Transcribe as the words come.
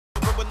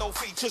with no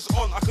features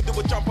on. I could do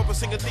a jump up and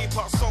sing a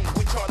D-part song,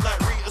 which aren't like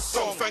Rita's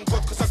song. Thank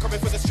God, cause I'm coming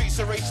for the streets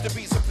to rage the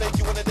beats and play.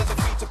 You wanna, there's a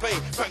fee to pay.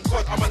 Thank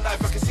God, I'm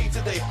alive, I can see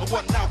today. I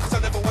want now, cause I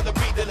never wanna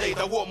be delayed.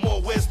 I want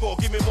more, where's more?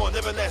 Give me more,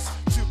 never less.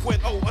 2.0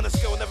 on a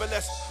scale, never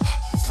less.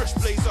 Fresh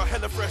blazer,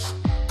 hella fresh.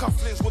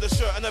 Cufflinks with a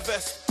shirt and a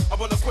vest.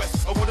 I'm on a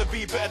quest, I wanna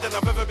be better than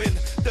I've ever been.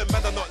 Them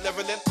men are not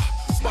leveling.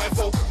 My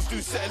vocals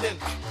do settle in.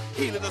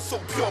 Healing and so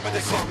pure medicine.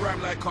 They can't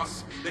rhyme like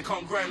us, they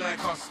can't grind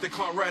like us, they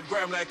can't ride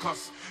grime like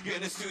us. You're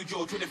in the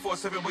studio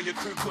 24/7 where your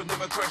crew could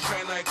never try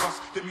shine like us.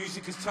 The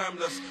music is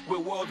timeless, we're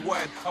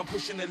worldwide. I'm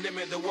pushing the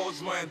limit, the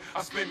world's mine.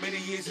 I spent many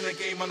years in the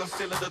game and I'm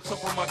still at the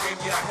top of my game.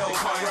 Yeah, hell, they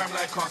can't rhyme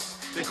like us,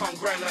 they can't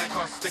grind like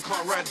us, they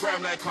can't ride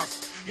grime like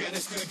us. You're in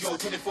the studio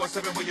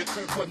 24/7 where your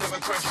crew could never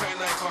try shine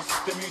like us.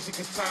 The music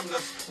is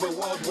timeless, we're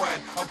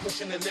worldwide. I'm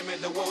pushing the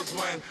limit, the world's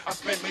mine. I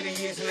spent many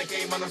years in the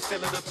game and I'm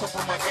still at the top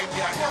of my game.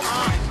 Yeah, hell,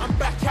 I'm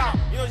back out.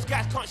 You know these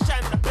guys can't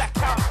shine in the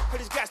blackout. Cause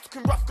these guys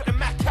looking rough, got the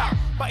Mac out.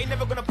 But he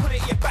never gonna put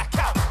it yet back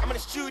out. I'm in the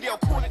studio,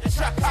 calling it the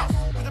trap house.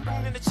 Cause I'm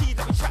bringing in the cheese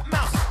that we trap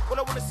mouse. All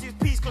I wanna see is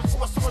peace, cause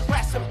for someone's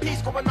rice and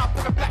peace going up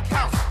in a black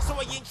house. So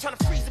I ain't trying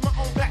to freeze in my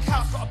own black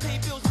house. Gotta pay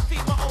bills and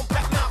feed my own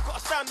black mouth. Gotta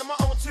stand on my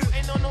own too,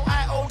 ain't no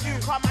IOU.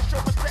 Can't man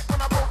show respect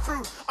when I roll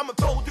through. I'm a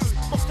bold dude,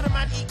 most of the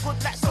man eat good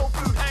like soul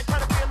food. I ain't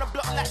trying to be on the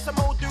block like some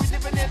old dude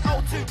living in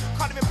O2.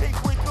 Can't even pay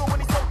for his bill when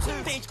he's O2.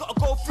 Stage gotta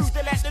go through,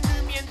 they like the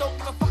new me and don't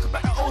give a fuck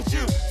about the old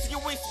you. So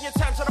you're wasting your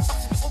time trying to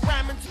bust a little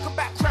rhyme and took a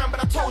back crown, but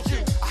I told you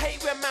I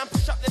hate when man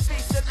push up their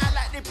face and act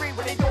like they brave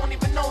when they don't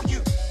even know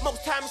you.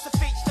 Most times it's a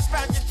fake, just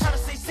found just trying to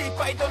stay safe,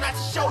 but they don't have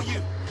to show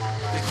you.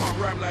 They can't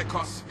rhyme like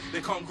us,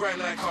 they can't grind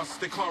like us,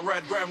 they can't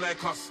ride grime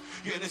like us.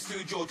 You're in the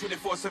studio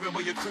 24/7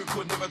 where your crew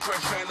could never try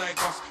shine like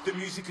us. The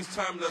music is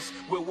timeless,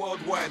 we're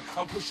worldwide.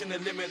 I'm pushing the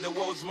limit, the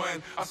world's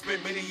mine. I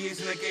spent many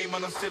years in the game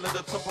and I'm still at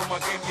the top of my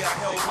game. Yeah,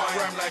 hell, they can't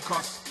rhyme like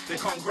us, they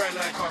can't grind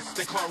like us,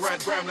 they can't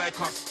ride grime like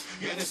us.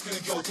 You're in the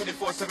studio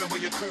 24/7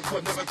 where your crew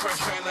could never try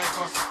shine like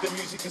us. The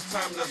music is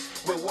timeless,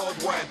 we're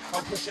worldwide.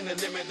 I'm pushing the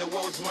limit, the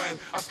world's mine.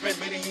 I spent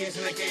many years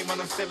in the game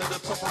and I'm still at the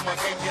top of my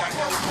game. Yeah,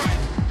 hell, mine.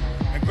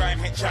 When Grime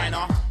hit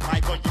China, my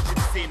God, you should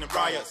have seen the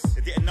riots. They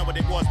didn't know what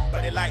it was,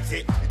 but they liked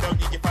it. You don't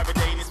need your 5 a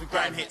day, it's when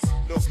Grime hits.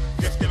 Look,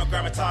 just in my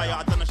Grime attire,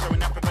 I done a show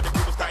in Africa, the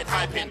people started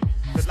hyping.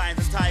 The lions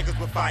and tigers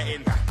were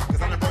fighting,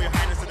 cause I'm the Royal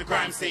Highness of the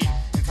Grime scene.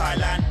 In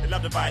Thailand, they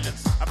love the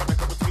violence. I've had a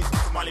couple tweets from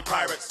Somali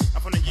pirates.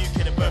 I'm from the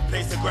UK, the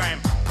birthplace of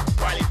Grime.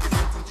 Wiley,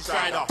 Dizzington to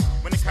Strider.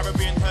 When the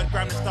Caribbean heard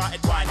Grime, they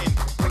started whining.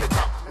 Pull it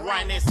up,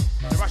 rewind this.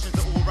 The Russians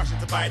are all rushing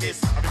to buy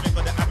this. I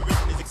remember the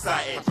Aboriginal is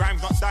excited.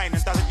 Grime's not dying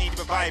and doesn't need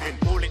reviving.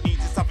 All it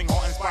needs is something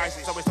hot and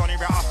spicy. So it's only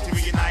right up to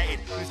reunited.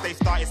 Since they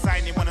started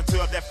signing 1 or 2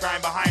 of their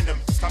crime behind them.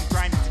 Some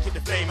grinding to keep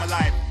the flame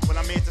alive. When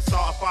I'm here to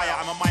start a fire,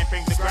 I'm a mind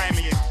thing the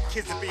grimiest.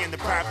 Kids are being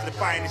deprived of the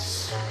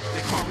finest.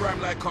 They can't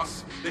rhyme like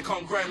us, they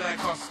can't grind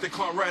like us, they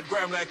can't ride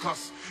grime like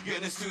us. You're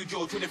in the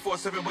studio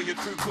 24/7 where your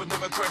crew could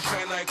never try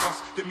shine like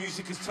us. The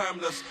music is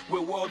timeless,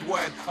 we're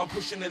worldwide. I'm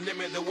pushing the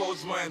limit, the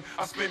world's mine.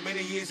 I spent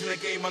many years in the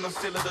game and I'm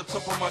still at the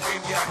top of my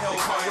game. Yeah, hell, they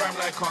can't rhyme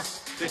like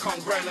us, they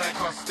can't grind like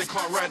us, they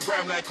can't ride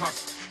grime like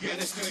us. You're in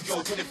the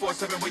studio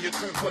 24/7 where your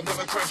crew could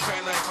never try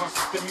shine like us.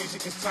 The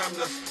music is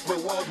timeless, we're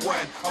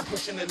worldwide. I'm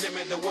pushing the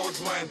limit, the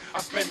world's mine.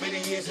 I spent many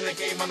years in the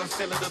game and I'm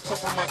still at the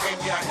top of my game.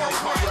 Yeah, hell, they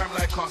can't rhyme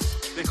like us,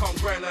 they can't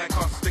grind like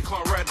us, they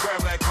can't ride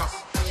grime like us.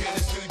 You're in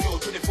the studio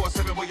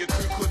 24/7 where your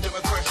crew could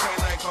never try shine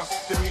like us.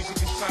 The music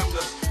is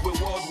timeless, we're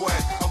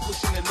worldwide. I'm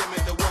pushing the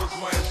limit, the world's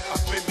mine. I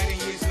spent many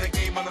years in the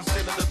game and I'm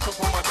still at the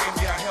top of my game.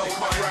 Yeah, hell, they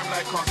can't rhyme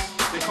like us,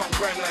 they can't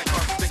grind like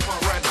us, they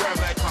can't ride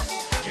grime like us.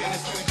 You're in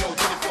the studio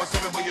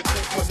 24/7 where your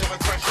crew could never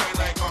try shine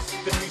like us.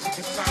 The music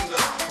is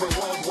timeless, we're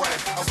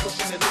worldwide. I'm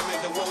pushing the limit,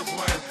 the world's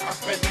mine. I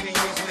spent many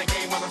years in the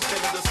game and I'm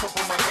still at the top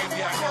of my game.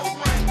 Yeah, hell,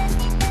 mine.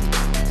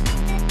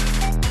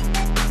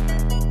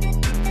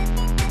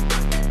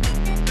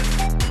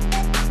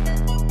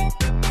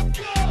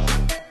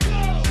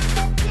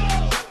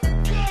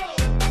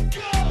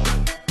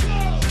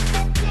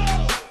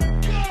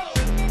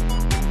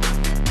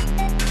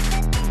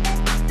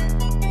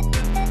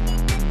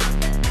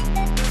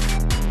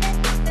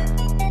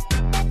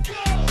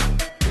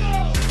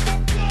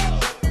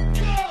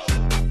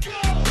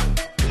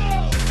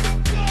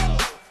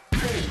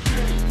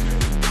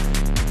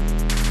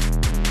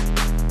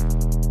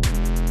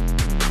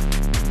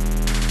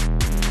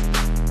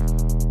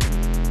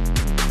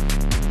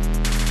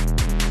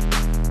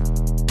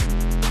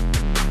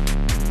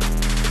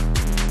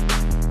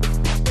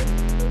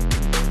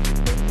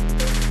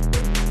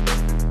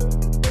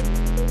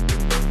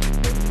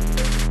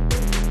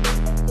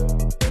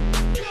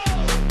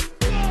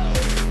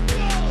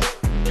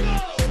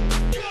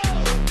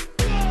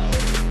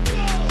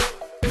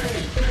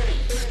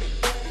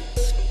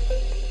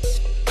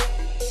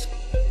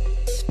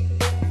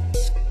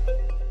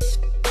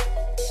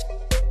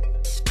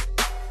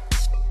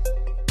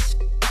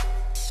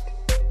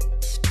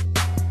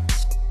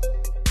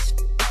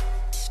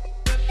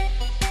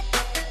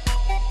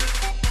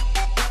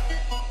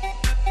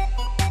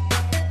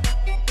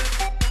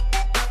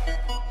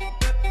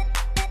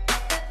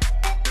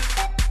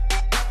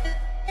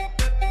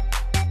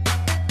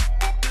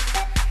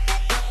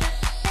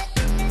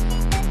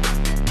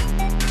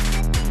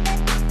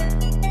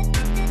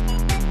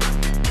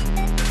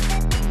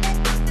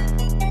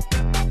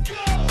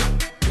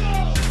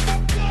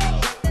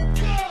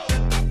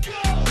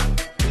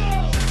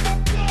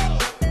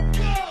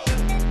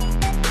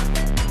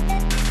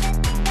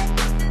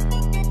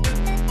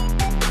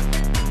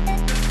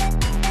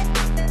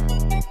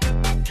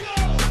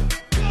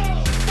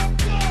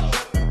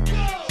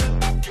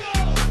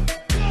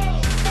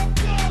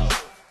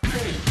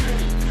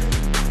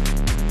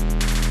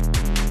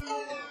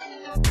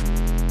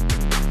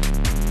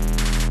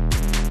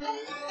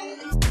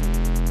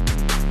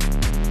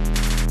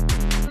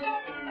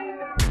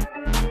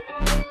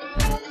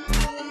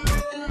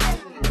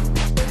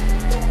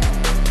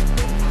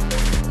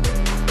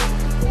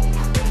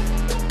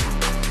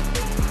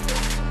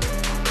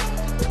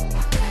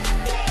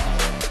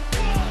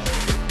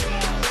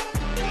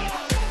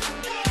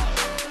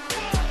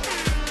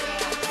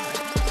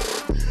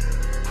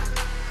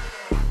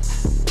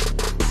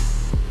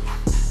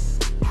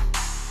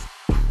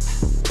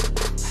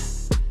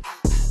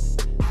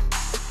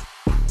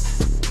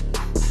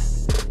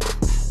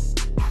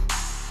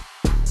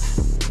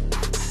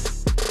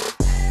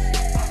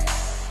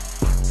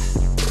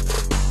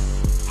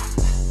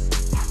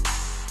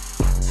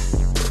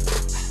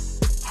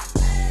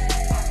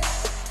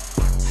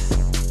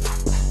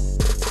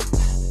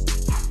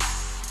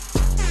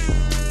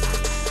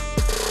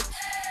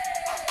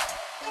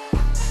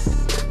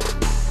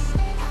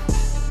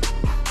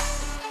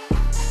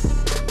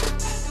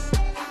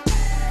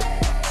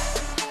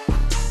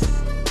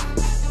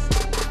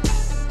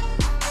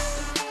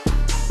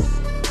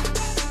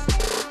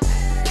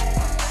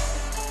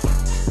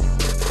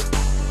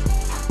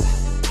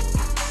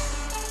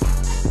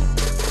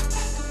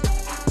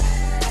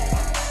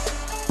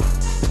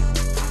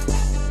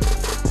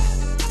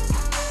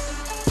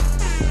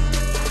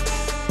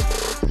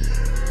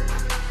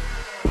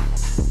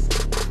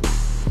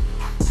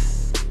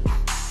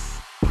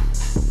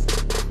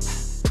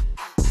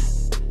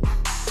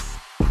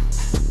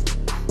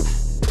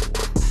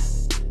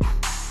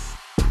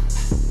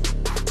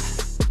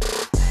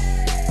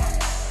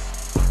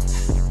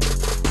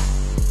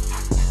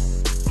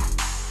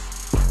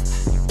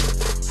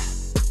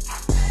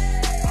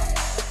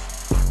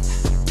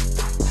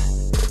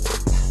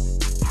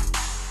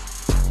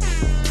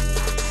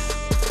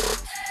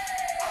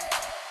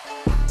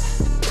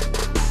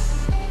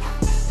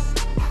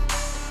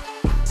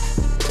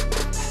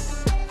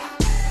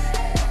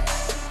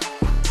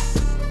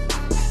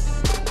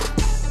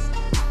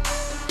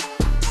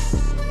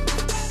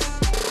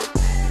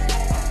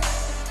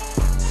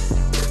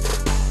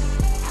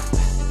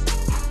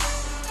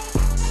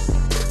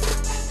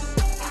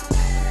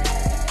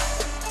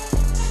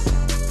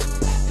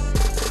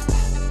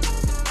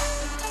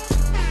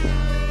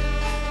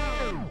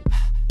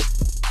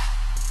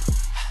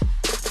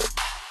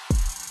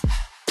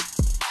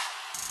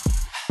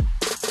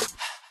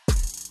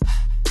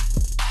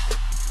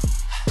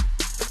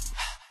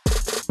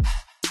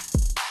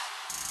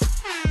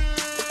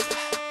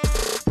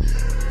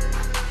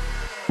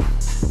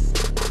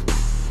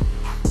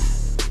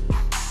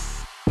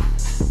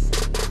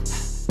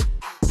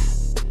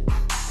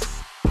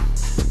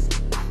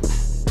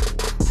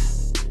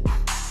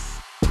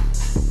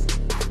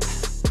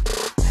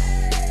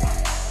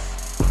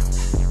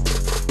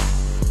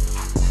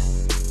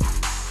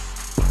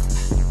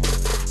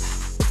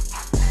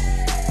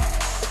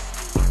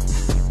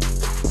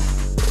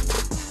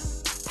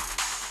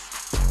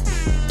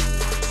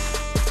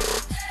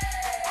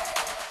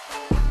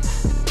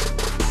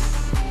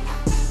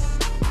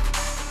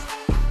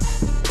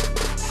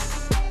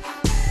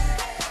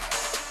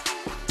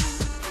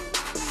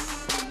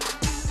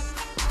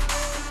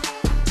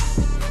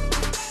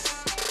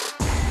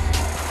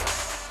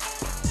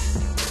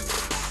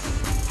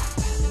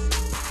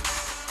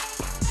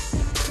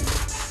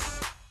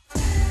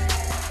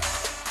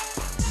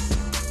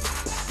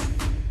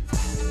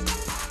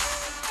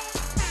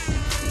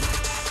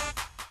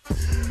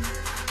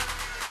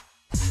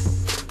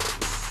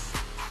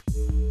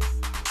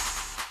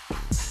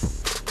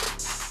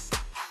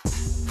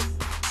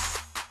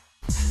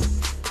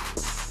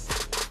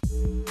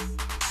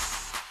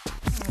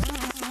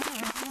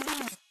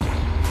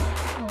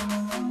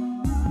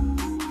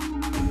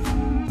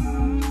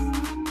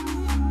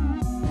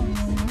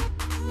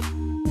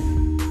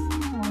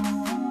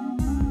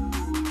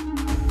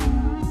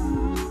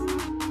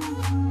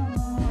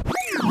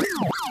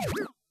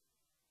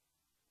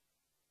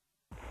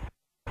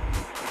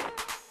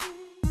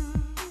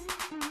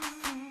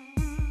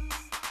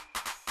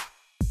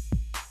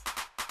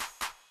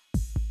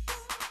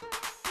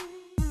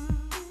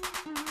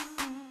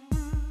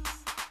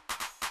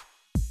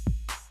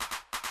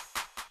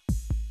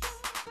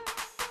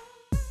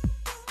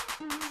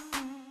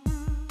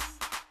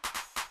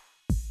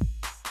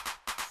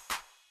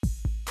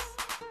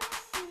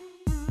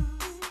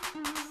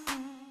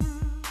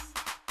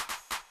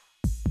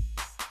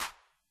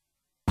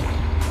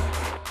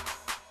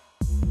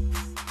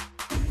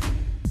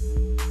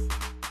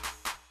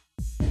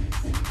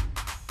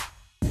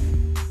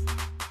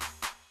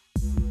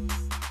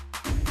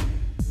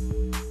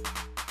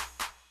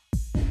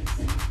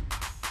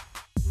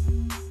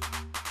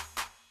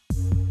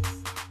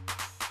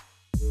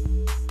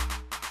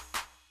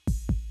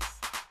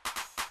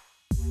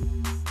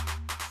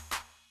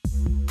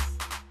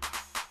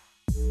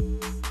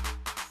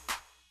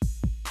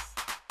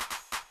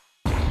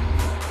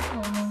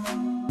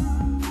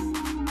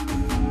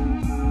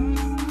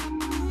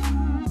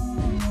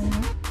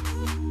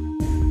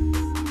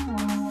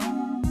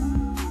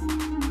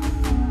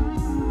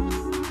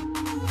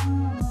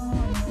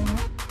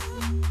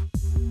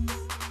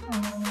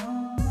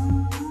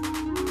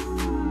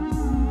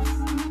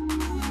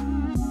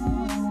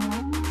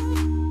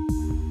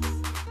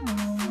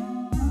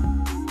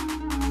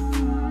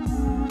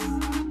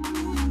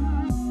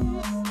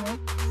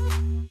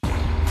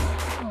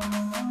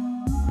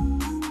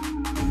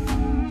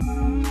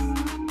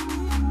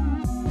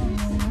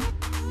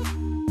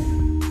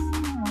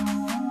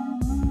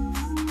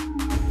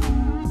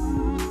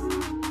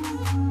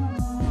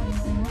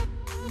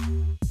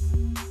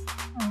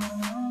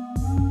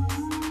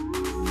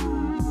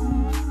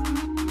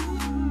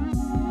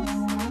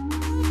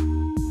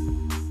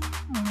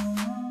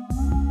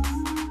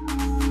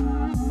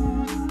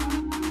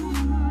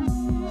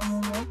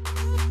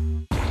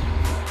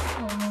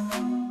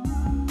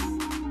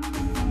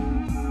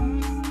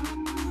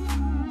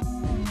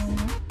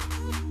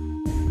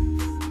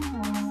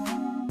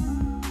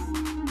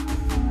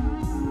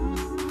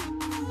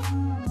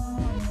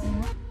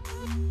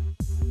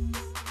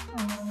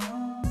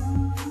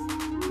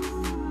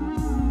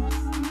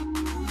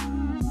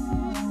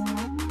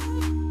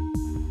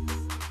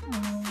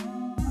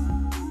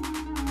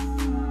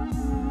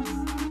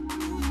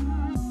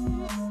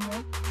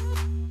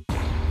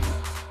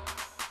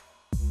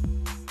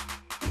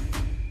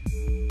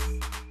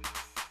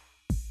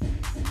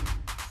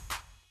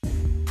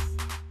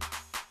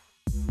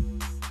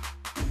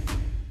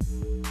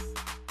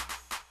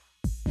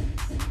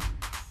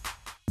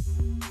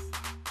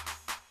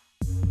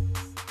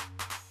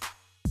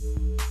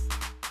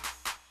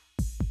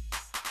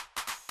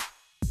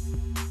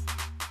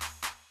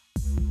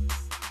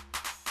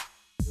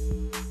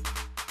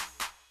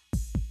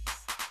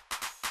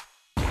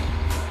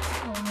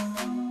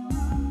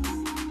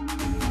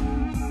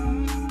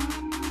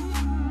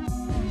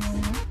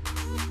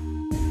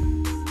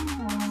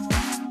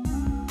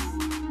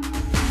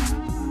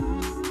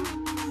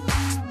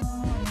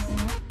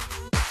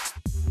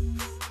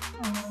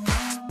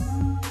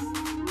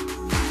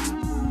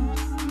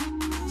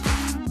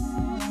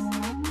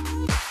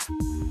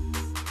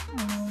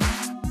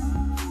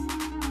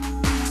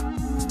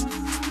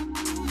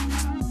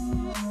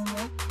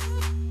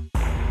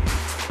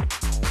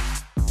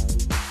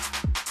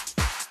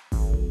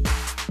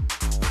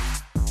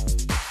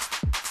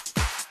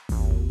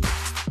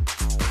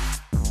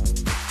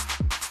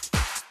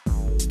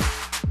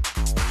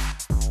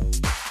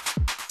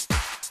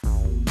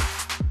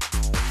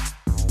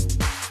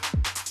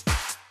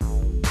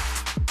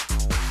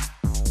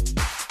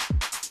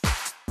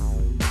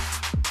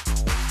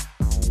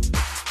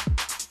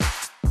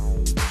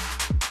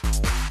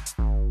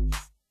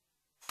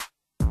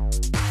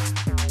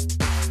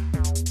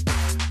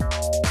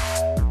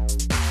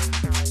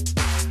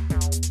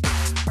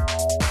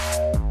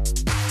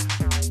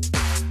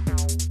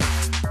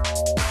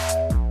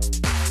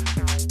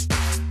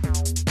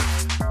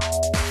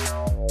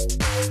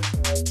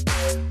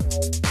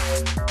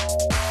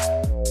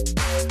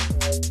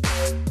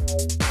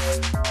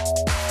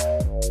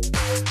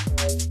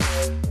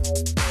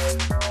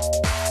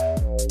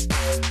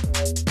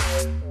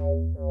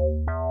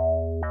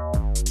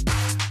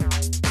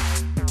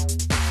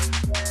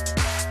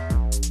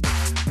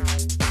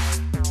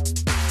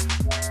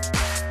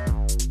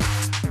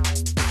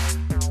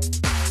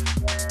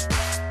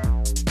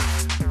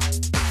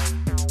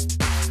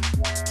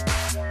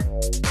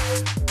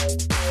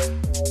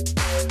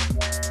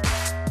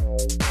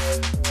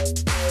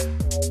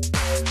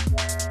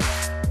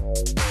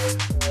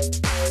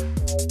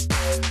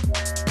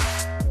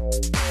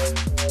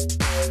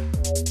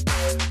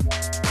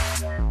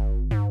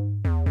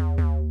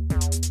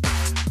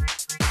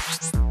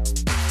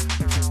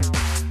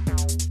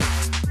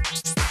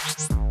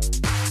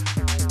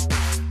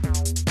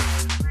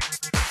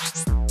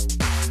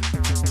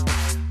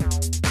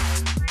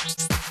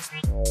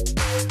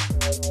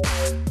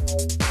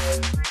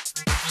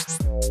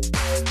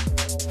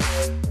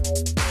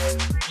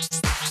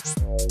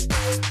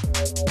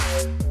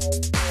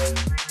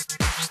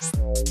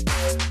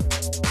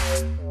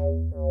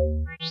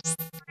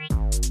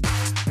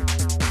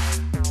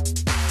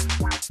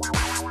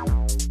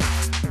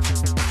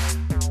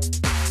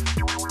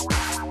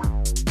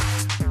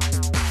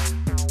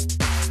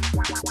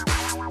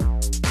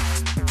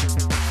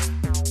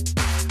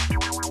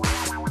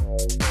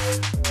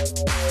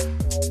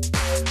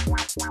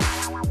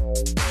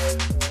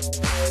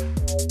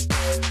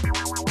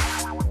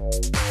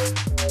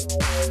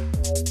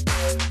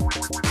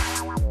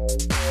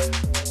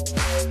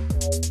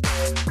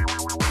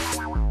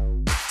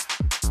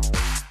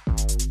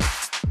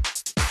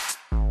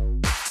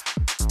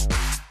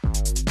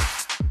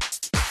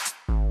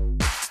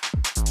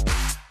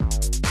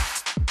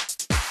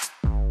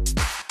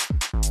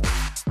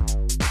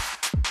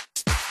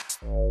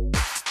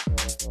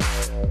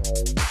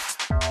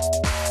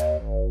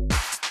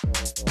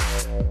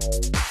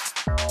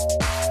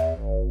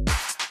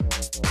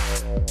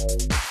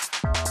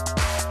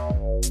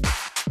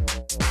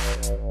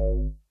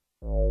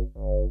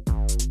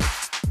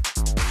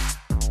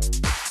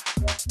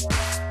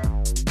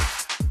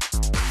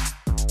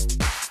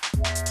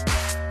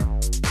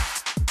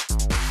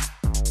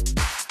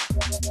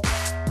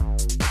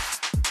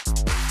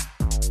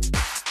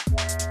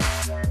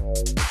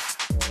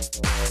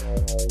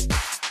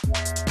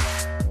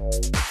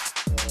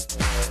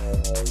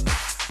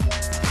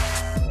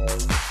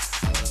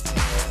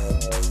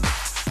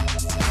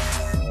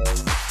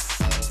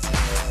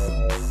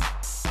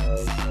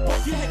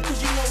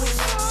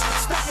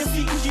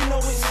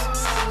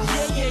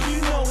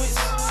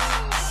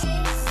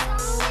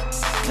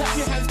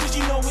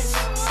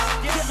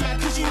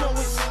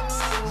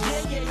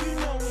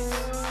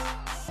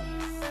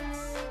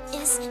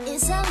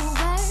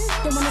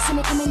 Don't wanna see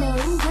me coming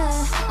over.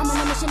 I'm on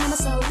a mission, I'm a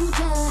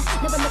soldier.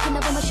 Never looking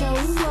over my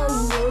shoulder.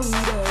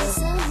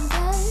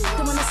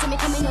 Don't wanna see me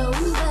coming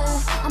over.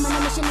 I'm on a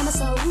mission, I'm a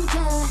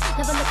soldier.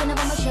 Never looking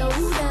over my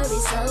shoulder.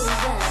 It's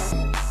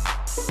over.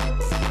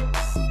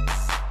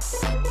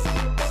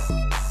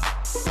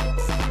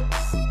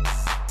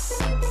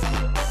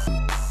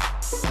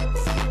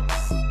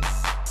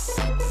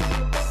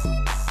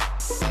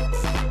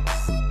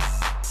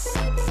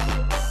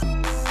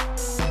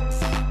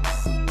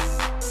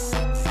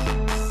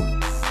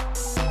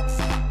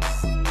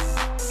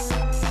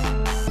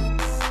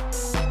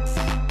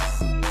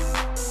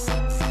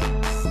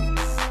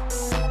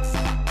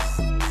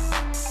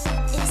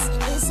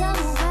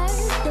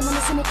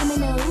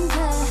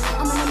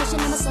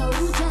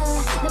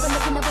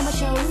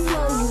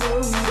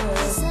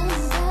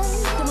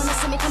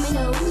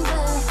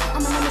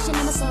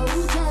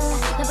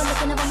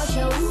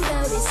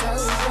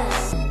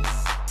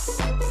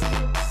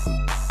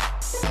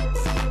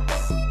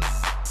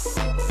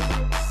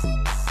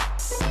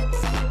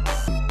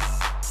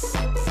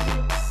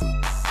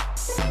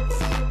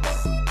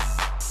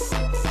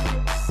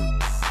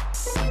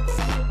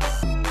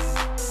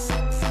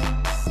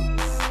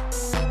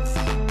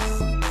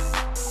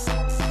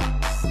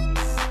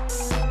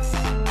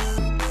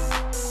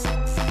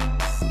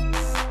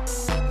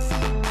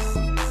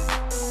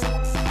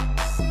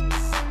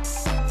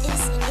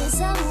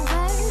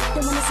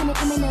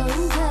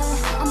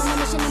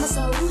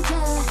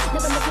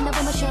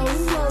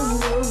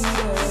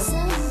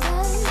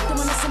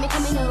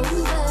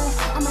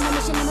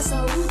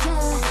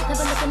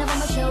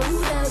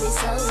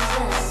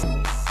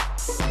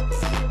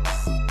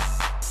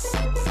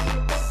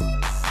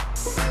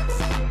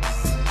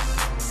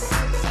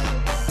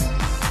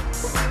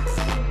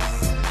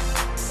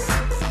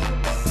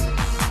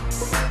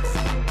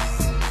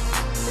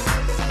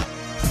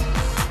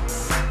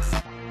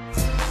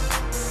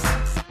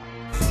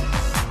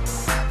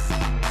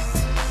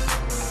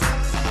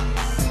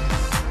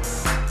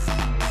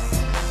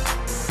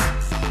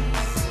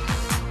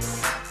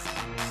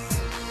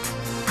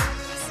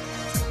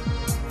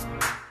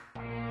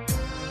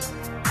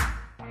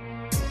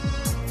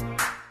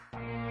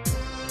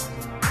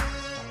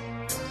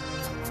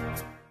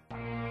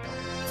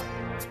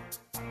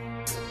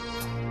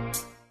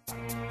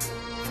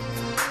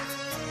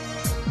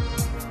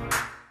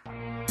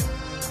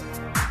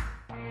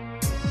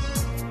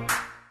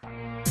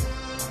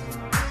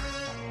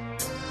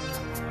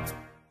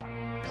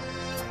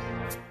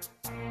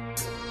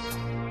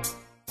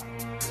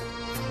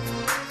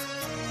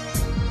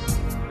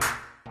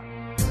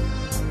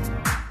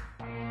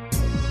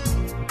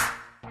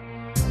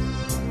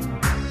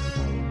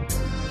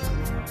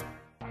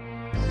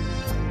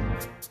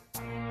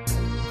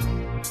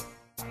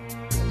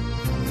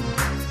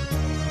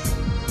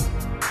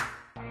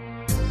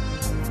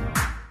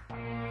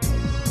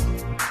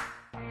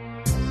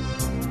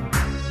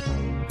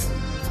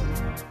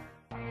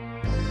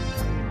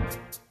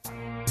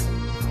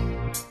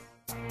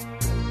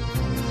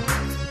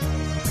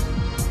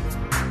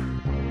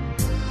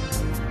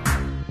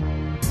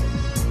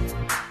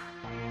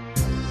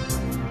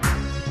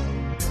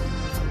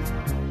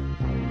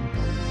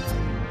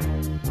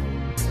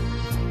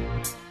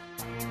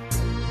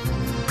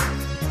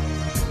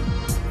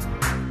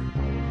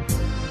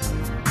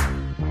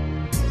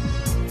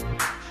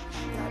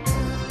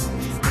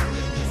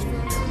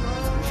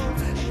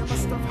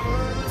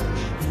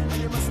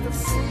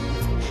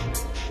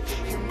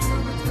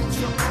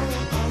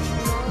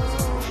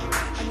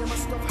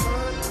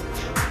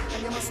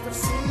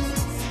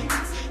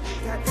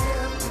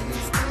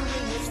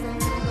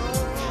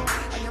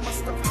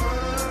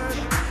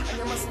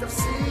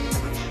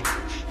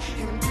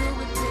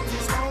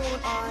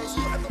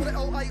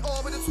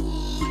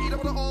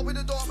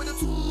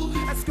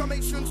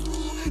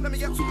 Let me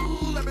get to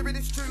let me read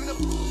this tune.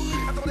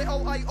 I thought it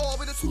all I all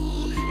with a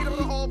tool. You know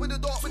the all with the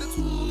dot with a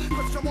tool.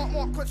 Question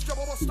what question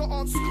what what's the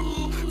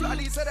answer?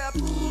 Bloody said that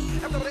pool.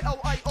 I thought it all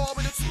I all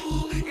with a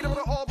tool. You know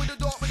the all with the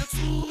dot with a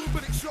tool.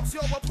 But it shops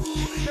your pool.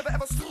 Never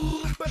ever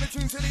stool. But the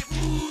tune till it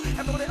pool.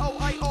 I thought it all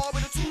I all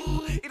with a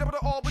tool. You know the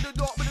all with the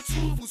dot with a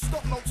tool. Full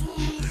stop no tool.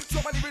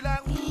 Drop money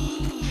relax.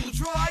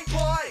 Try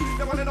boy.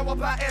 They wanna know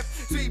about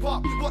FT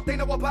pop. What they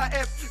know about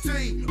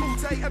FT. All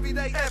day every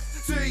day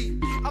FT.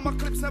 And my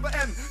clips never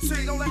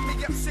MC. Don't let me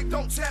get sick,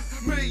 don't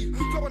tempt me.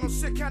 Going on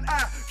sick and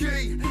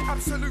aggy.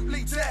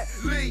 Absolutely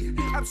deadly.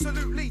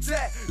 Absolutely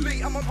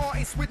deadly. I'm an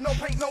artist with no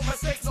paint, no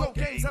mistakes, no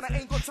games. And I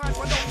ain't got time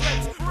for no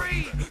friends.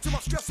 Free. Too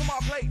much stress on my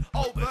plate.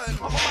 Open.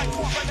 I'm on my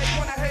court when they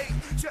wanna hate.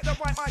 Check the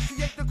right mind,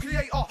 create the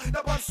creator.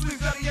 That one slew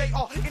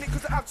gladiator. In it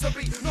cause it have to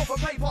be. Not for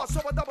paper.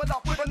 So I double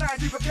up with a 9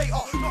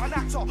 duplicator. Not an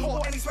actor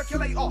or any speculator.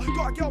 escalator.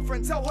 Got a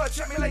girlfriend, tell her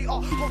check me later.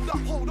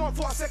 Hold on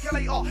for a second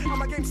later. And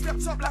my game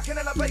steps up like an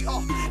elevator.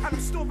 And I'm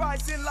still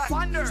rising like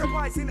thunder.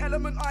 Surprising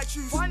element I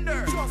choose.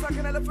 Thunder. Charge like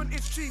an elephant,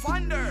 it's cheap.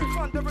 Thunder.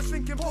 Thunderous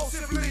think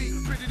impulsively.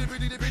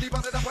 Pretty,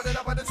 but it up, but it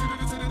up, but it up,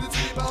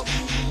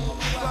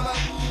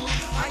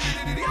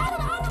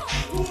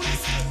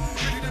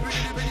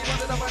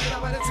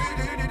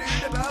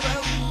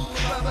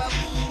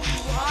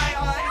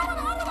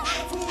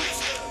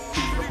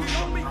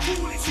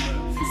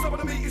 some of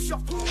the meat is your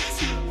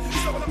foolish.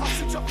 Some of the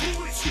message are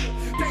foolish.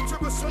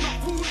 Dangerous and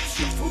not foolish.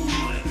 You're fool.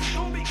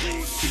 Don't be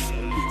foolish.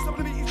 Some of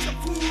the meat is your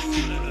fool.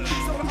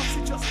 Some of the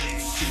message are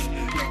foolish.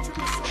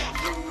 Dangerous and not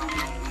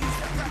foolish.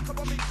 Step back up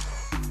on me.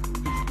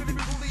 Did you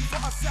believe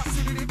what I said?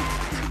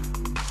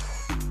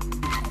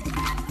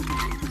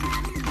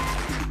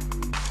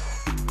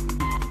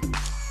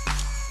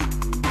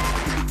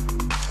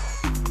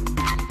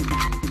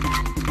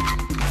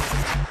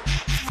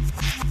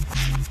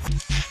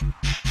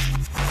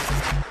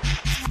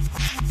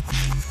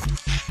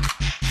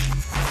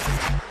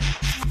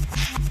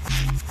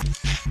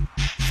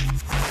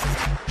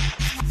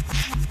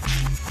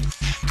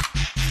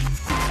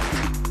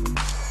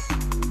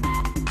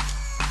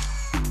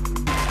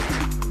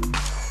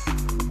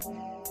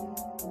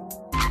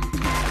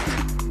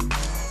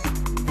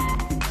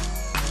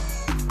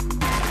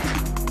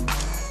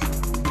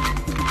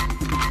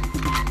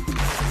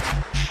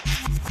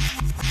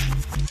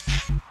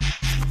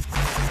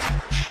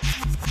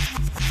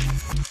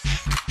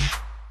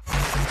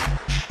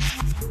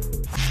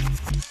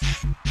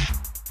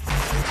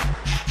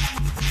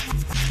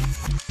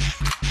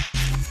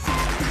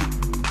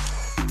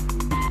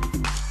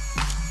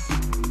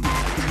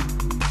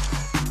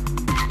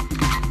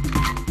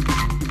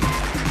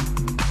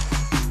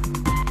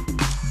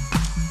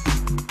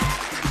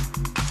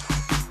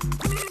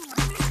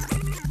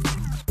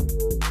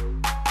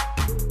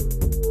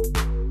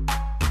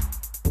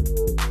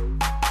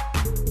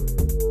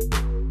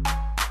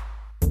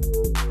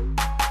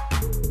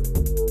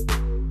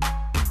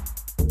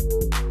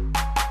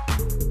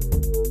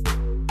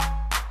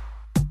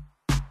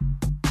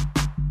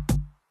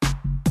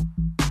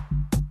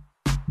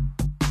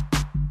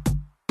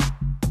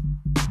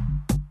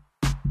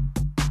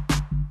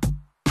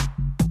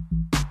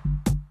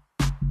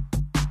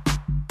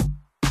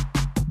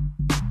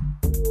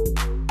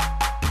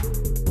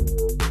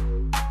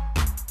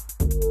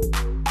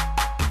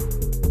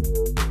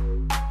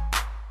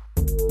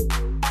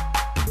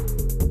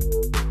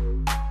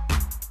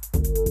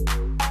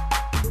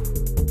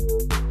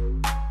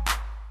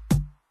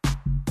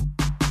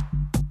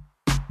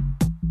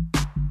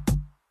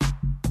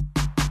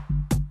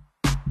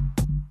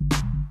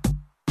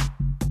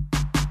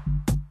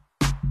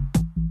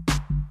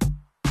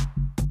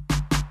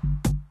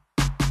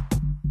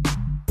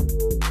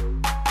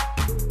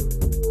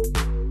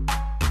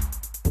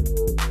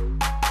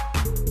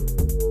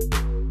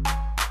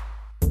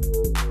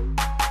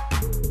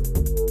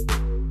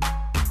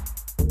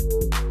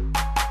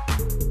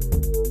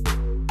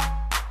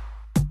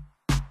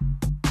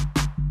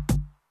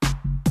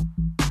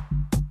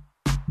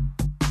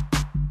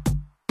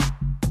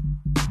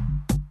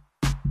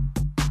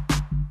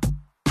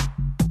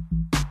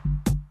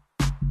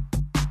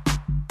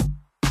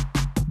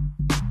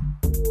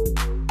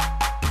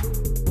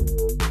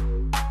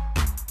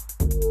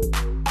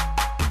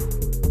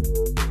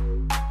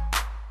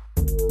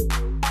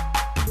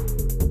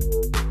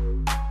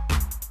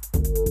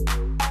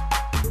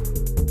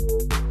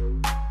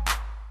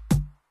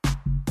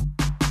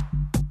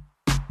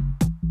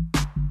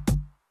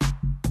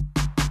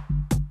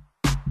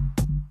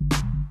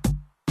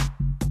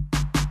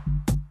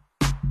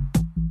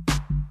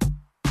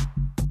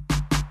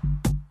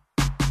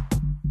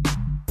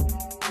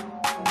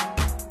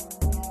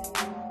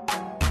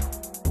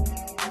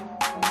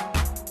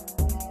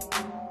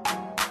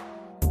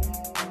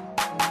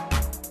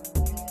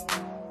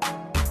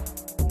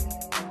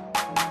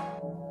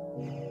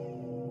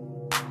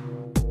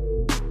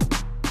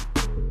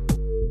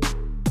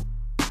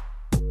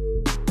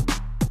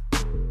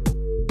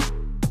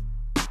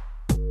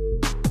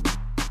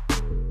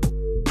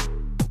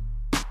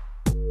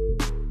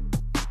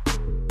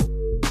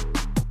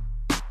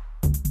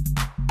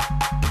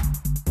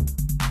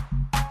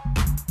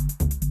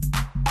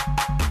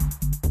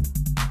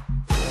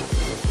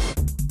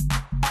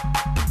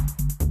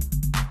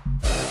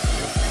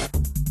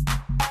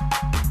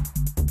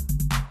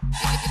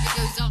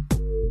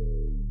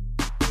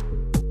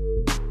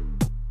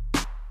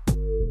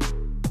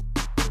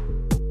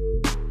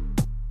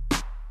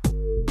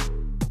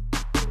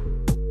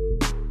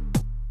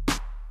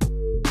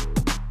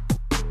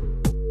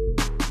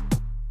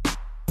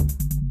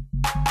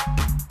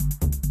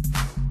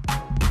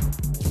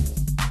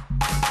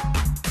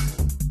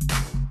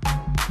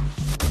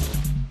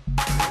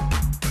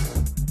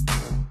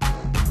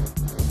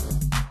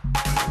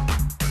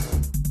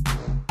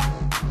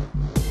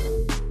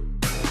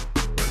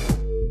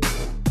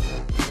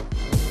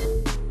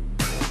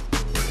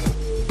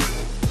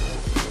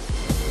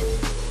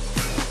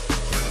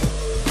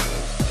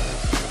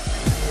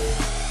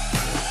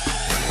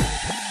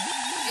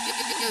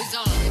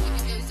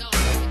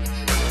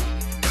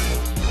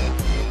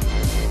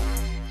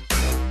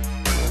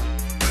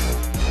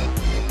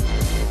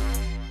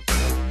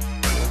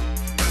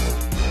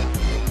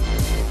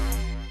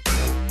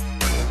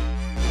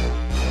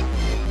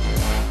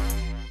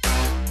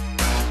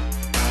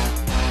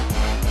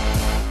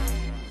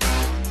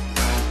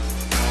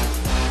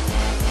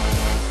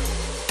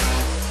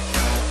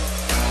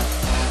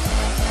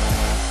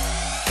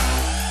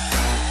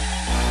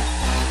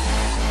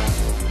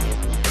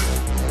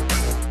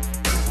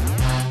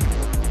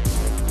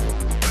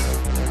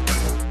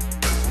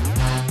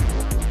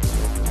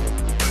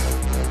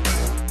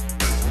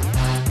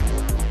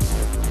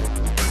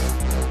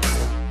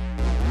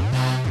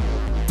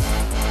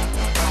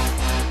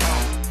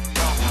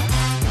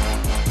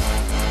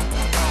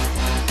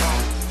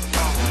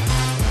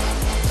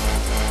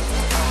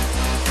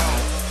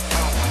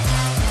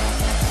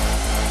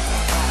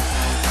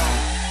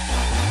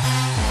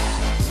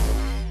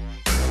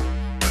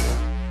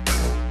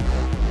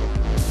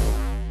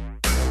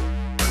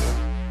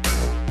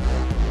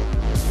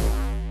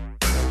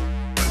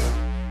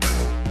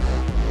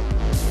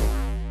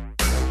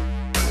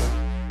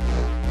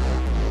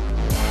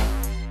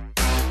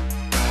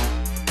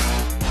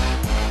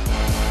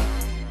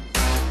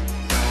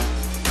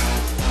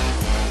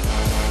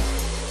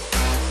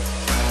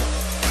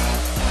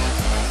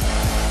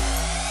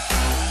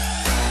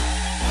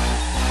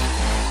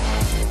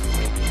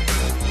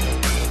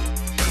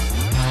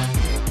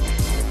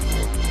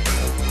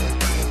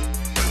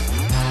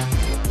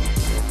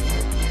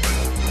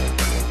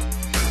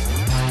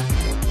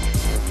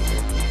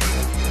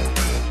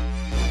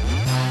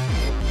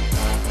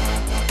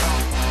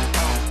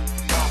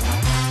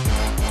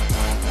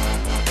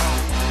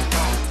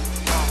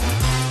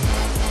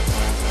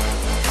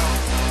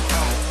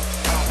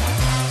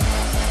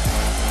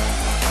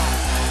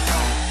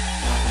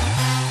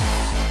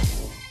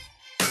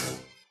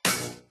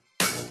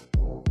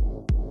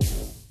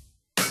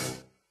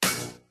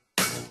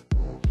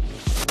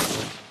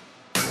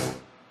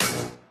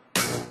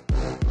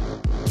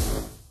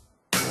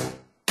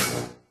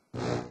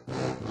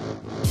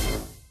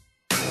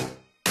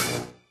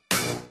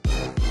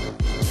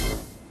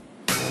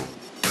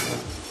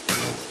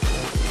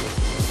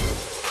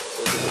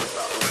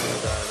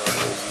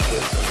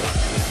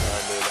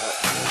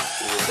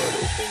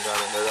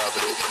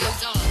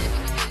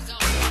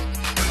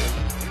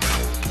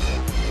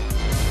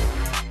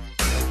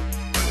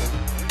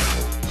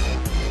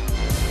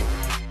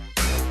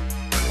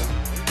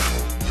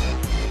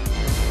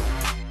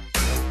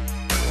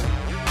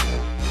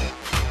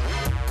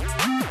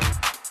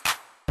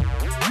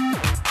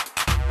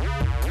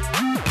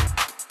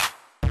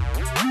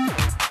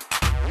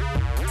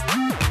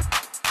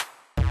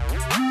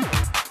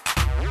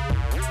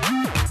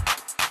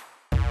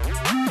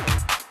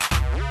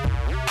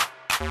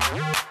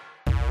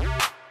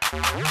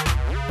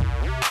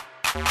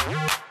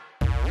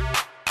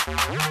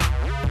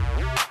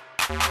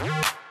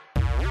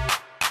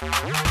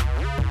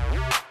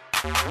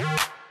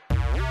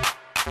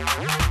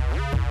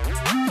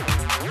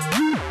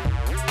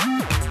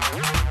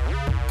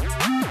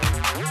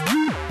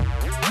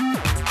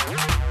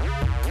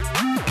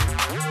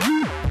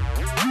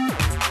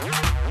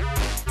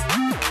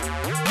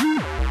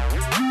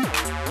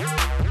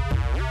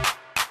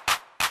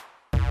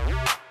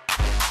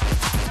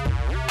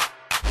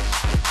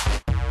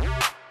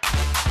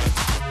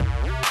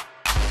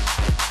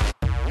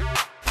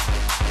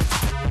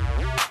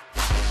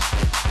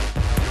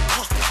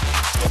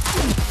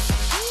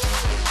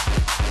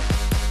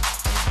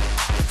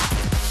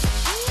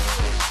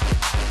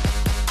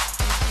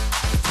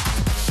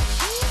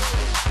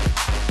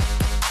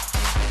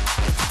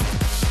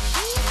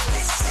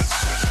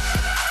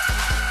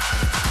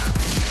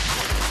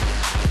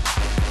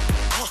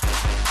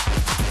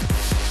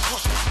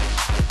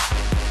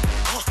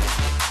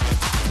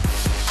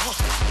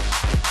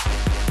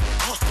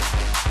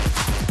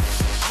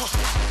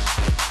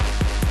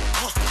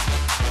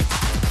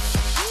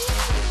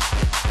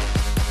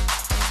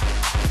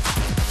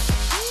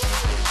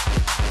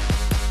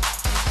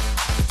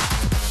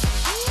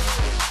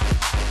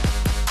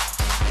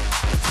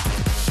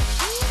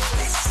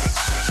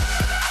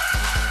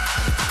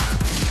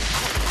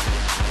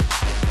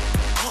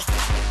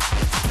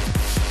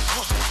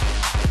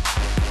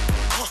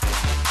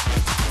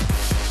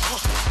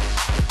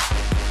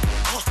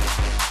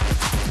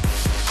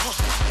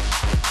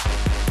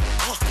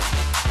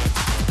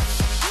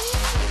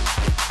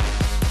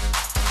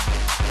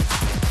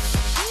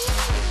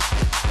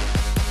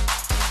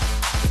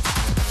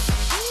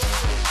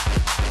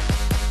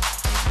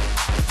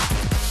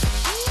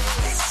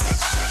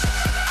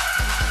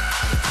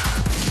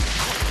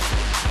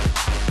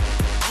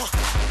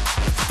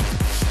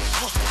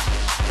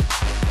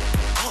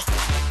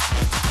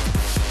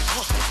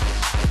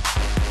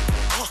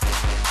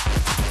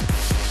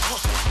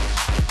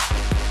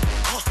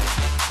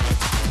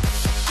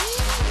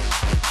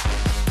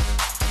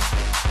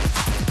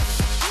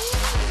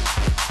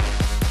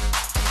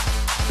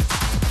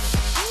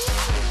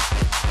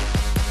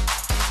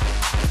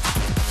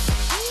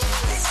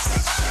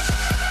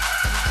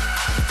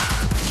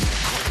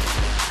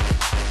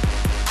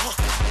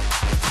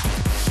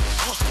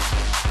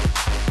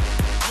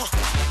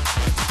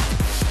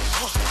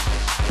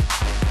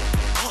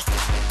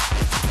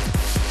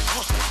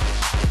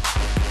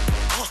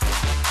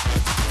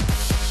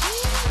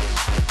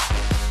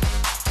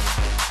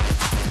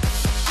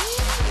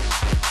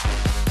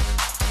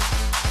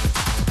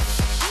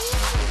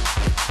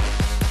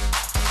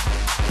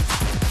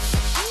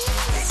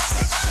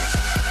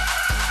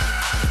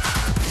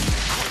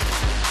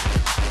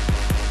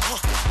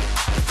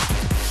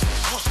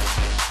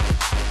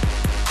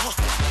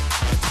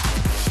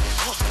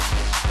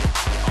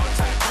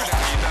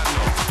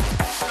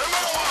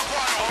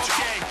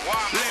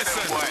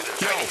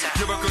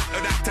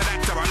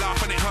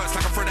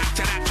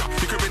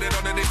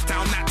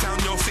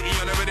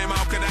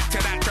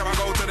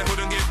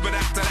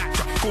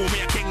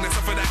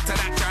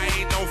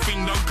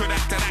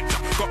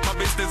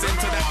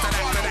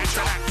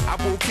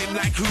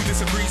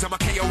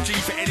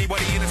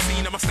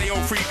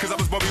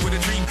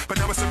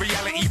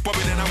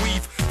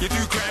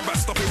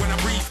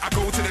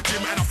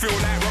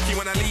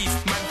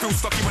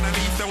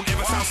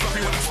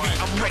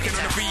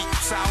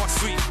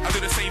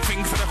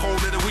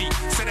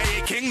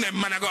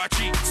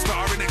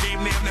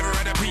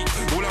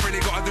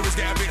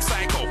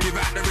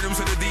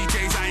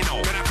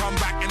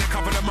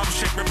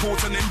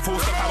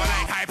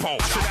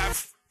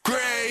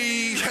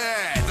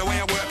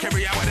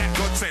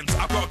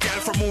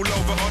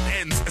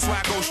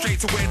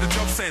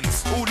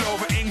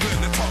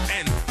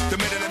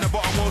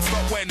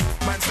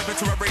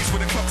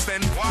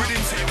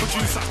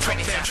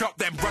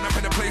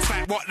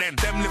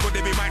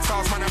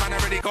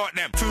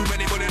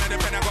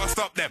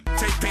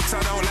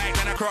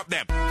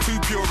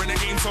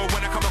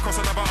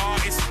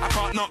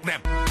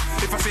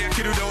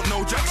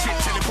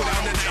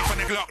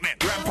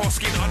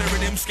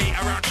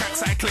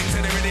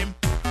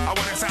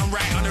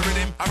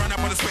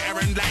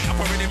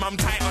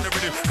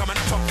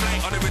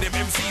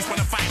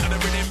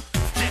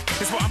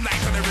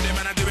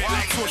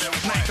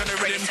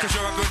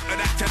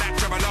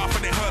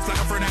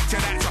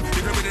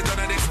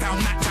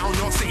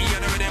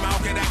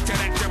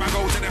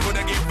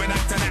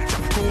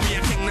 Call me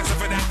a king, that's a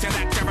for that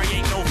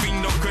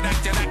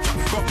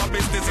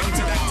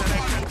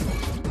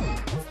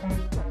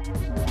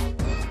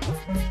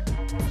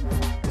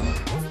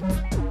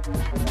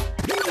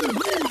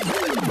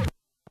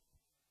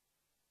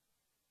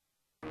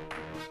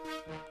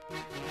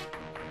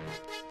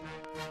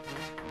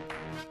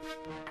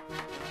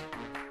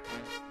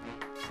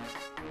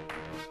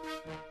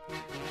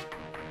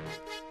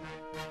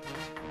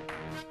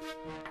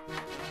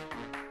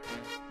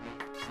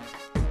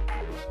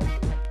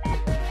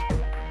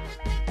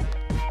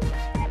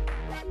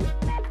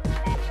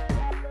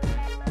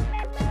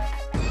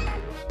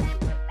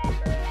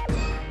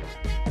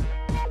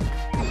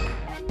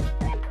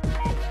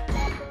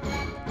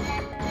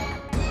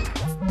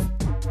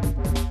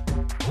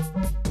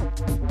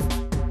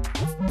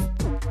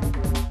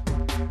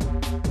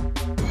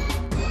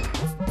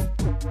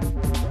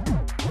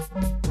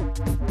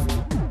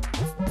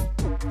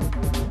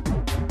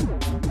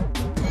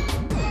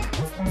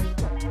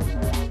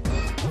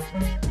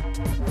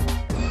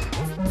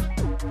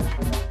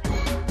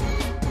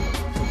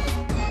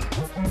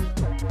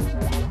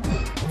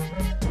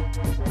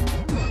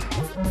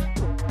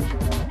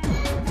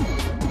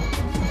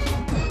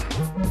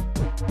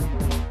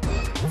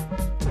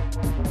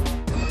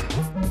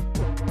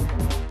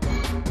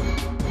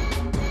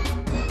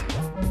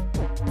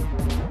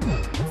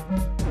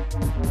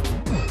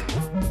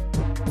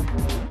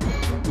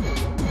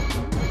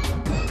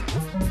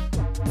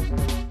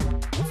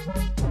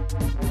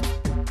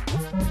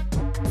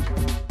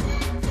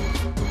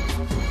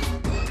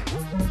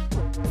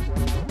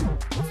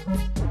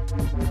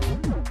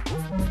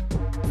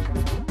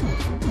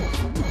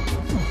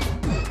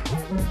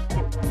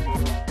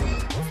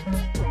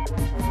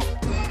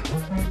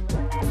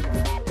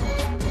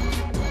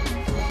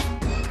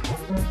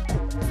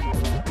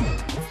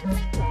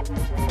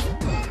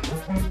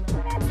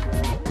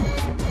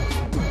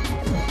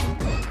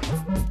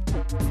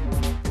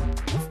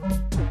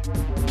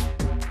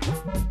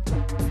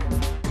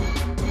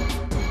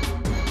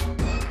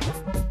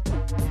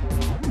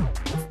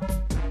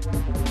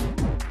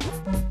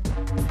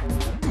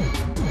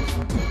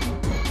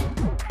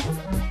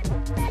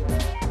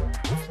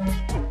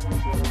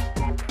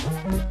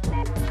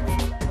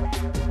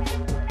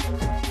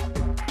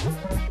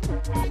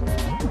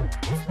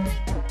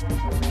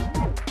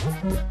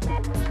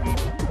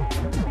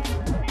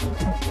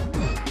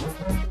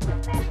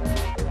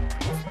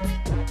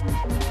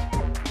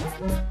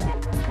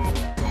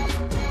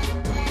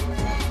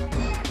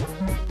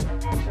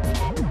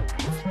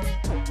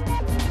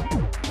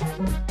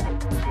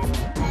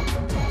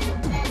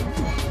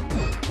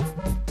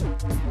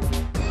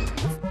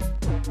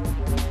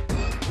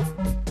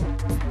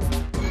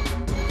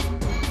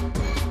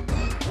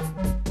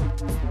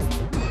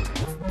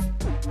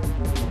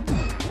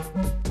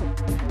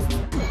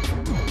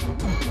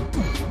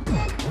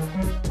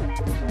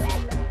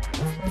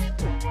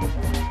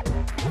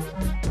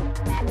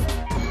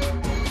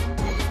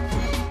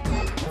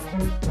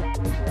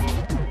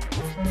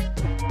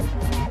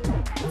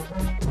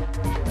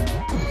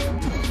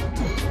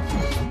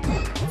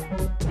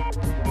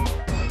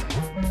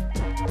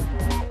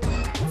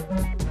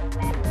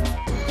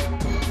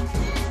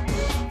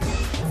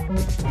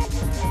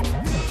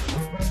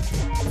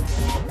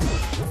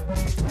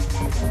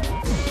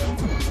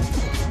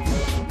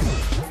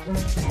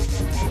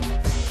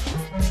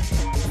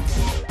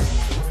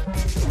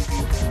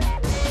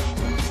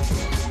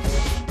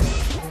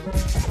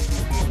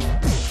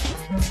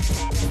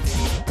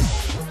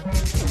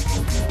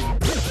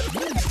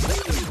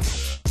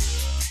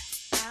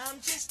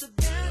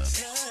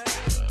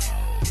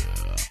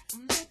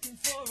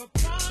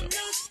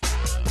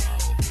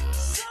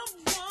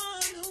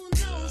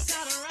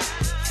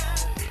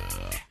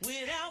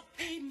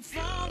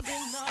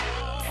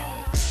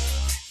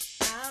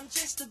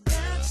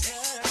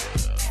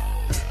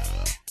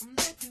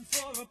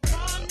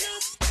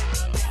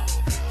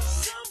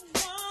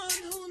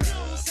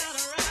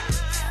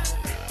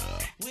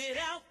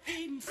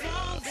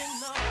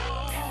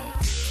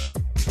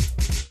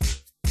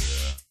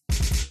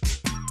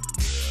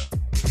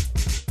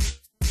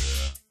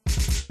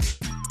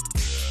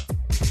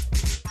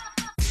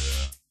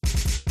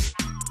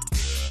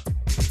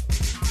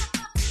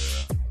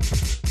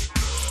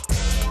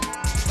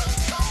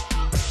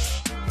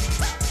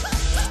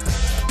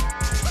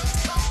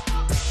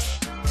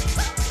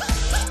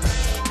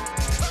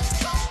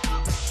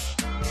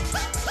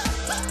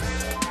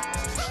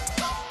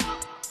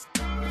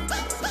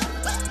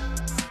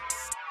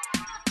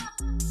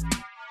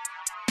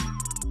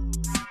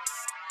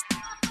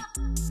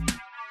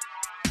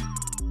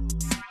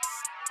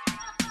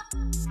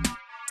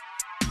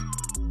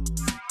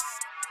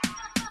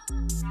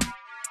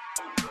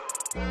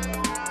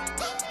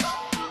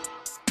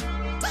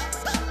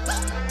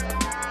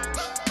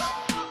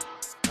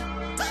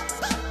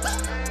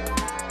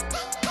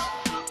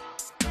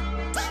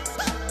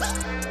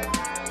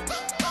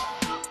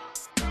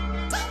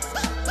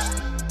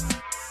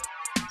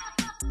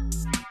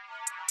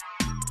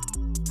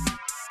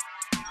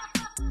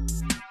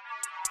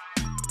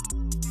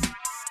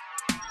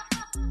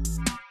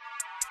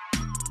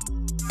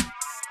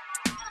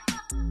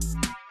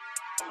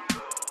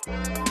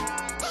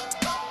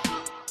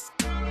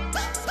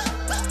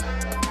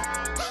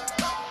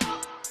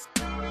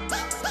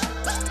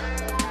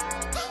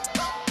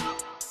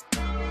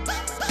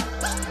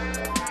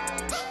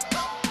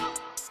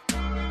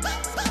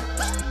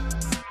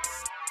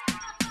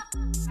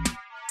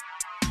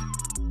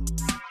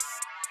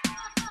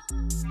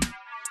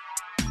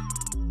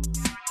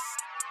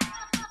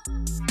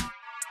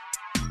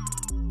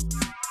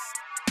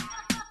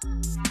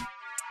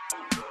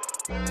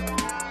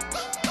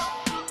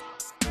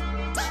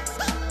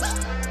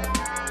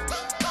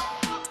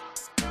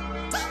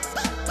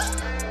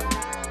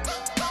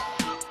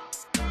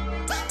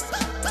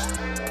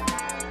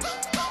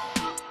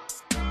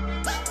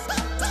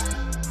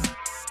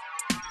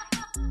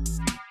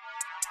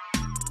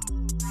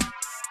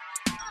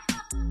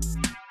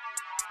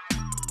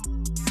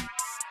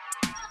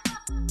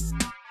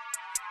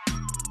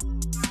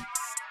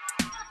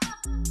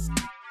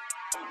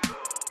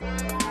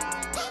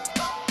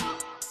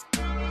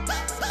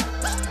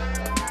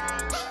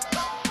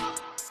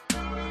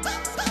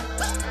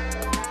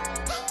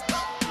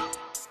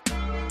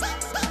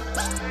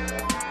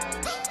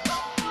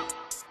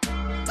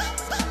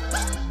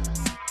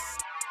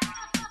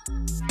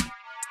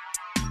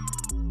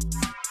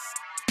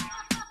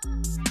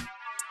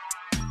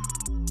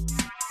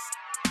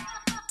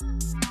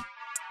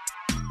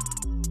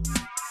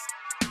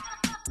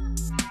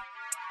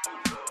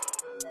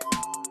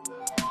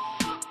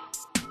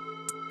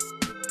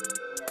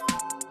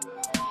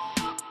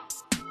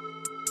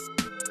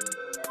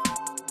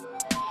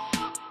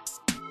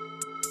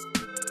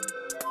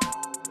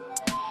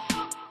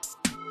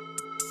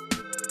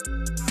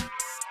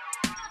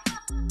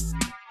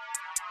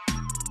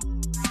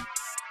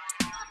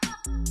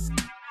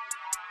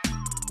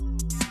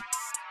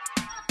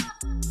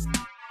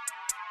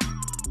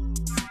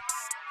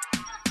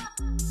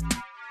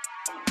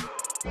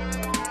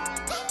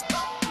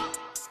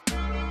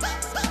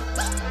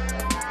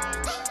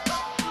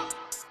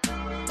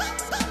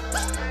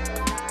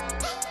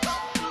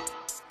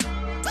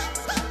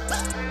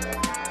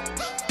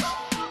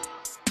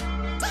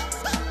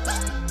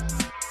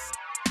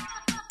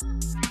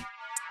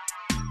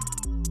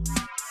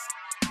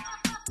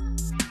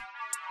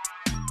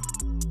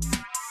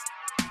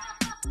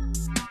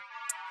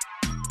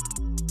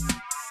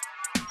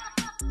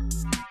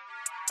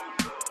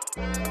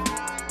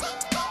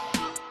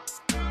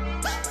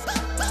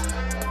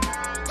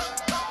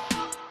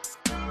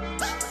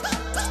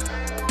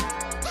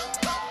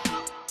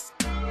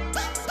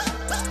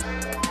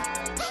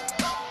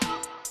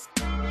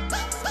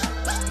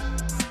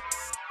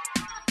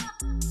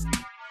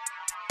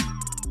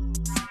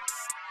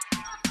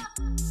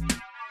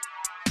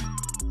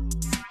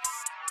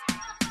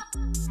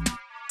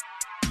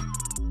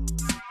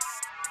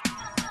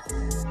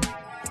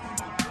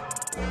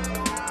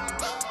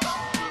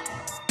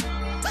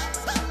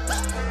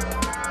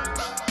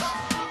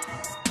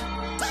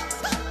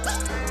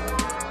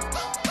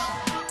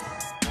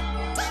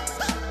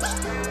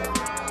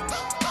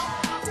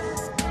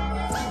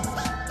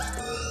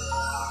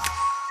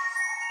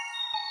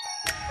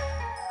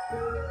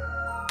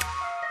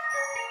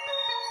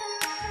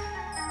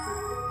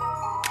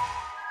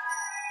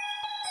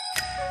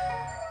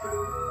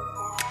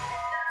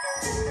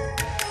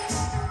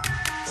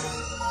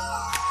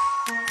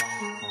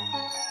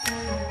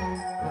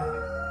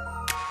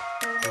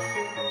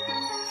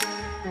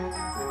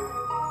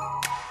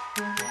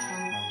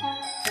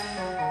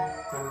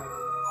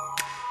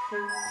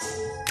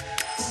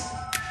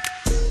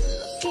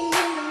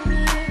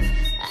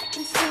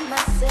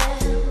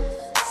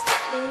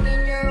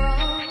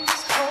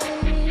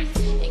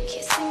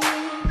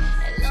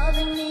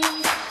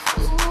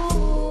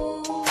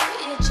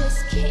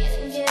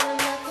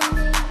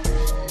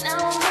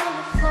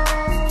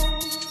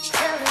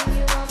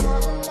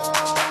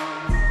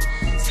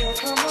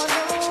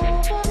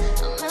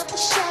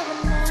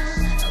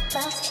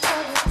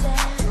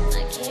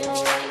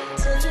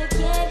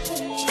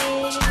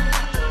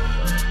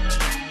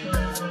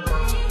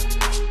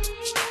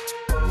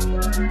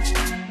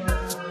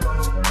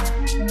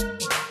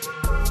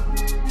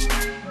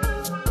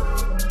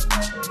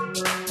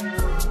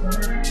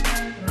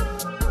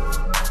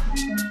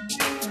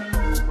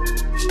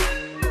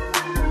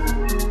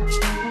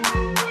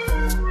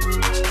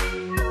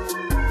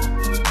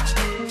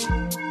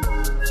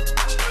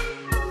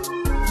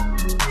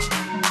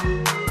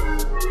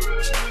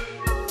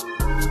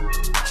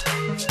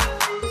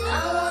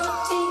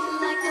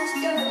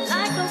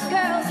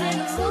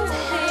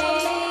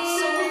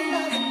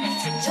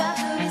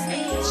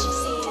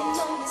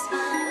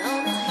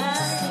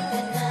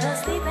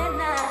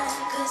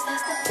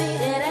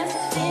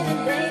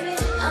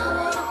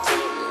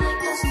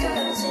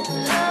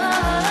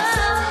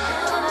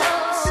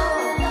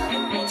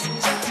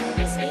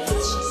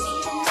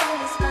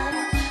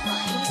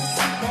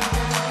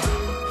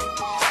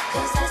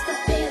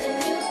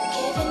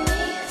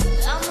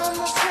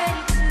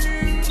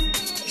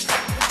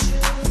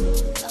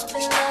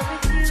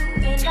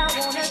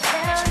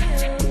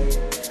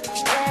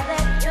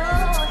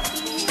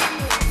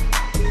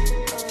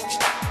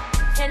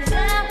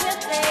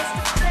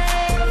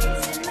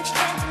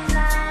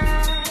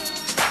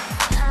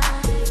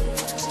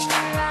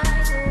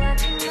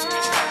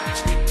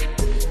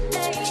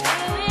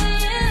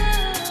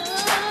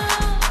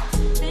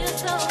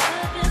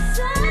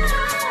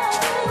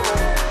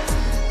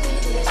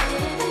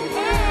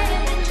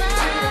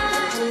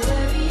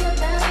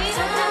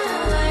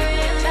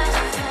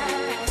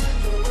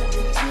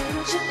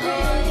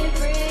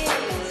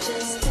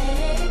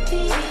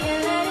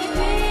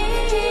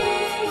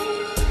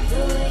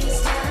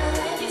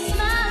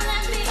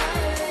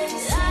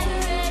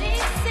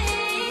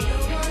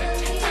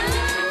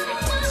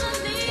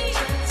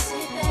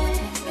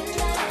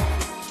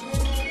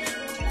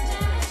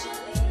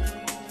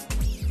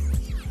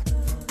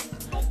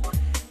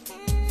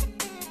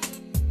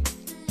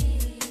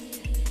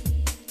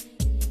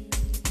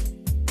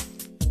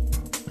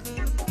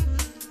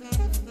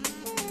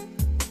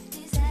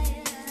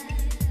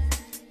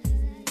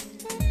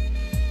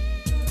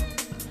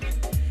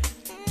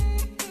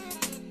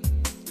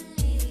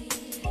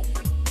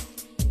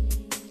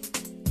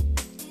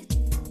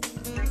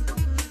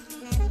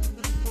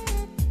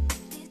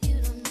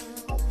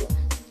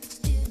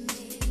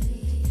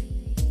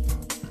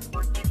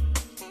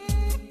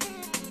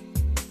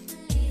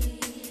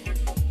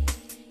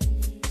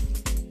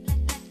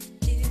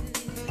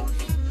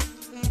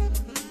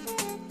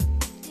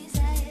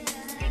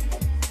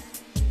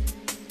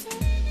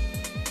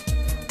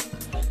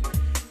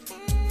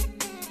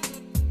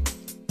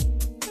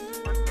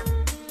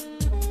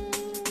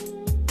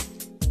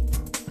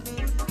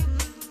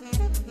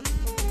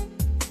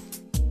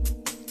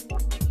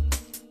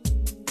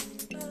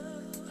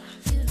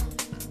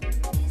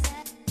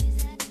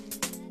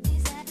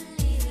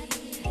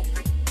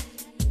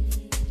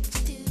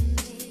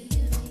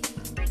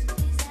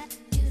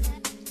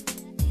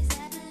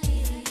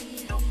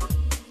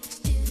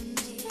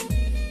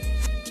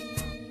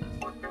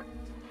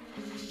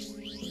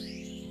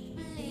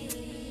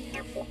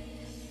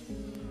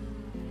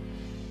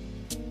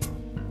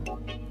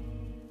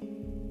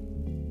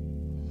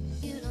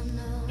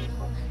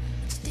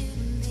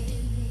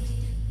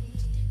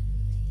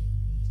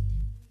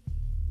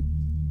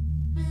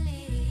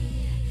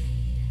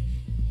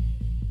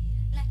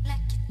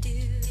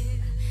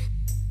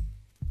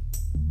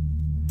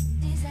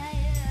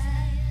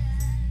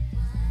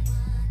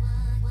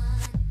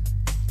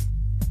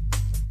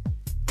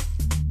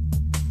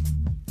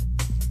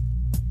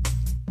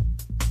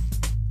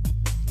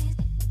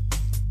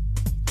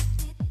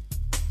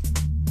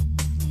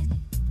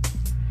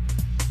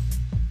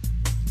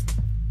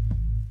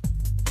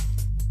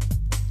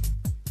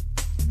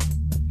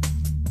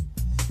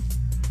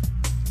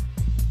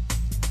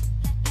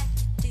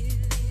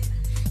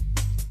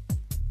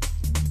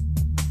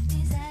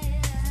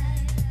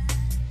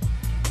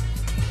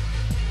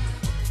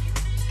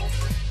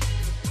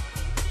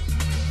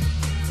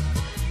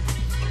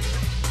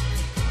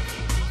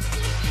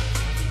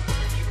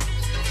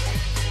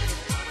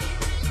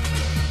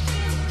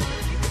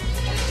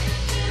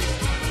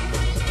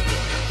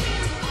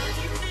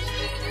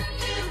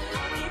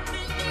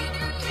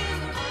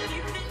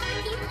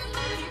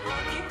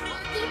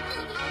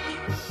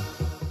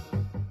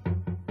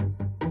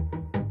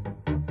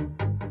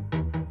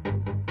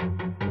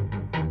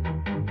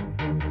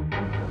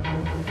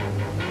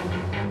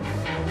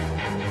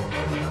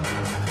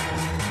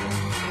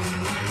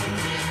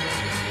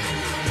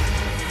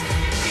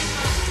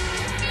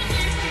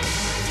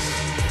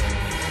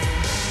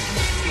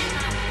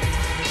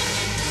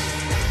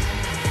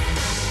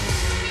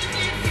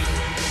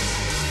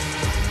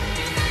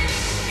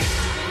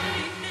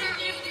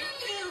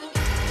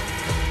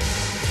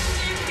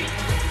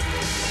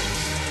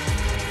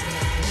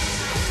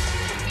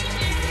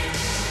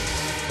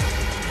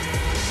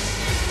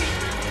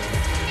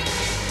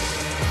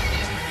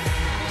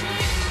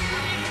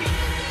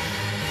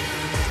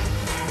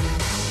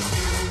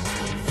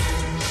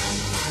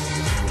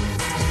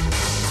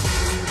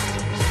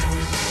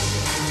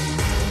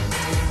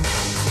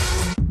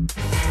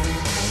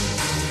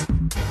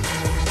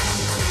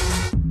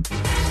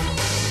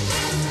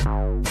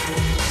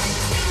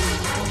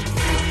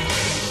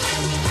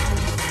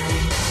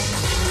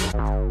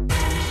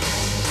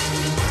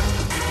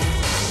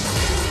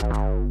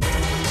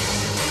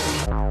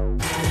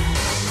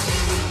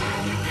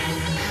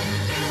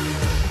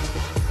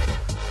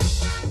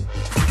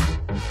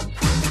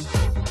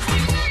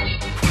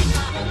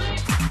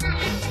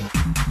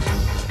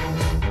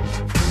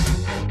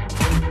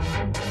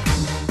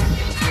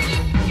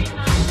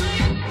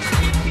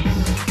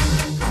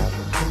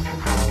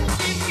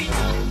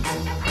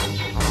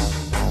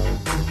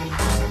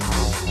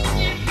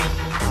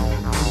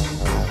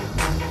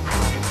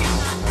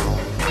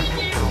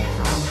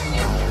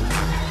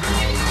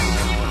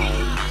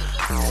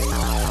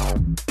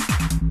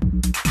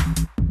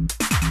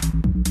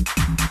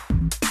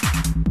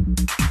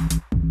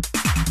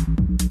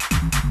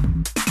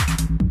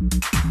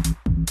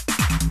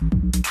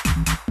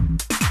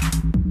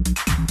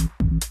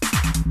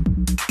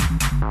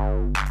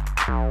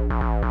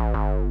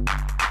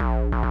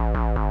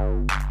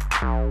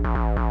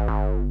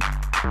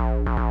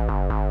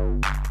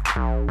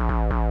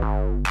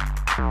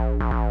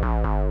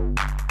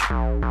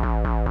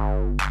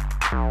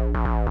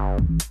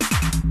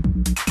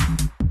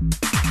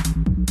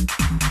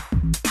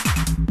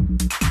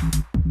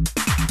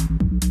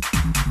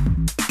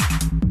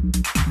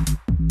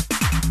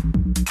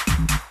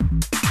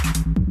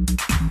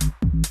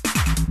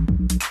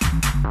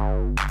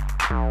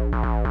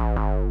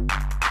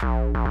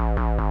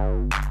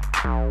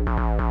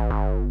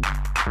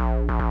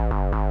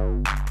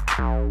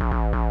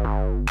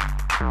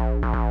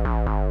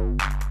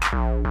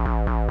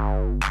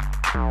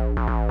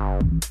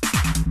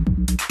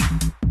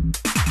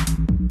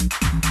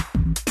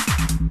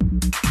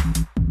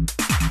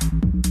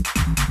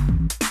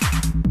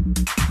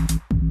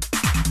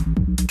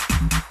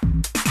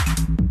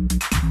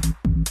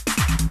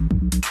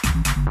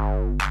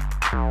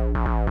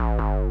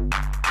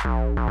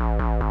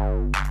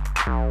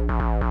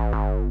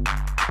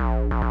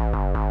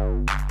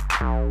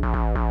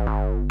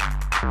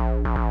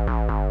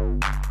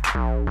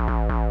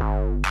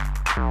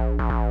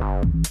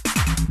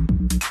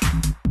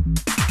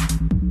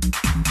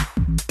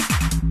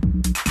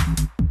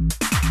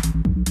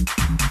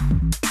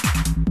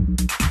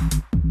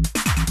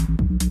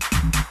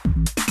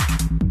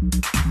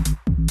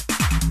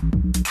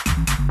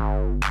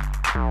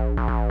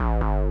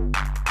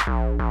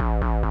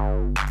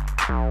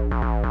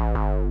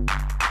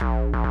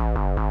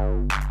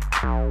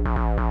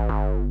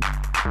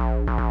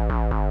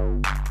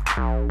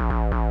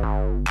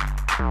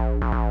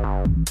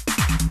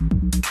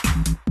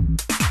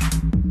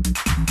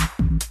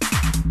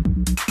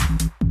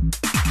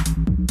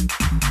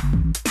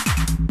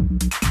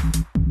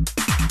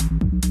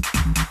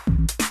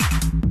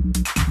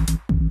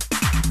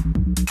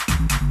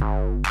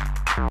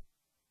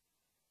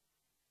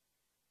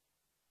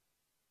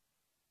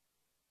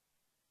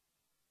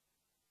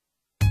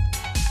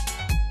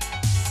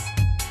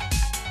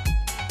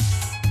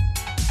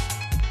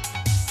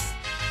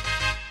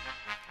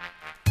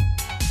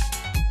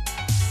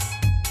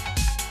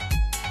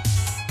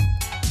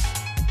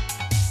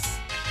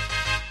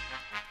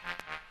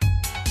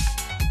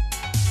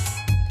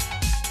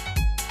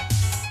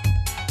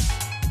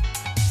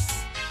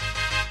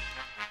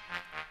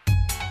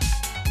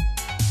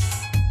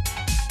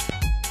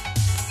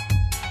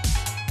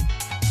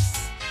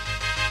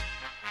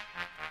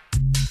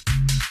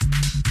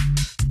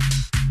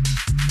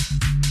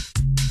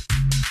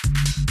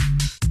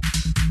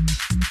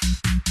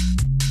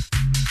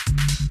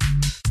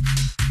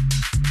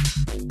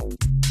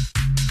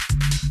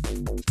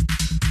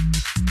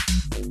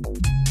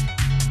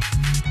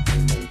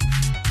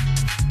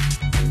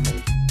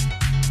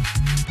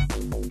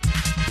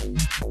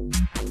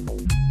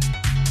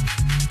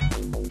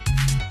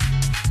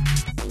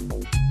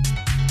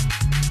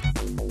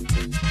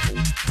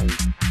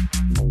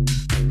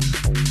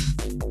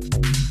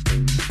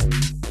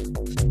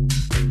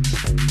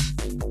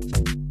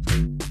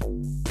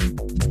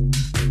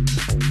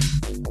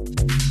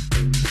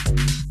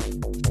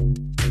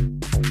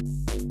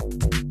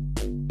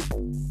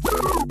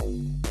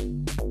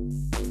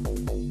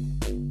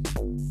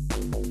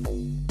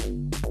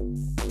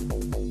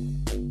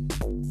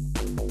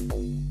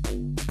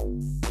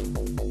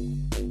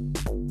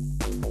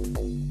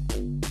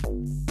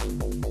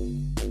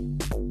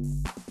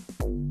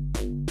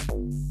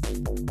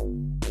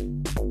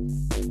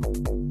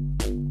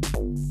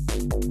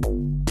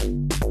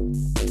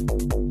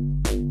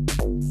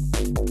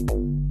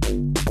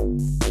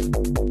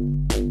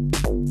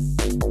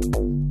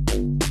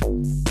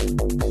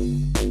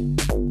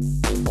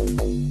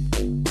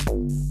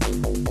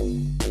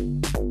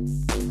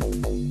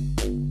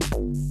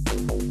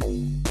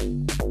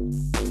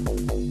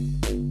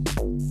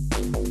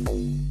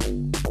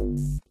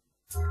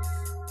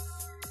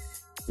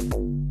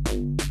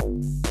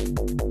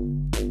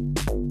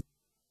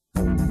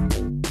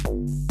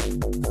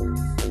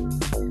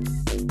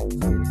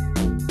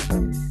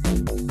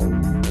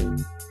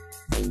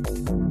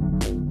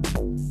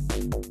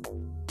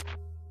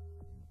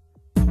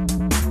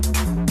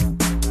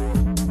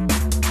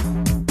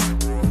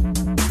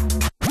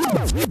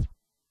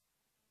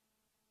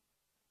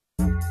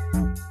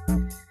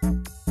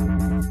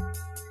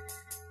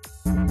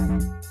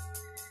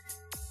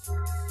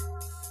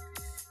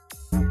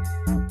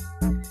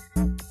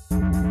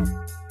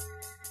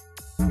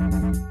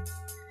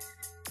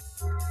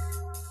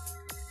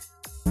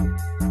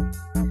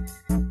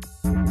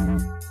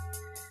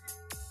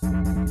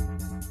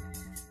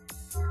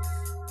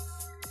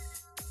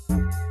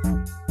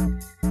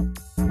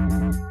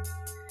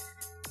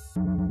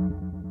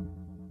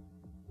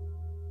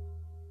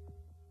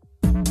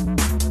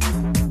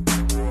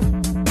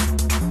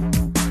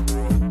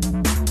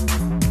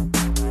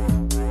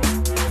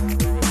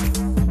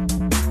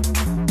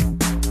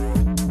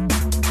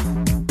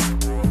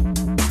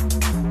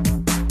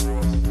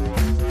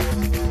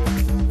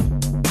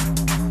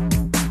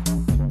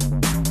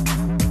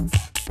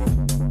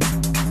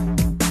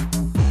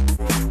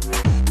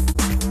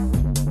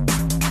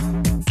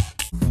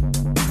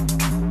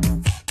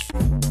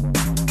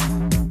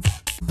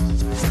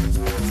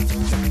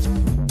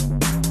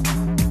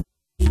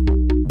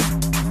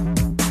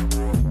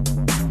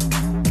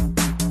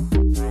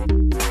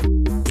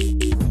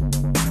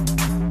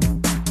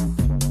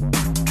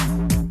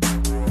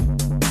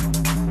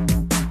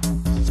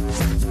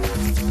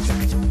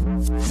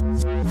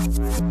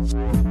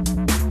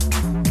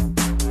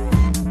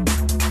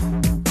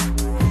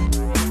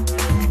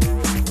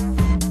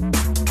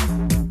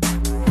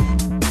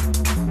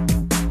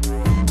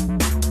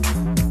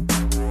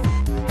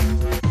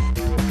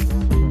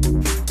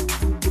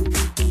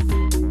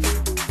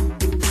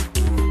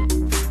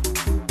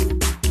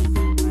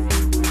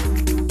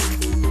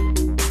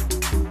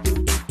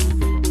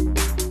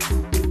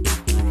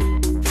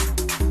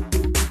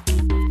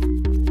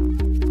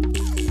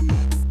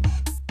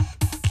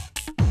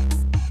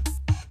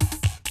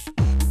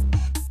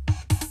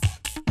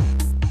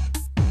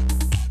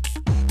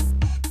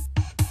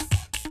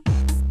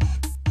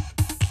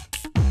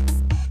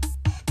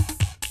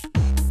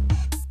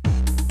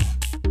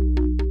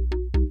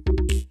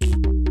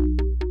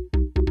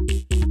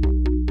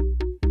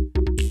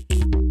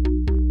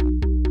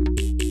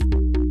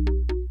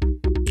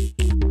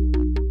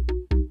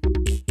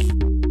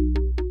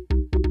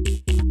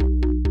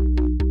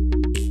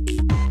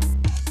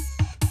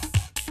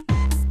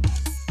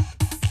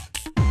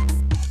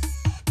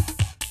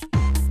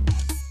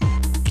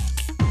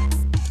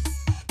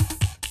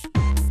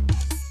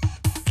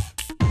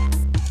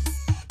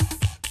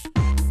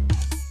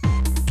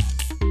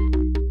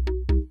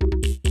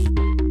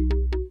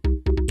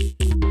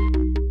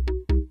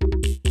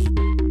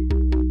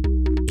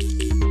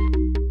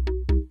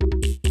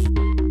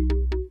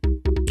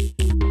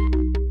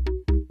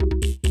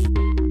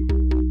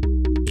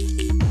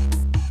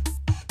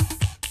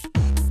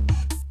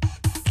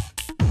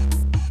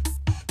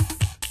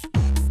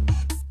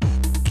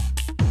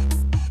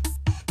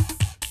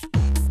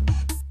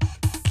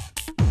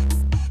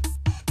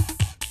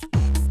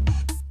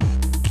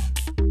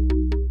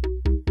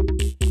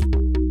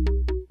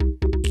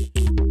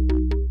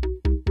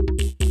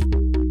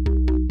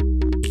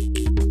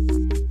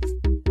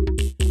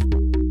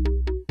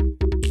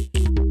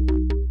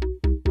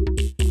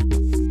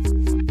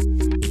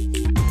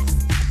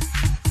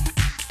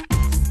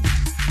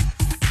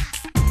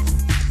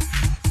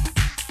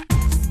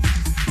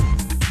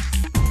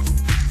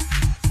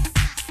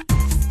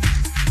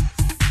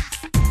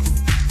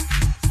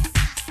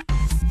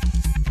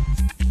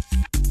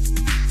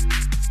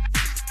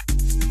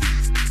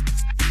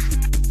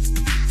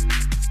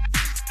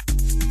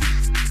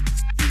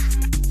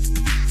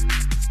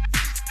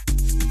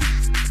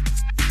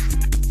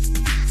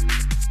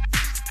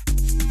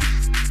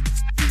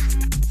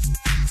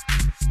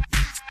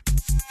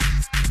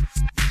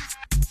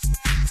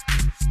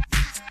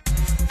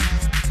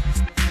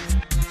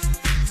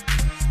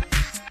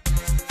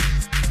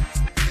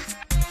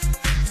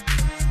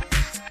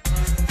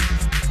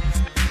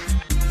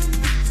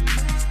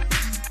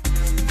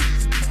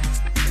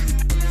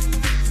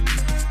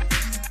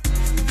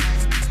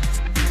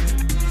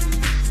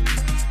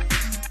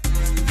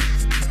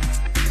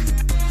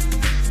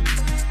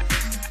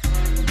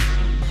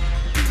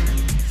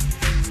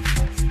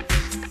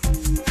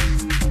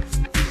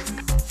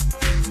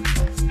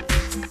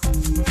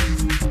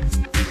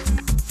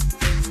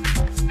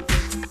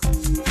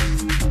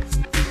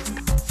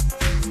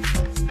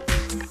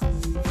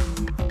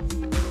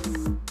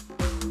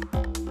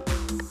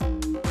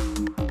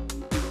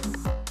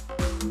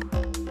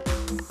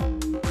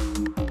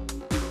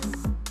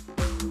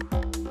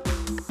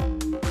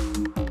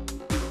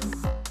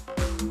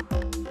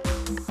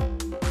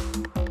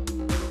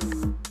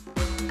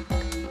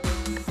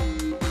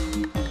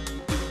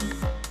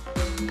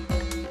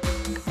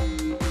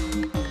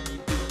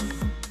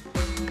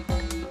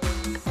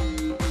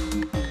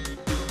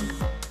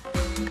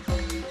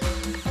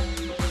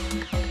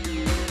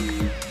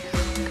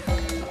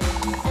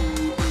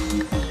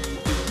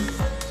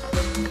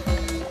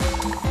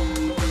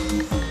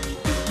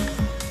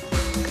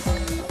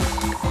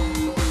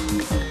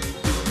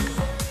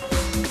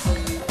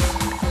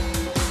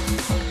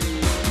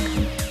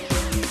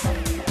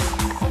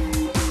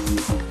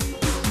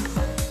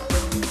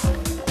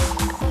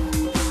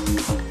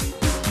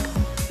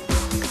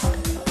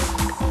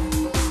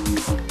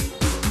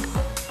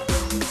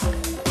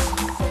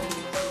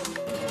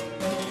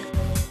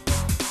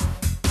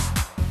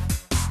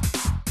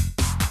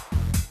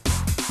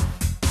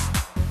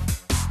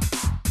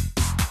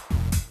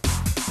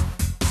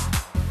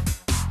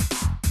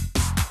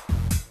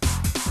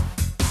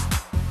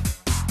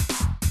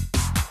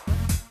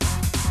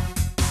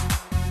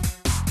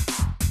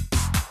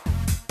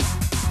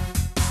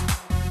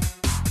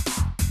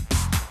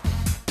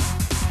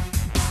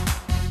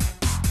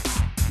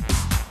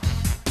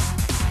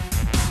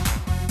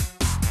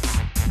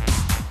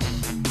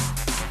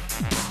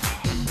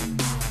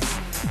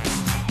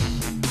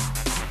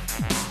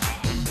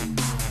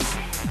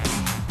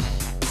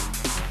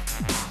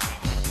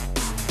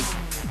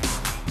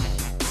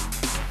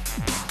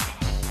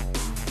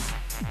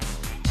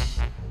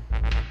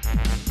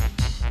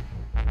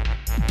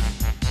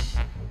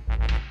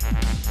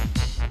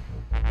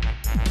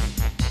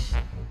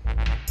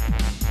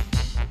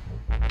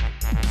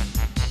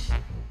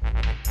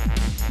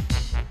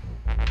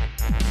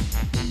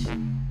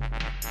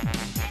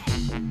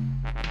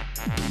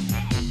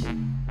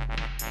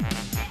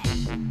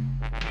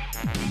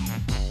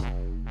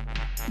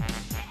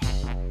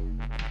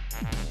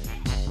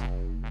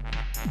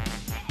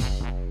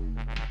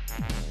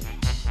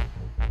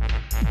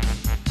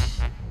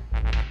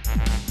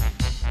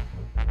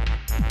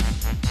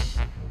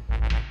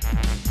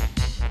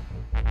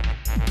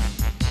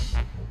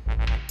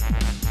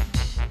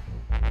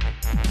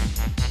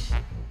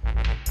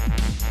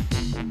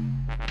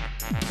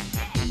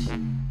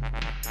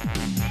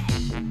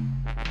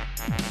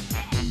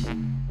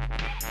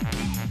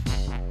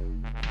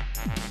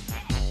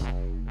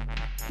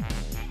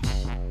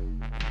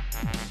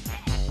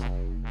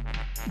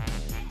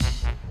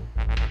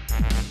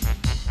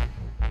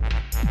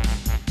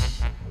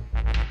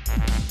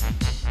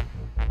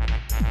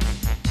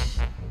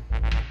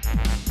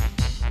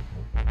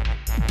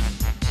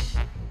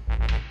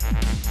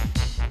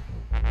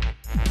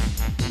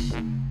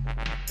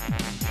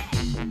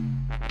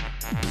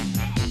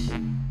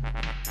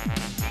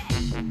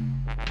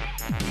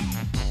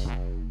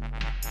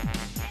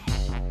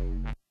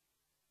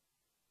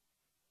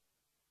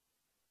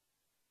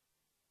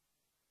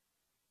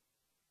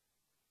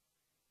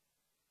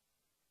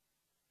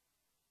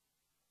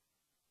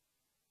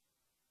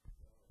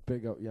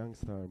big up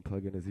Youngstar and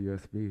plug in his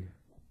USB.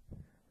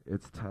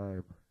 It's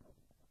time.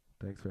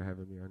 Thanks for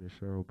having me on your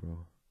show,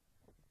 bro.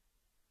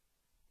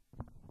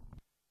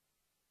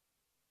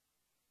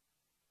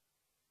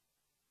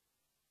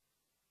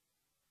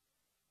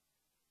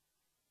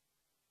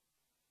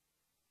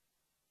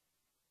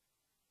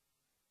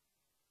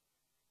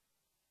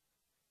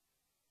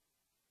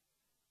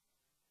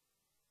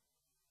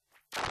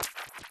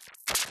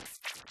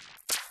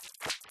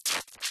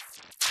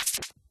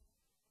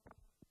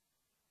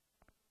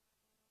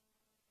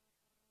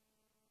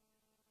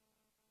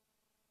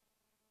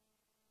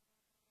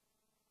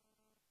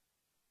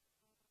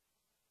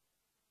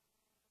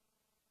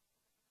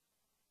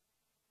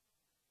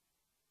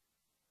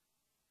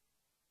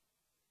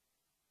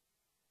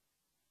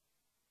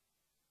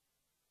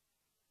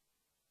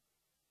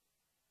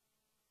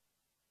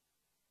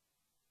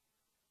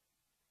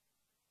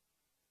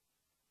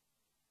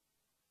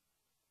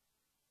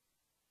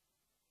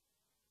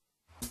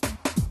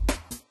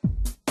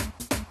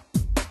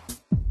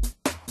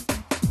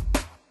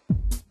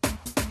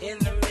 In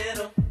the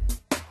middle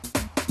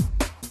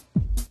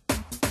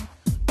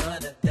of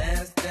the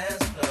dance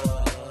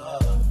floor.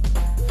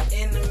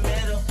 In the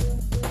middle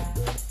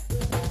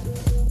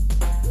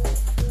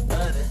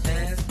of the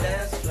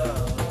dance floor.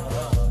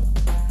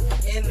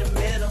 In the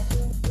middle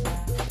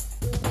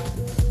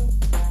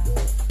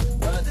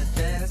of the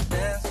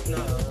dance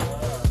floor.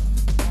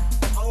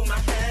 Hold my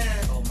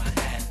hand,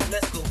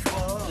 let's go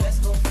far,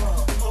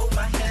 hold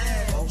my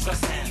hand,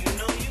 trust me, you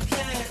know you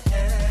can.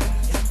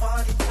 It's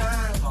party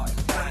time.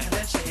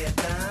 Let your head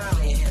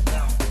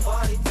down.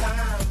 Party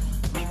time.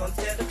 We gon'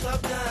 tear the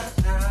club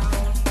down.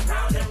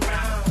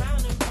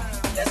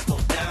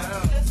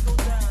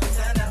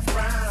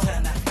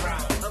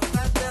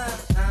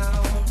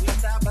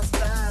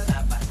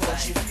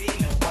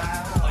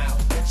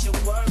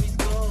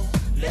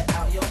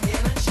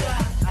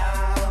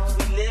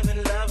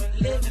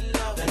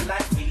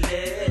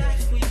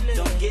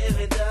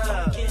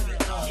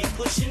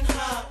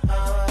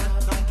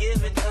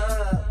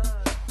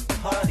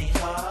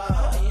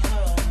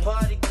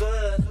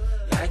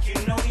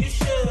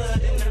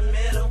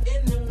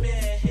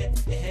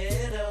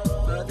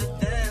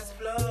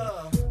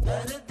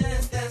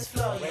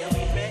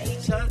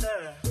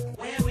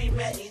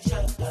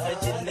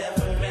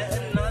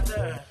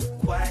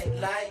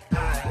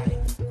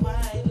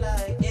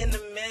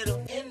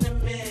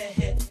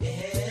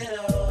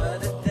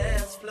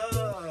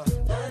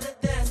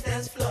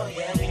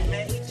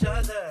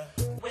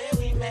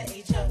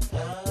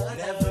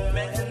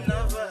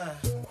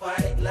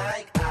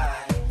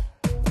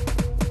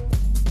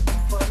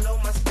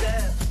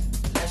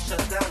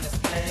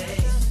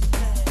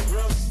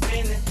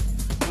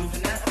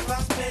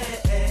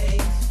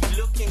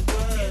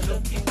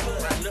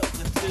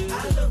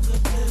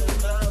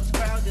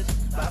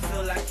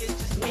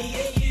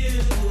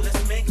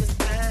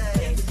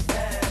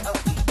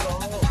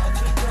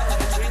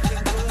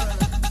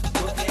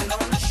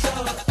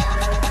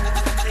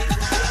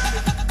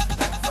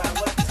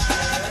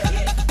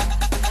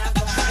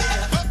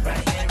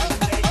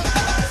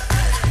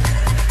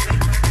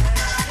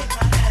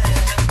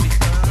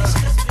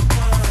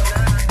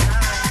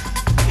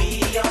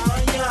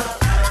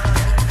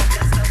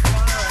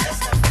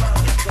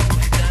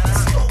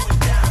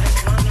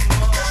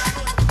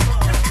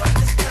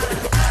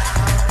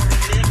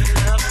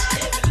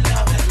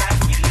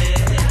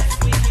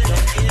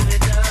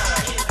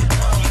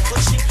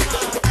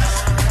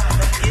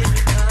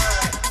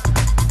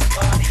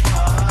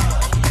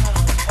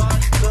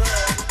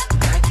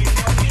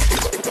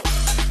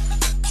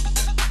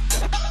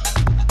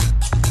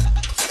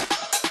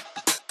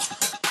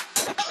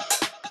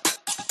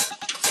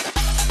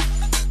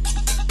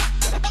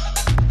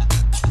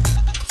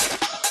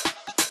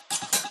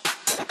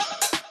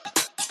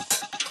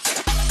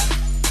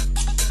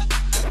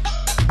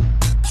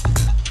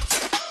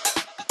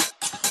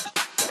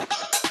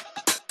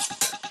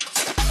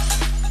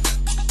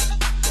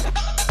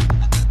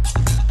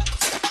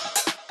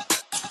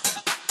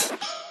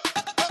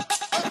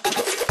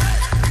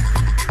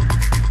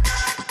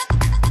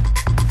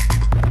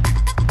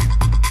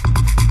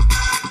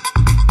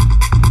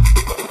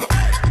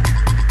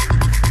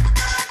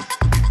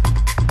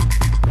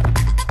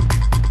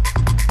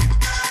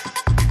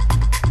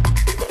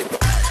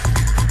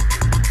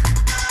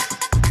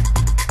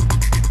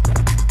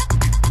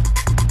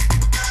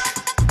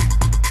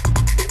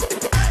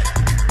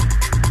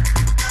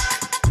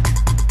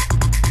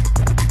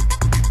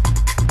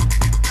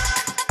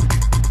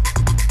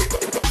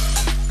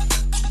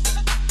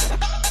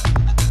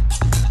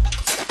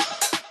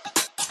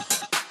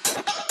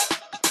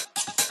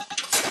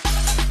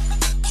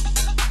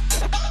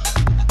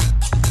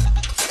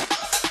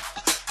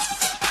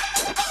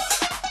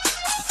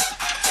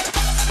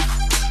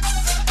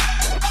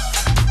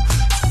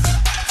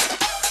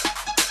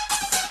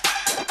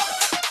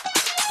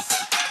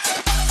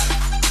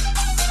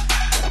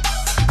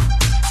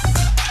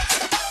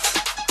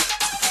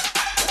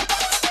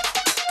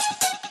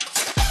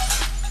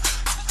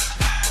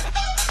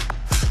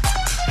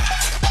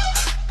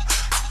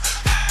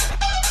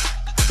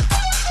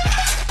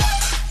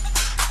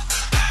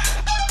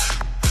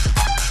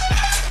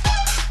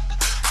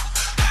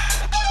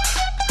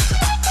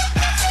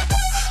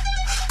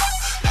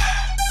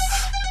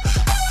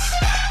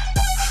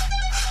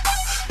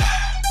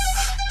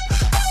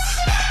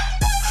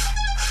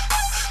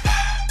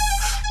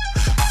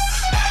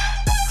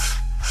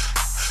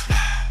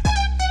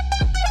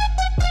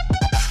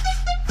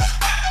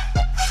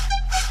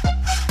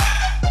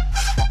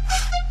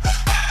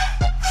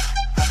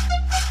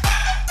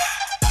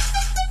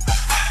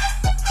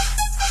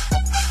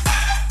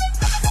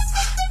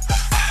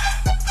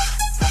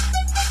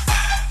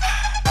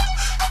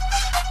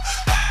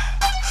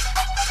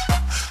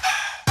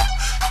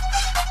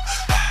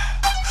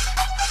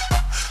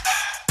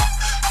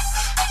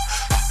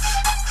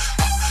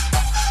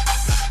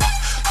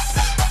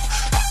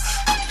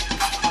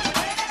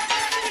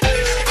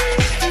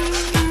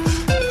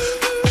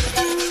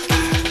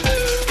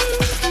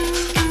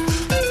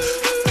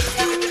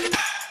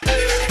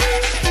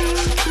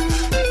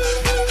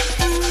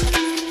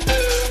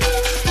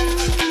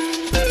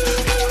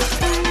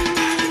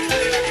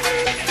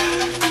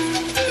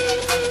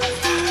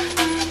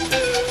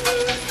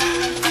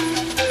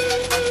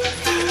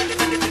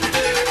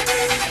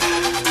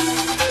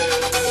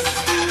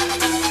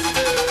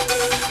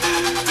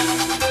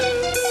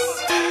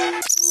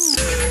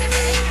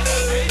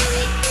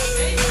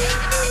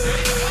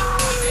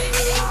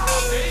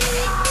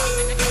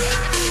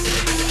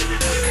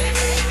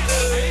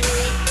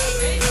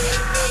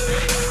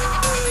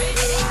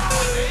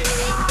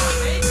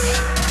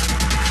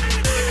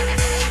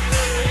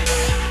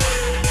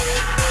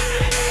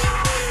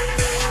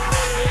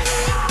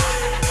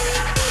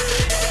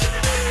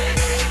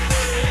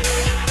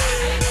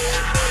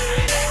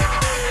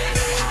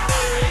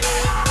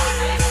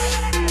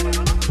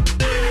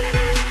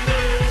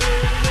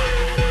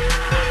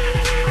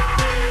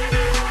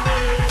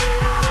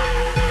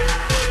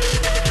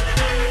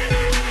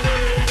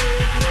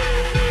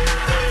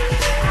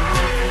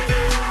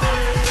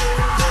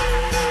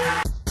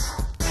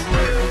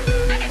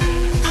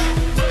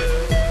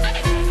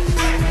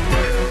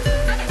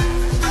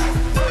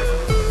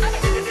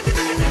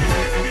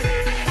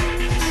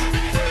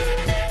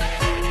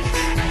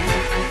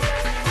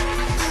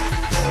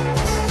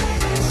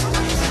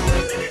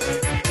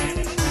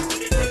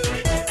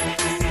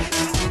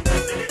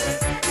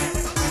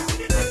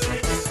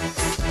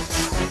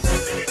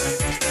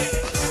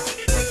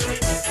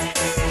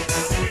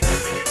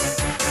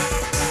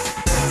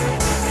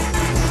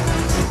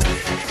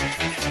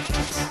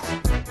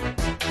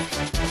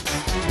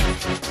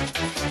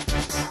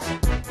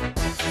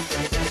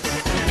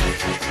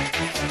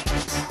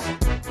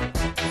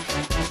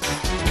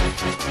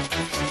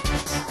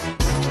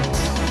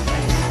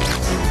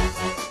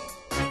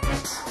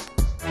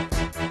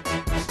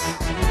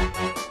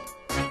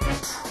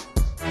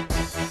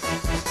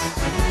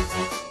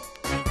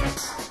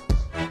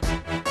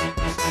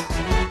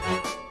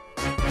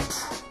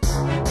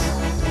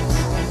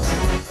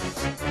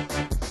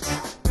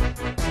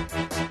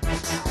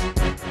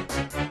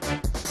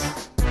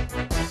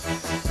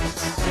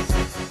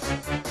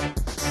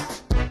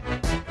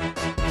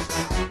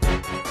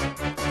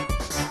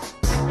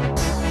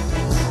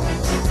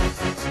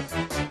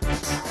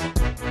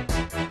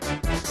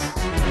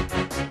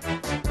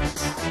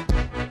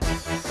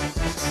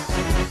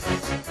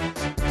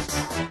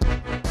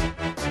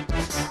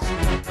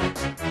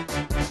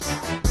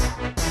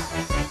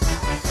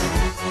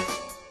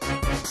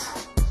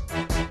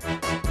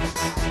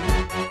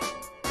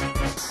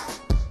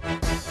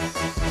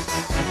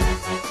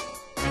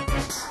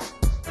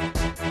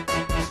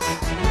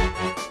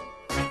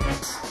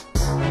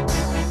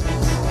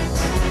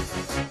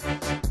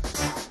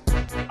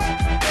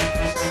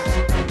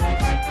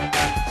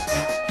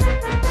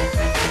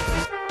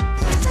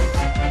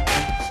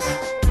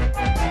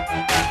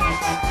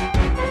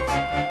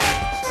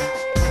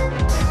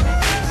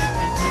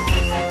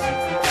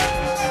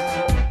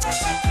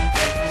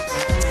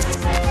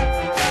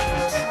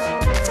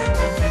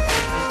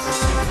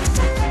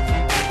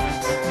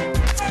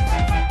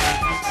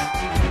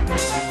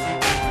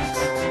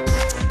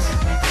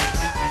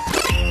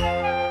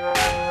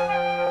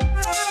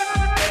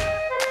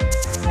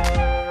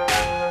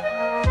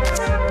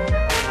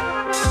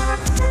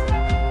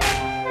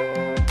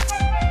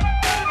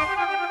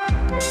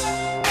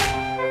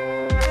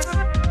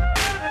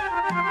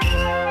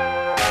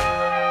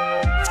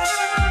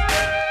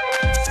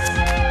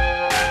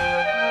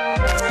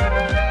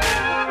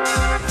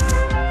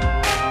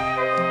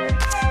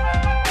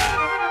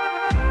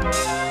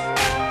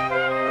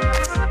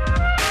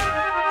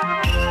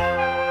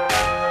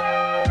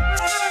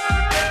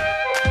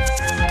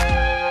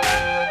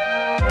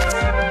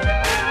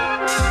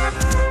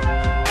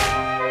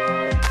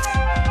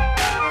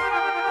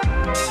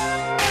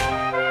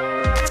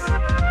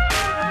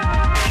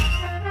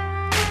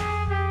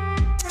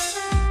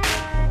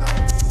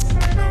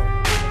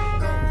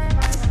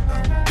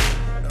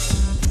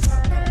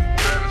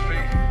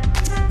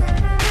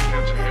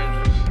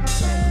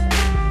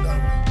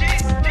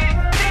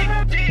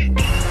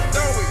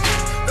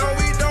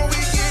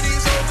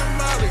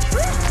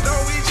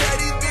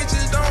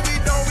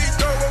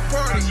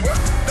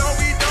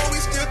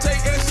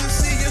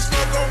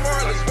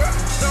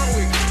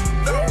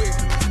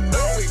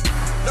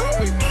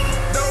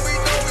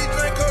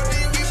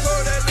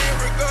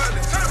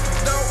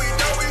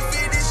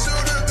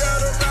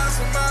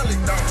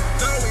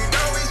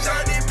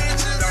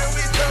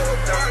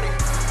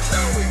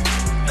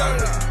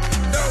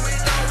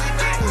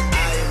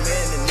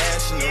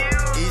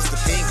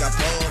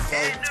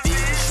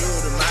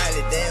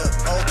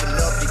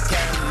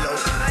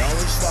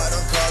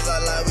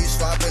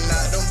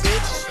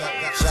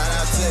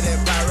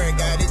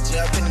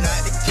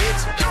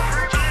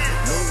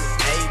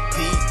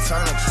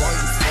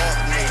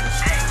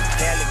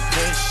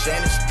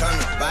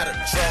 coming by the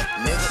truck,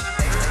 nigga.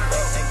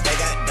 They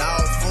got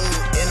dog food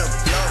in a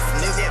bluff,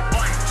 nigga.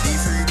 These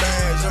free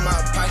bands in my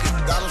pocket,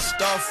 got them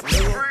stuffed,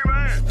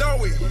 nigga.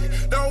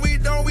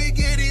 Don't we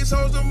get these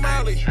hoes to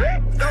Molly?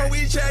 Don't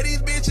we chat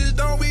these bitches?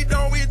 Don't we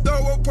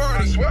throw a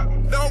party?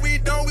 Don't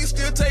we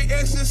still take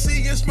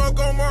ecstasy and smoke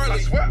on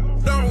Marley?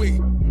 Don't we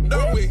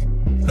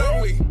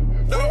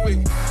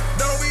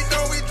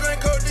drink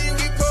codeine?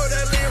 We pour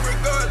that lean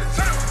regardless.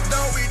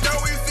 Don't we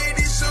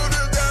 50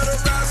 shooters gotta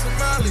ride some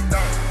Molly?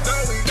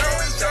 Don't we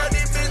shot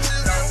these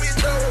bitches? Don't we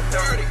throw a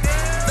party?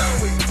 Don't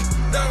we?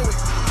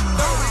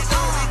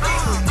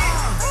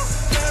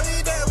 Every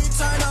day we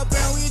turn up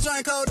and we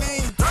drink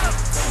codeine.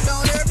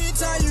 Don't every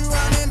time you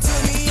run into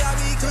me, I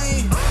be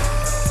clean.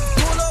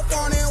 Pull up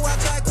on it,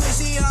 watch I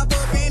cushy hop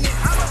up in it.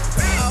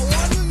 I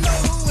want to know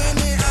who in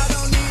it, I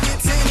don't need it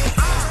tinted.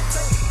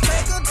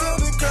 Take her to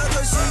the club,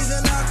 cause she's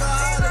an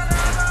alcoholic.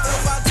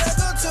 If I take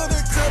her to the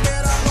crib,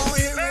 then I'm gon'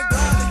 hit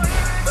regardless.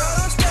 But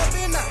I'm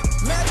stepping out,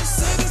 Magic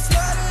City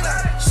flooded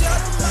out. Shut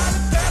them out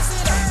and pass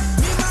it out.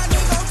 Me, my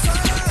nigga, gon'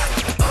 turn out.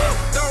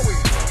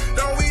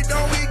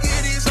 Don't we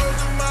get these hoes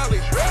to Molly?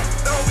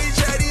 Don't we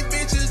chat these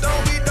bitches?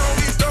 Don't we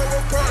throw a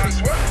party?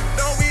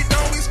 Don't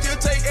we still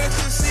take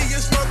ecstasy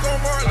and smoke on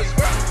Marley?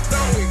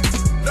 Don't we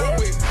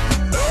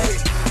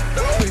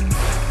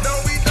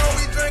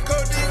drink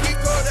codeine? We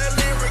pour that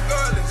lean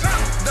regardless.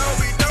 Don't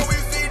we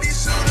 50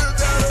 shooters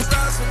gotta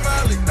ride some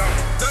Molly? Don't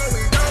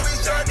we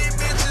shot these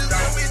bitches?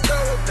 Don't we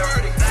throw a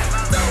party?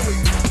 Don't we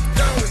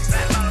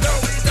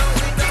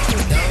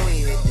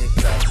hit the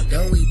club?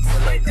 Don't we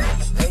pull like that?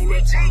 Ain't no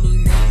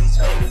tiny niggas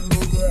holding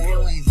Mooga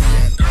and we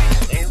VIP.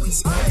 And we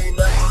smoking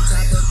up on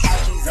top of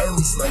couches and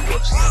we smoke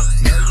up.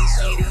 Now you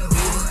see the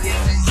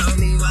bitches on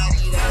me, why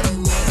they got a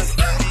nigga?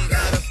 They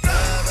got a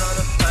plug on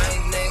the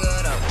pipe, nigga,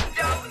 though.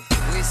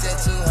 We said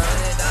 $200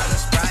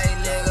 Sprite,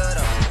 nigga,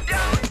 though.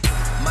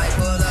 Might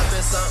pull up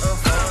in something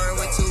foreign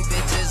with two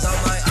bitches on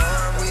my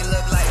arm. We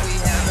look like we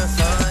having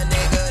fun,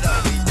 nigga,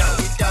 though.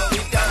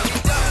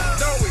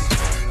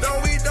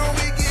 Don't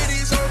we get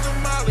these hoes to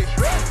Molly?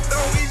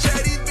 Don't we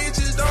chat these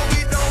bitches? Don't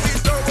we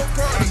throw a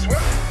party?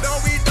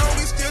 Don't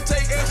we still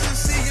take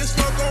ecstasy and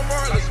smoke on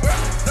Marley?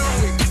 Don't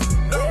we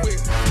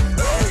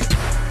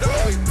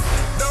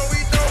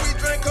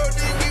drink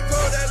codeine? We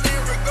pour that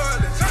lean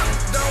regardless.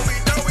 Don't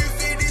we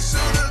 50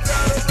 shooters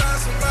gotta ride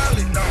some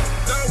Molly? Don't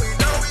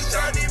we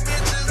shot these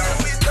bitches? Don't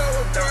we throw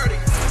a party?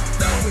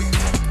 Don't we?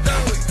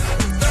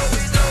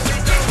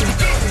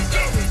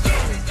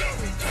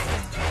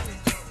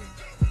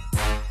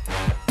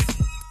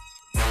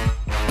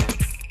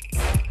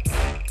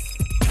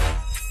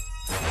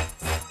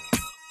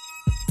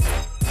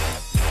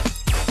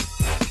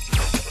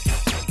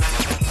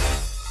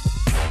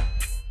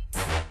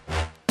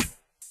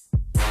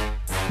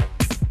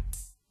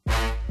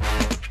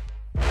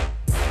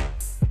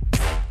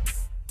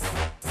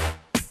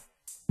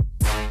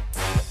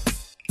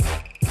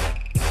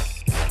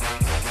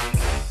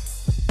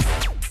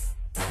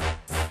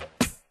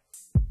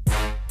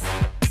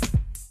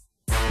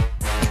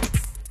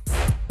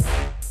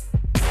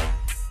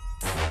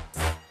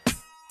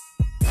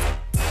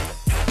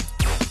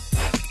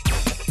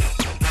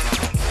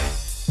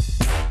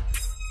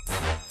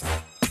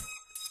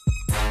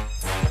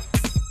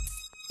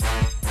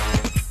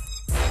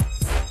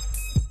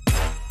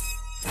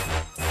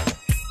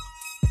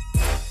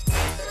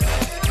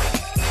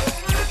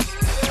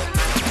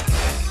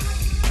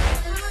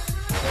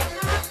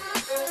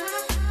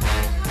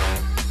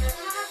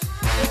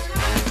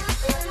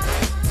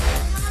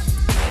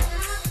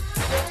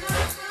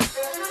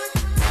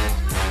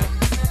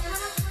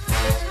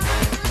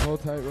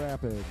 Tight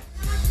rapping.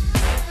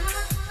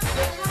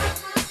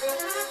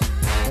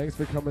 Thanks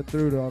for coming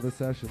through to all the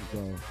sessions,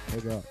 though.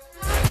 Big up.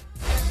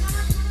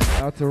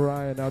 Out to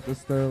Ryan, out to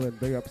Sterling.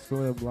 Big up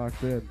Slim,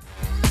 locked in.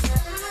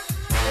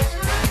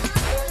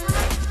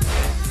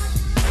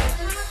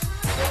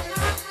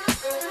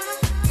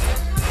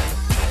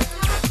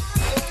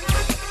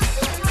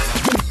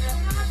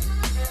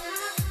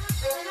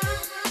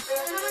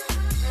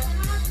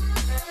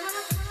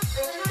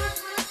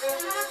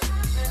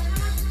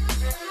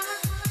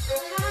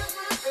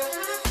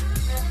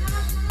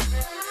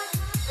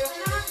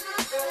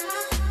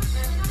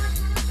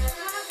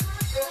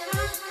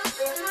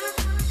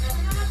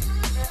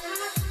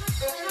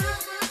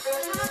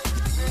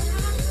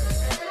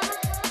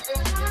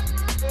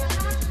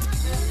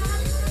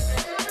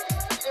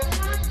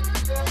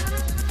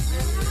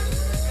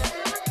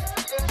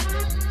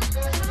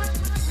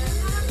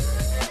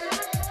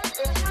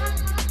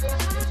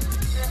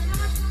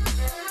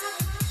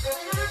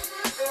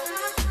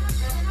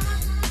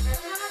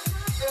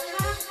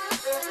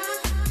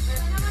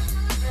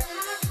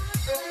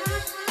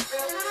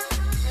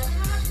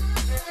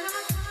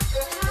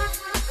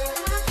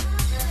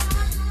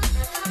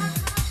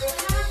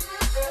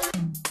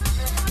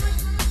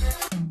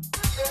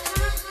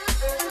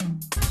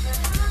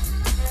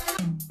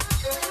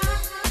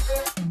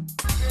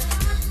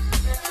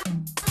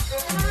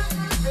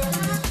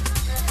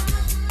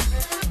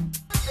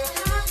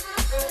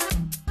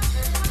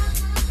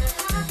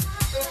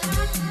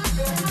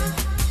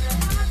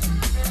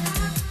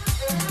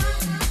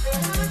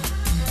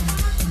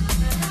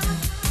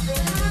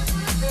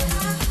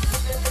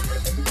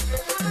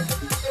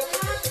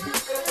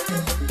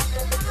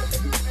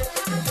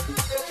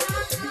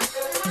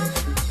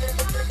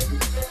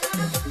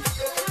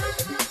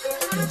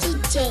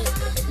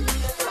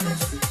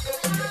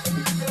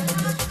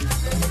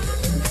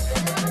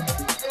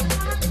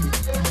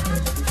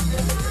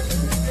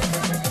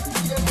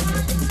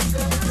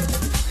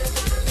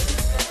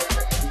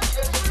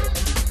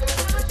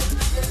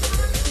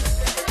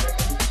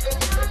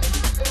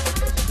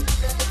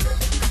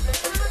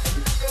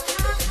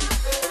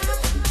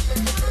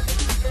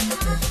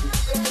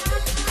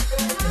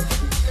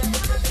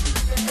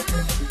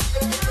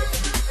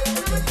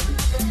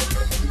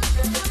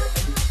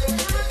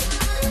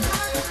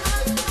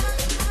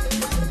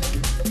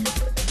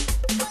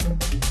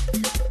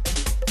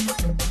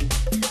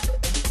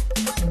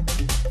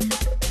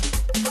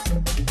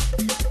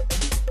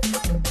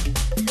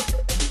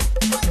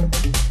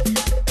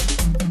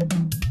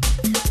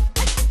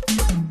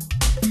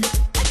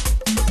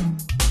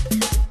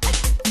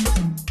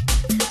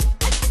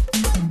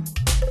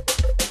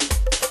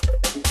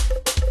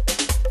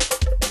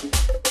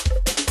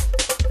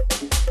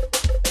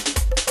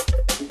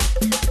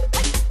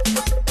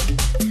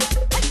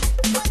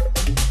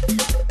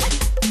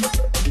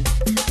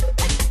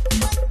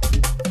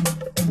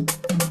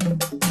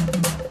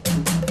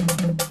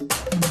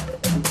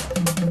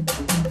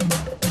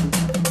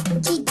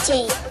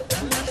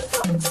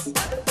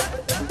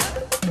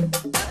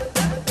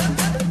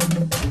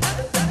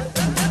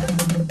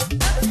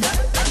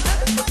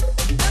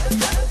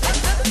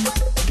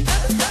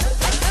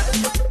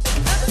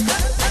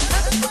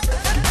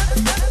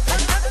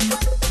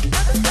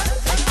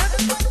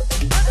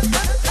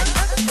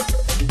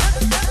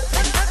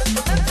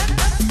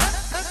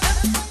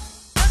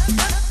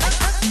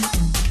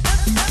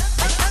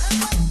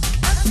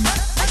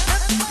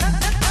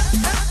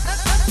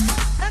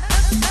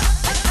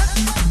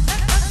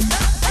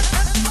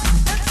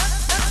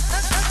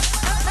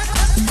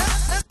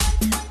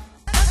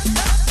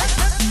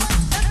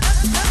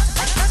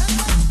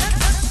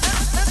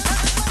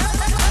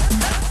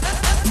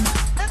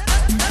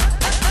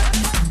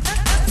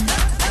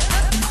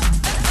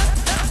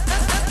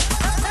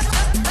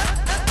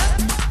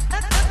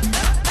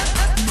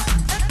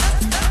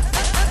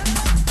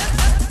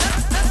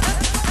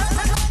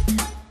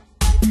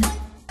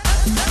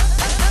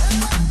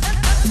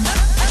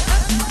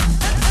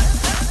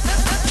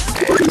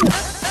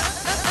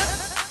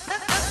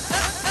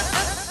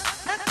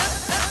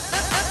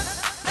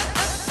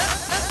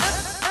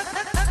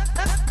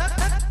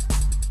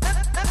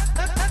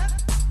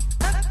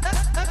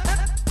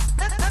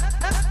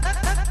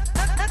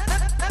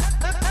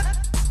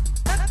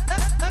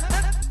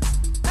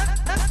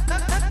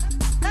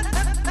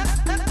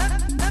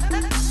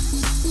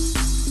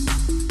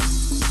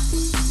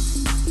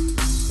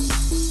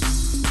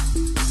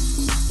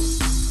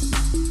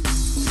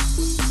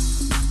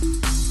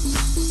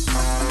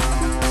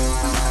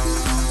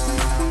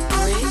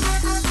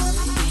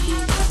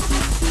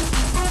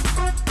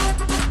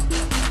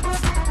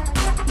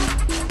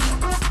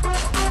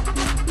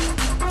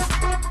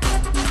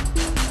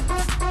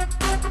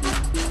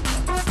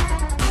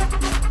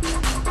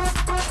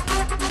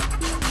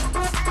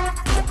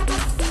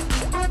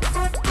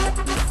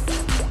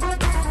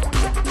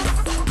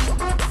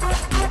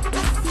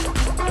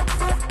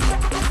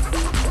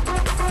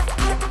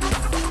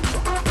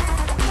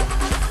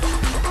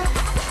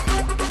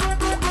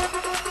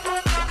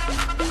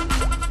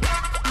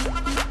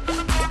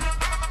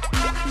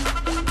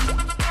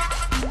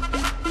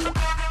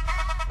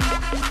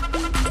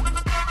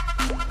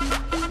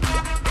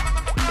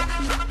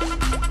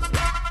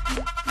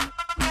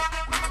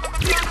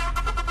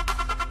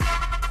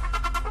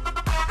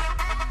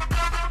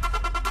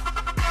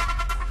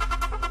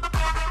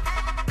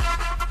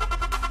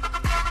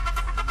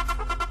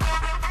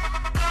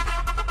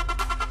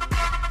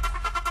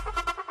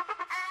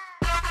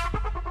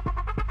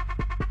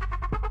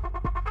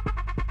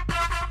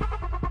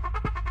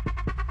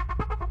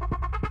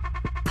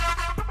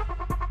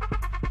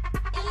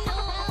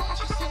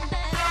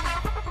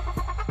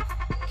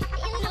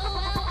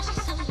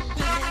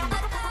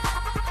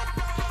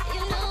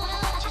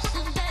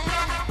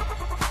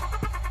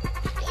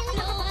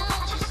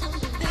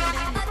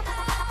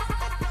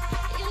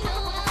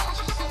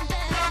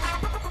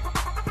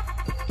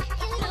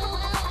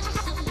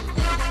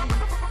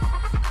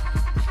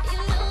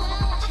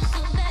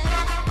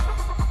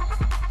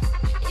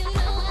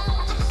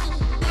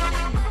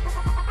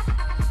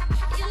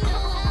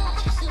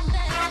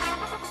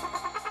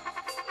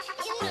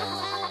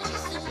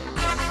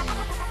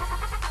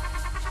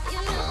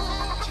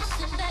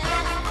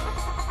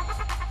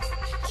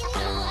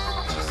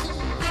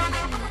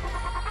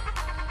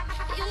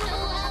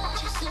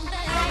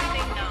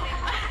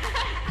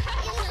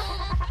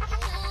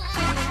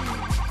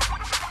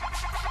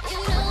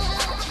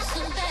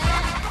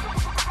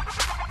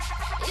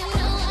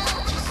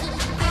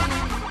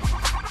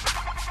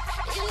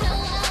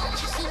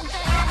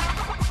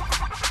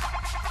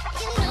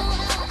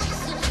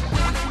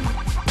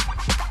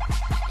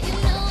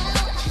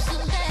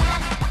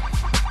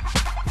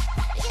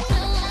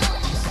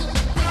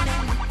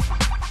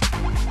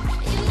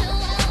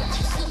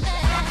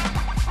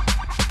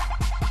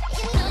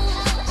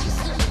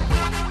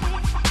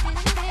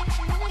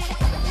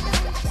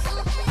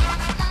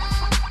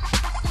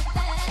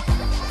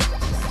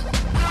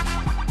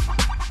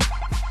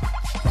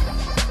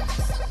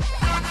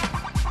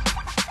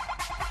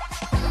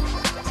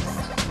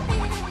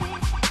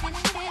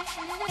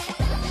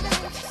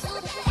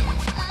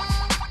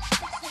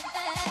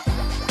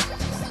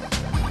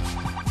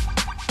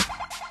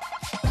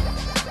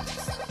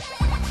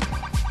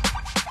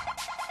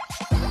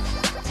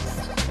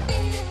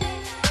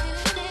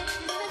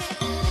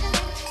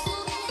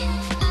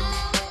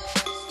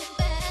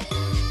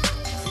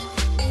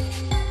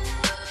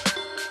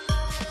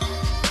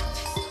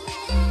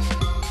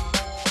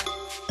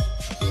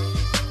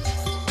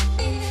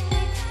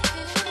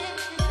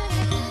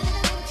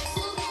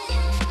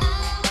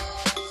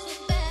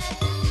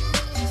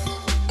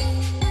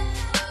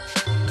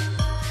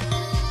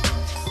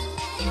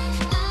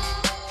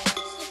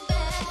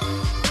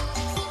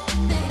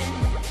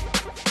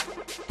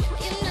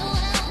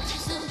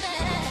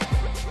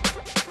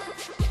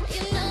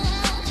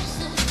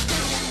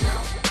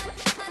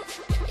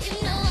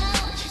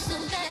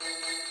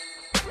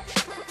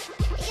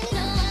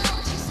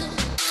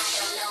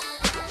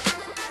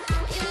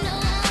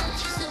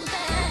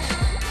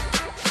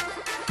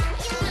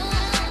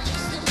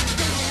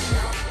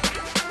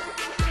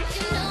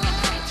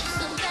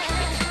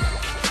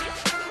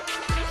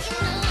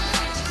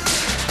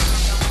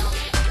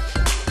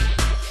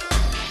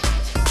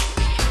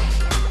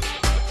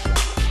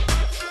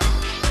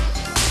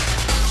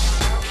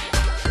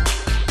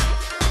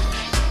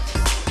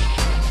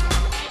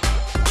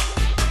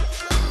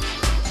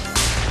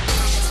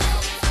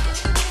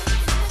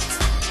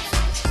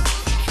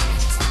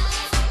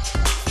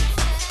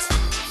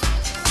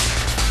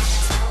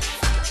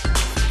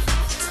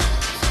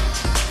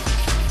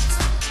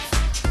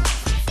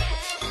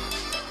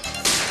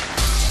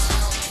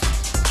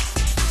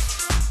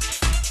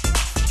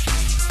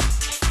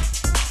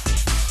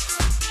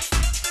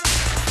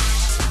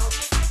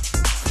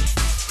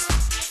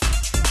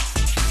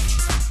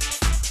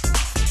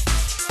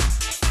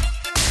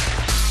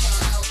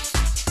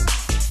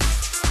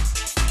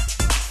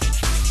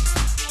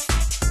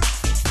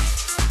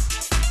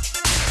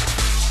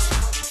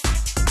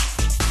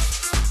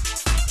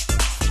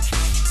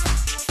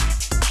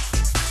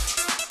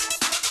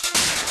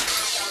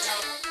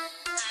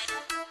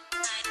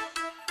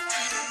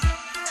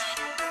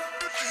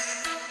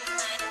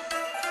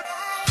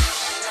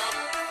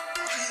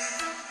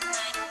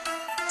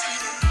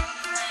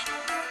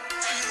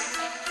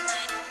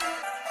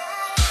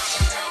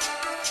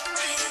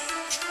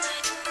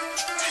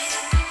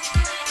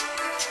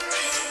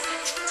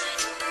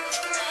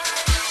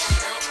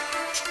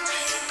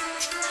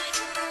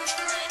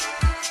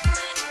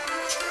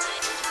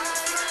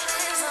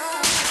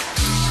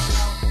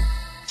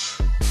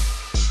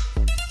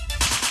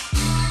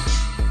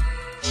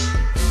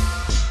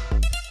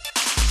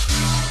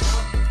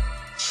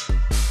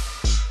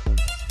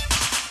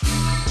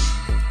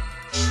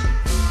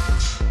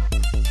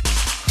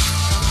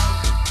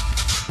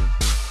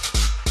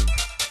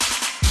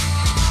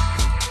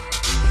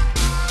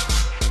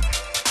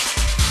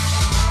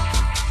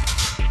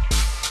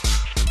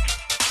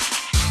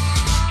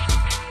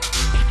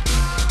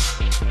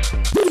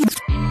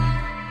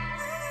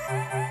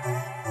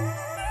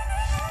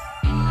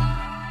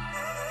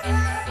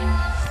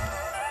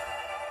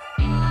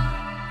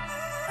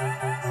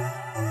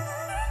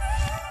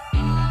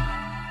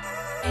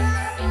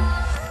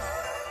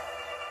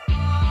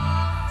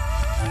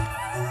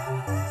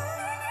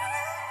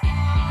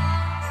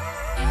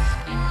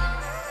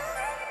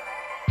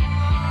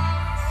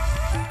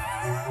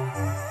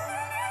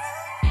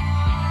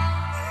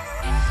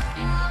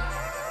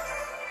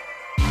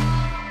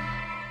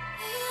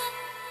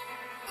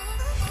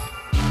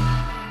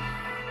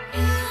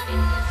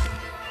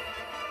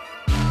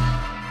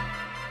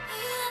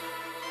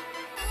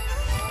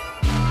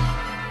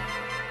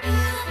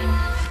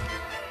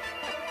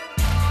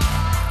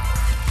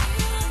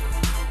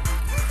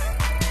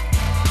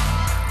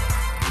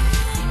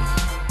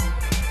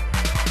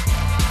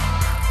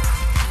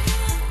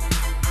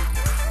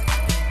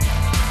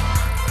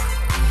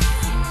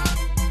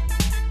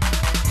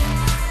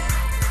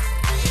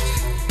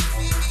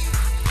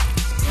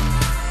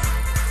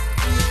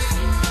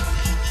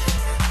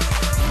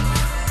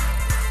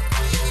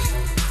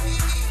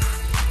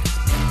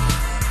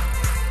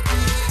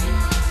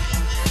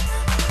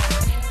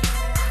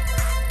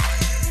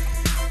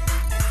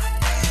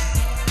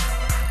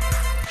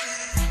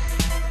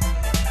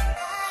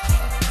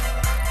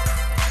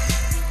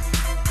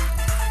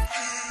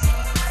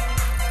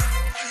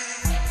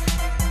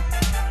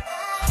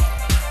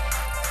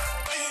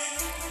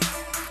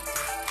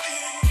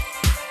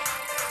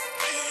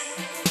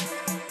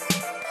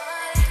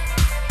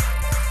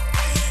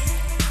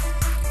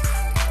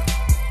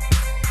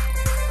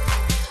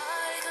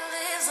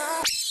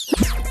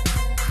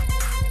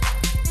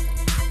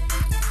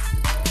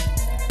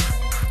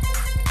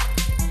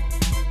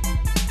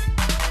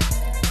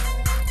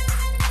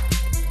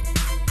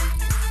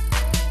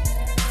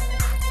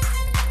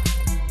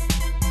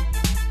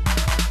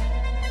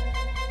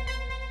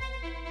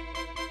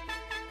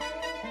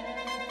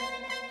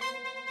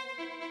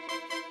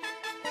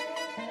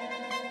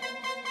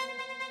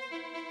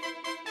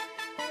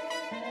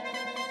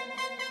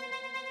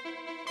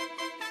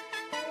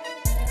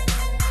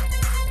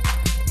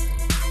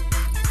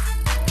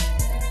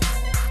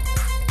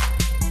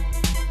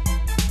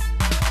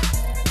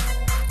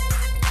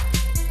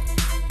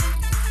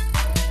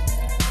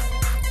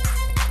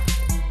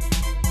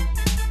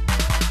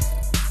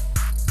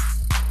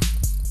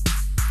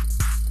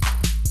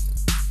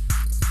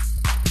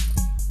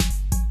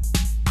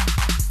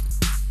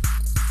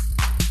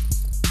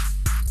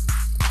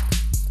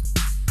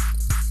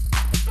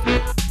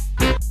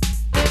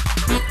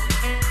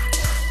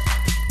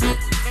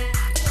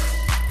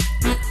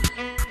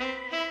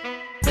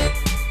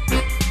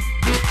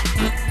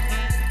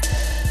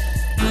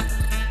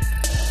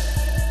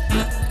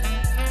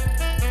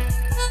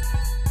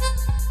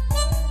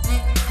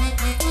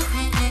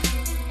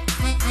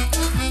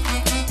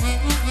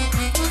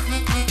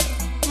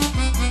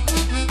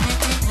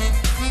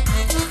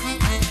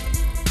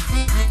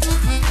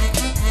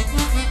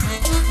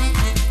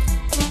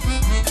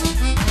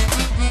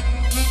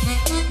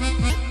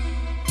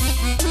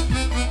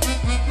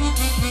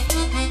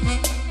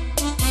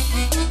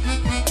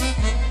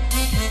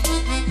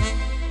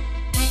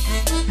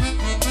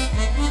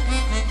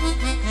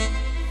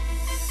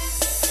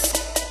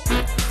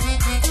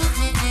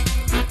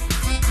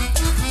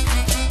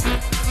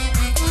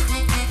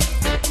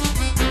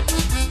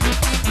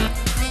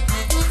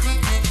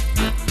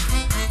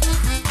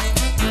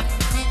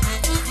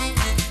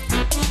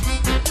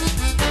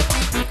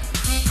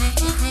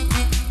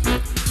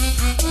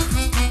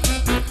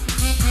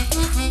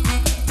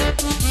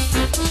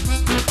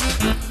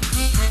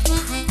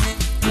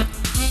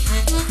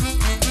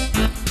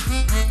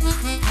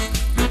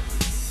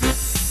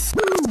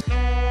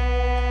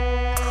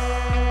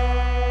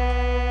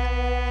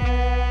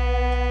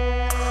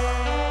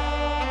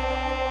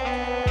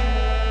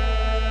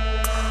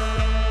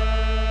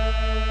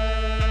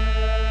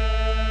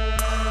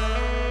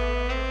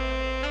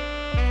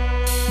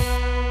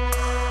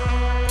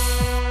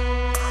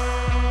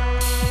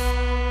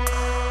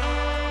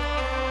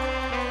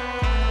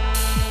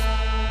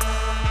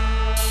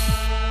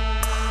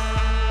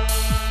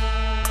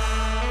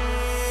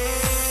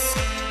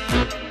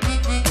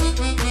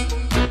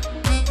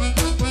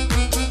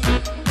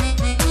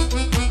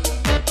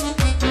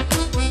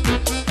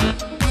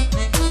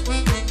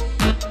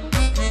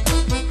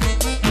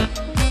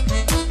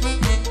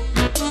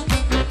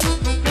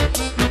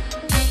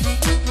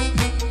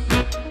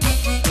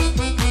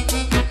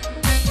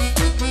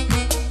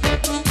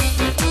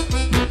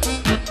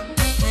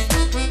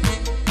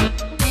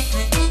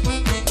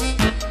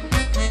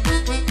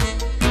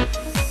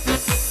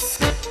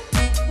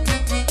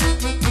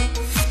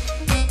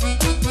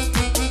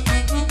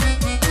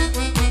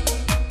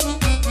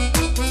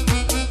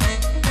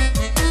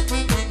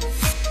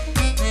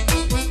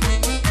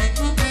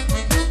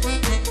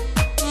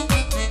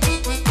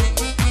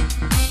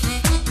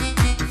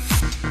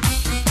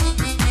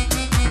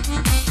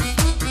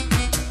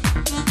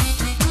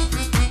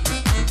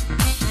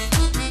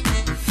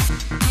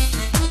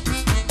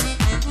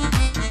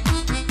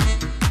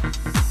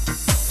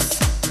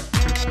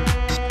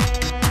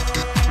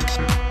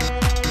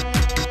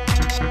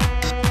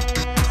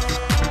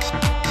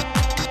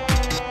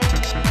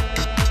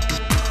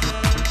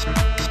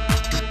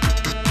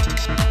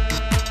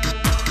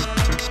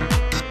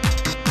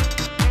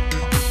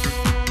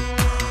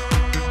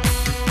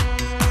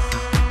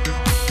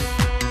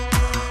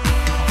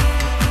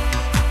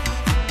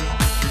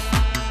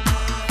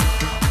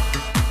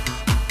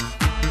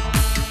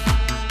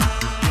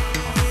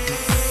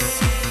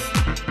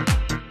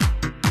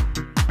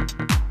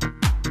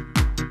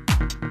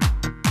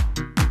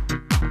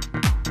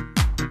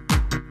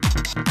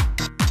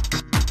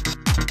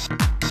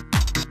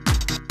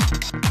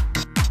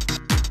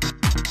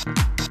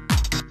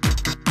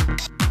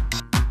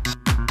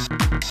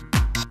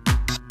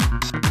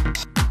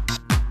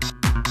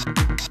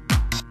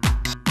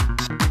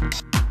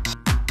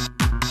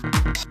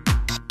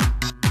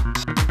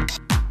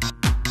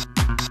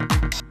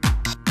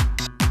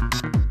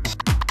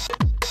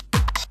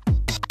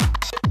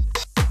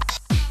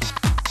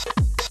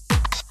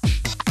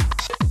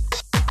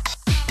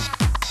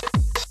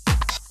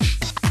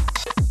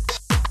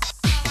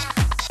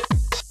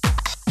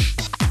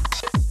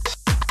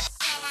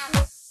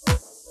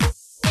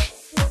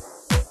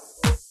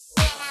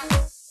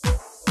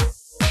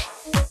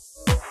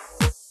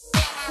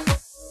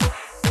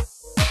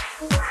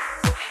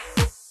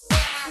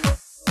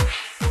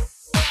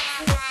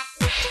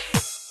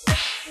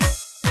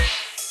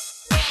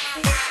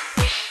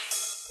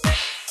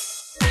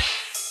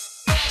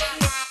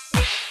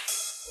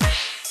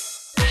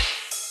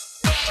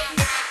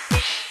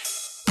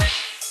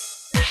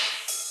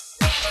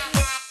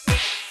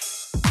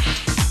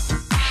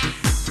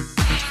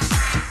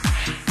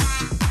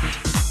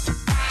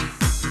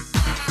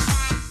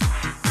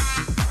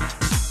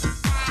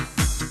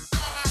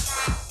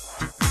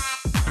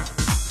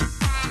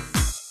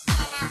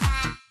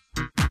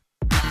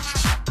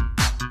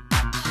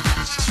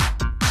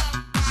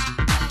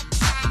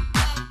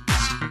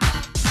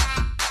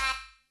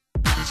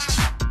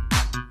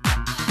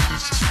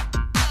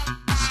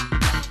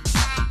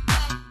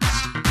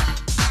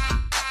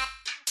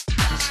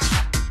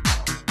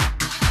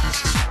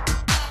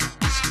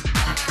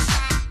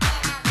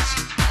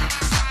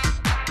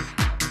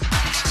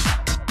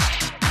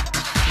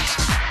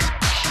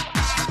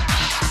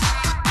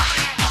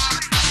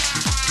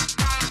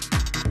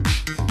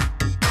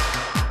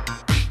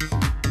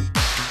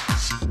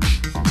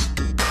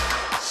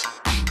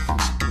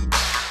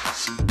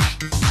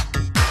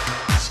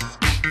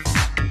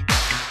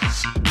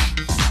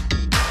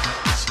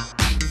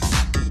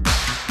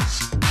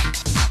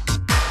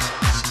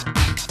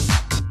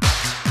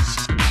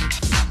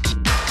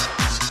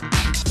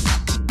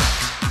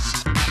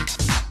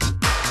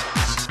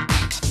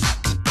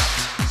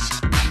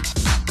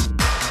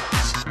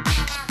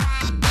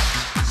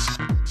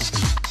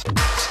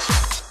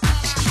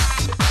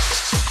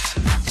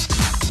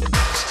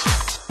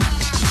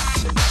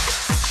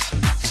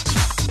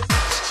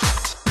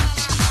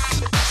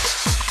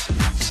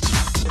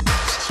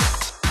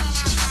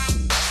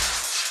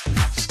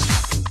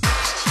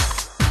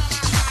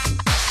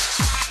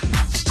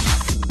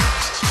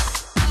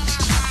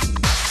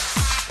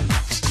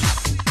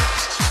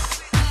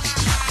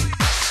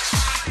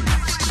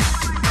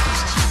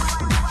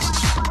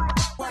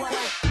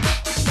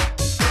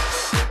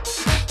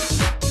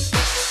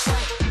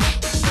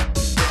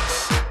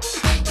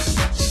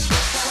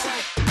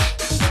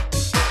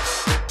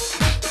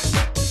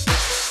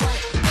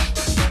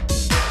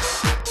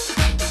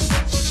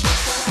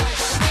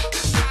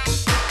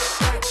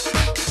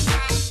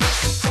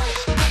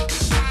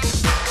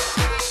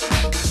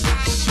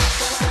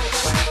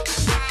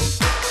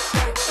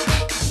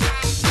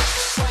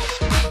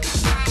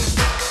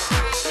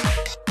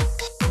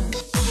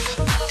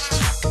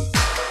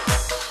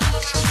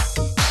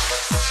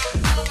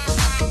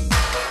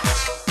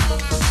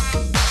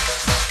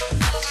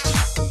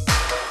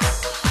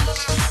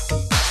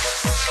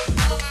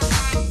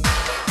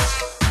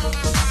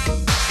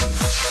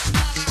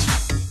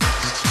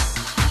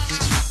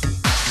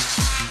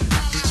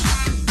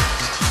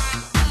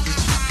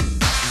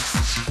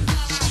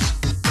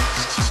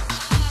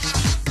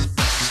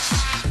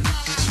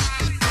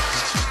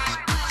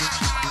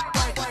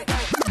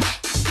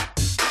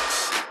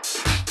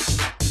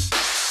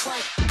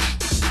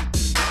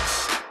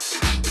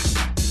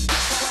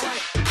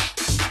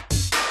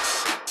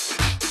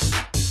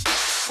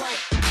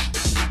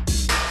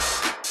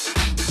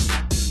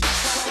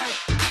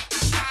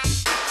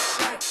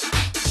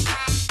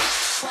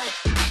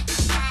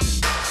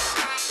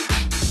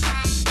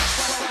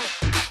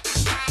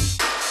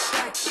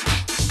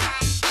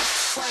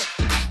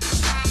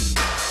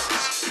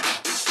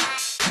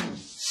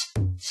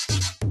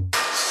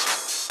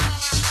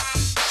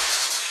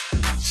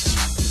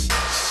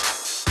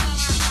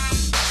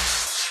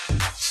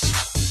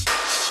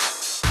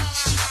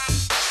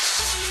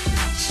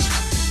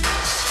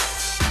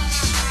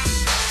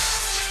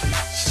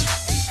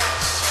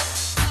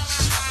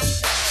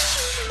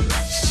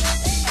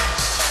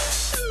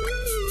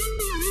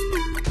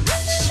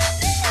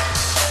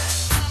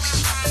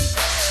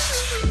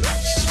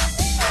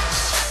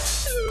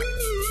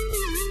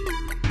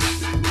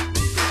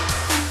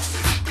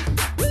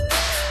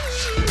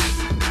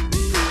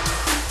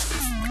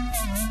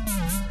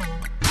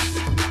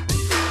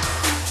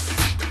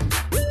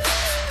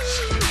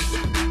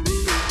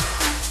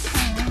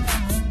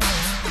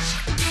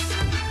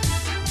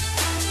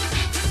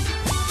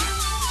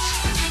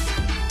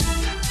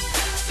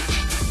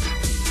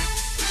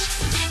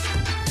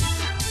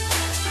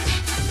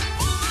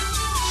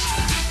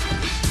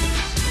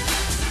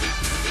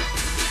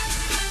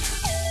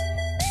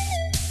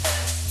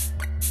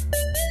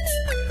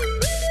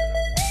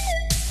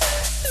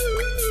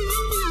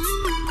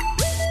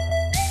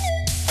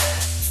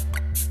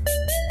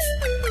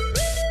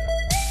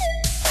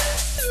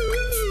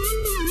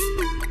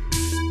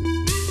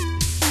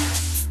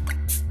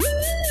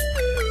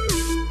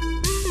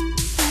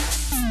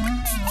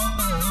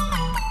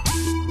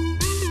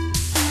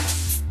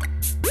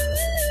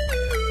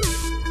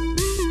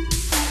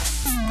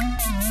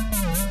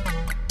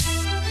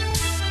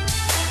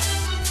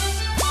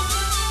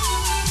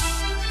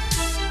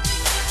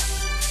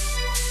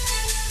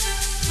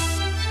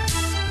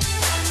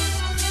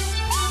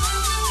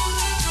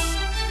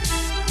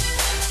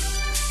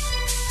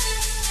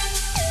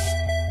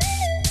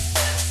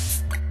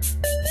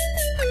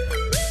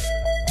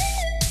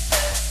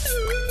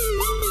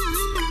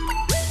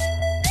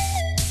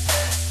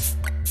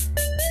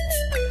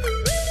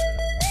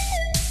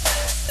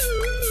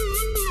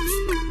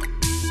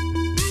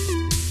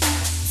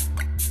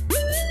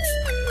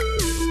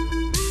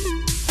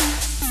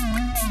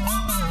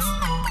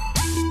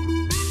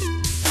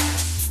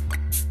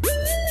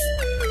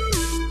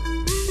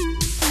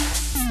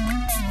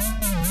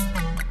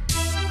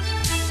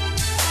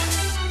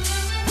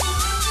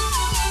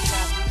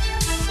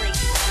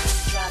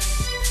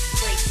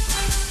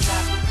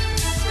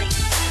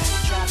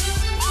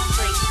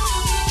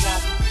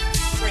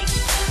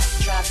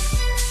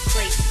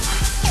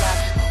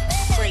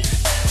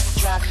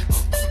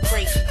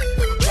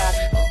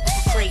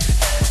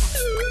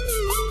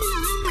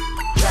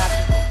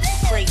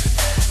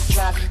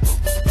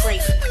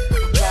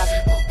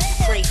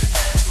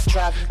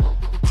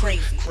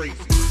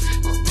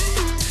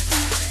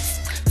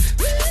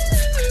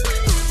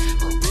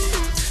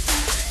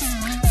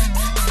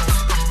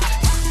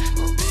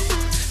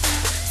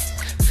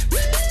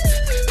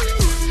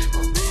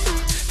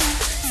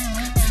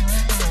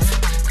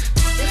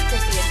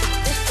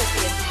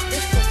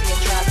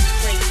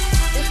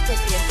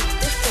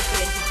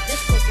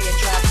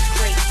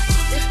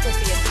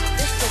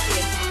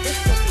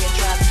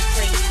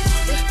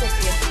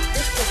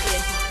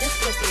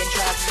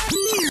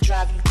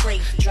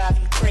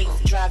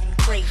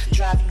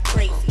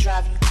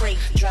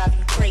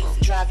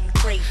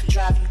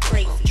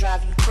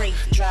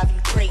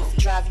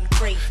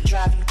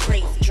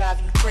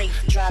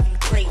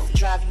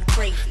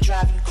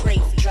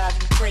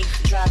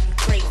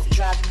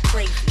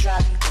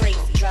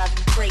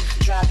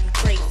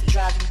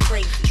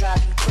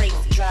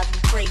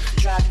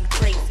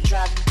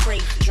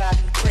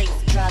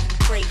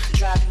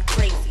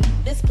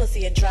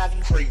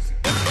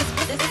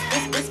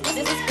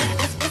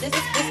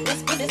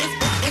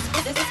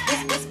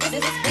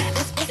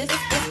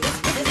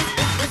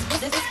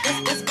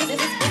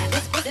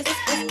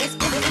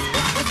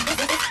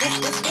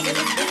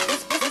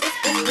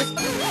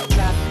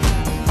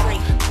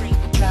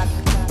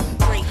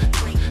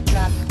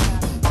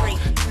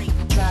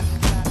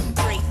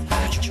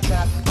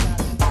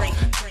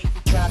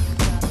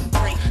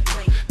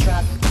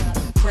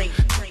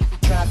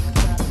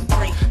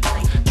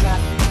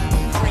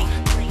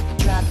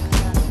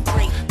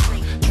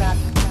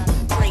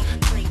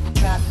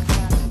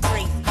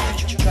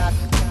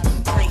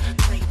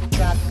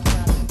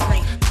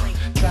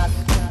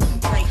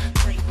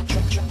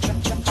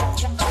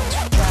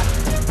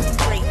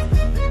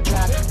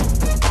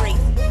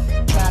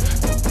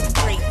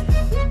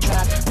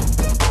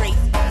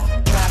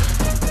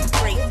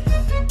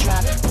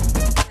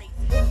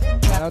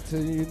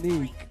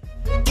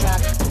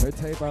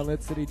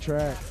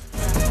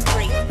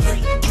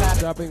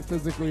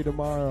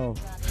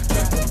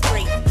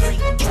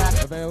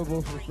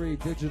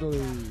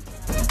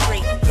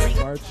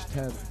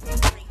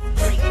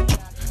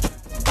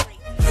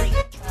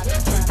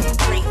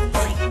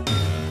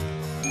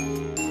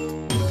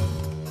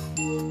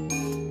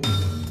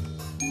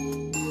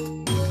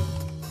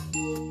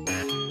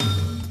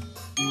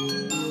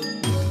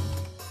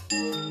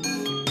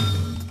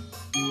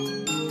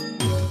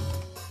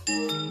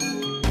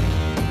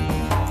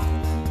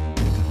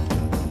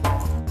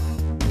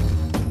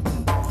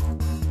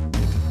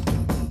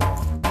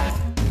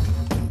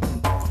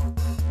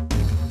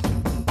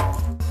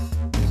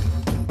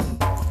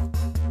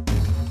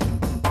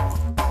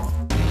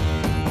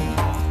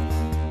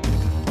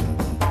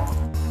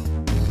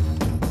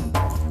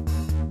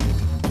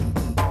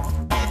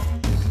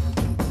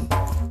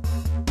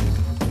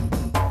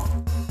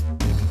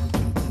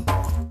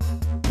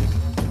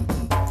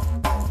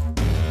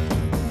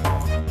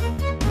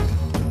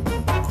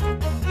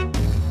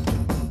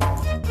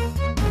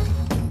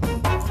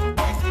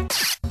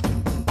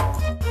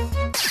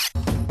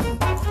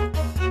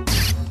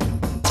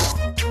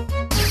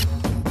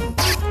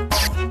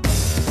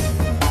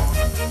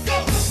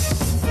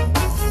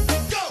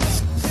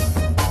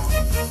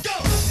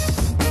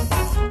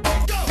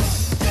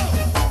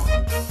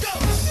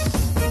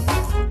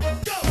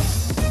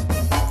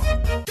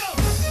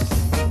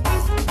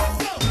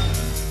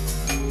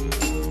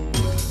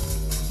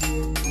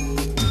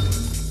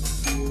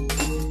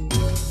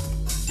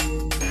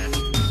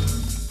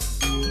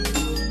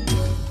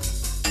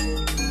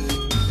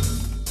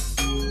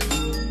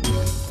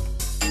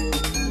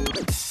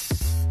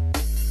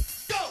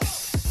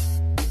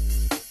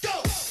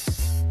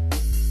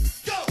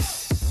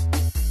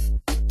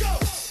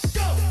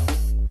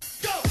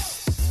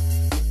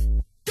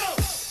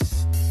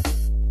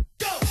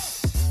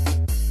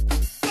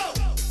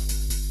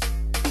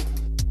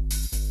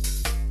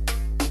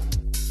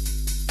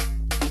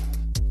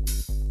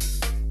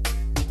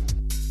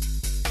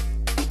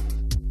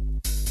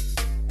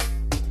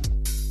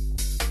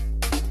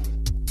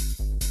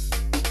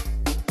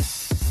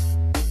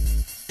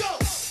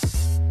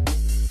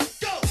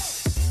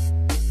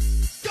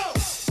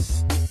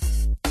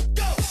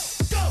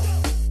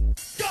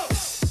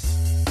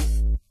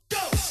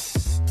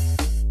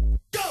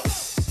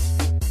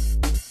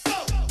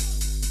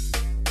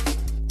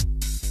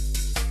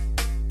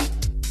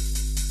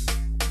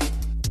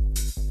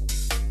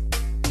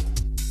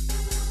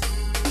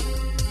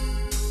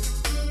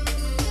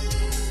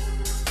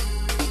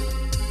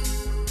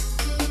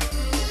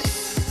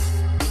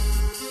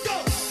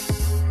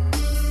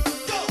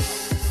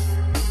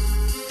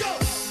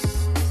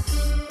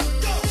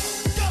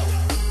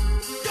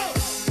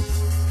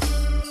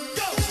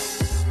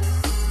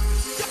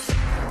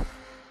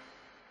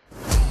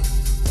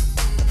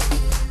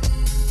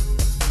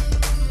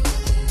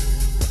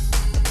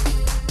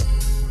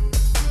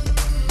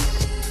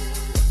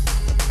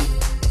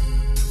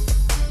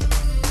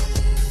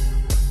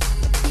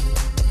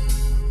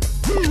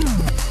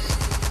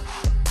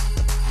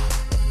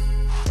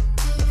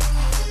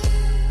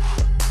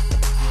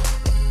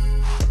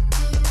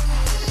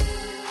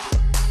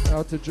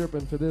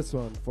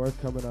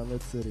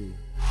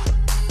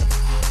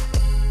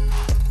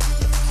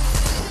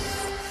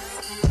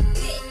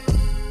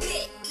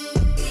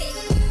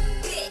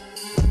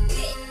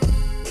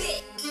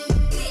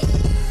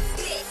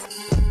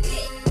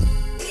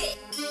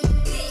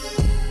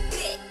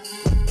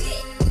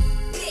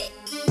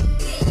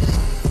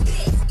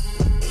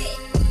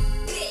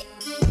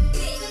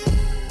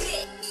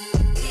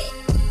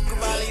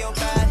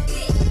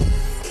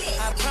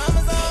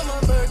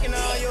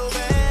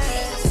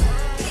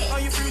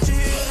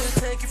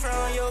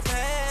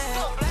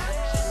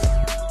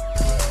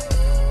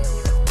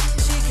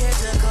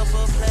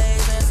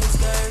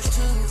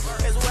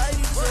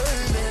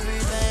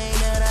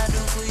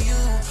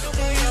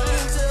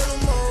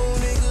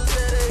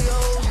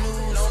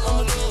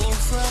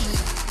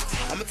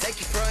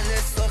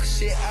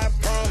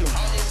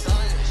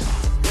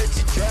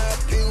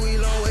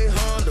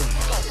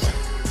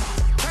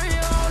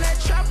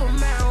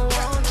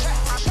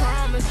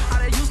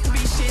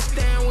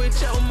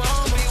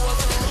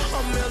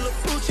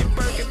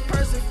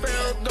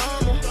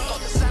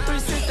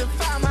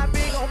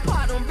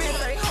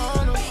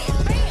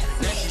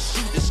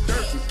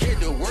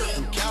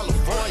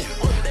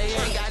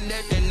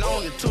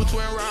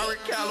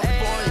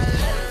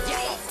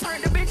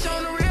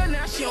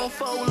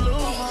 fuck with Lou.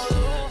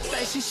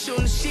 Say she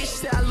shooting shit, she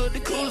said I look the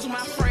coolest with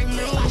my frame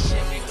new.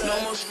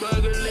 No more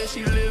struggling,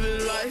 she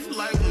living life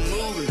like a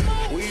movie.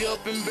 We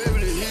up in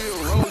Beverly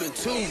Hills, rolling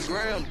 2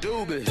 gram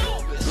doobie.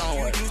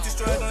 You used to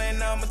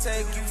struggling, I'ma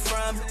take you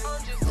from it.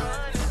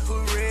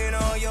 Put red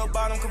on your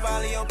bottom,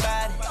 Cavalli your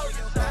body.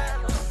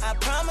 I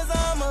promise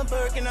I'ma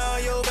Birkin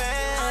on your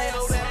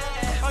bags.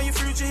 On your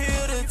future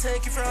here to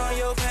take you from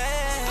your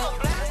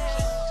past.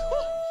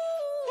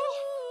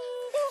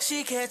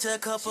 She catch a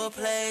couple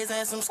plays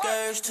and some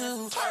skirts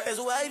too. That's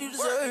why you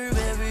deserve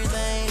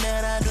everything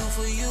that I do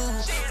for you.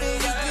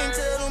 And you can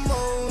tell them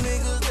old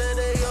niggas that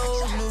they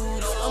old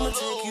news. I'ma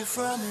take you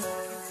from it.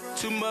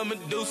 To my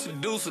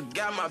Medusa,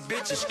 got my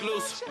bitch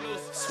exclusive.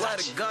 Swear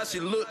to God, she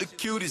look the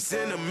cutest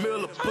in the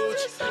middle of Pooch.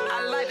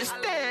 I like to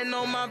stand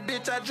on my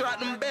bitch, I drop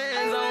them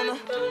bands on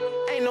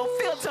her. Ain't no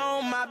filter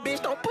on my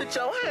bitch, don't put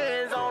your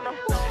hands on her.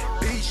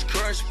 Beach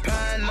crush,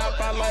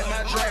 pineapple, I like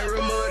my drink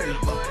real muddy.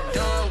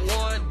 Done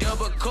one,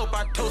 double cup,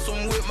 I toast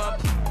them with my.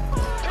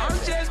 I'm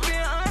just being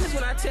honest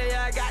when I tell you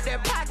I got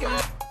that pocket.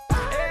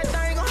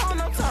 Everything go home,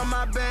 I'm talking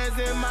my bands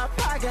in my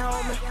pocket,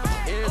 homie.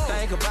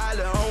 Everything about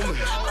it, homie.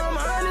 I'm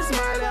an honest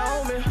smiley,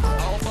 homie.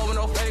 I don't fuck with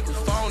no fake or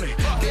phony.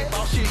 Big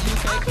boss shit, you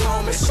can't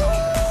clone me.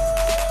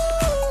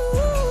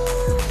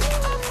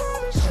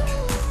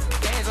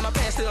 Bands in my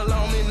pants still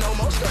on me, no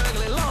more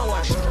struggling, long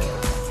one.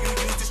 You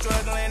used to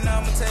struggling,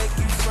 I'ma take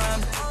you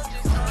from it.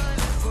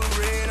 Put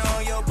red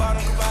on your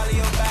bottom, Cavalli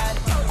your body.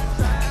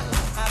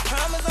 I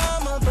promise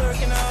I'ma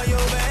Birkin all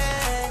your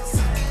bags.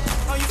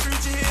 On your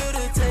future here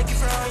to take you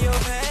from your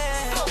past.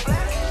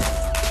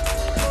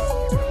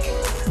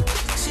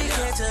 She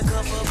catch a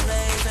couple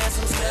plays and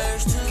some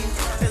skirts too.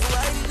 That's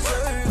why you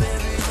deserve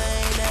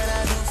everything that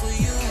I do for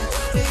you.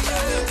 And you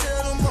can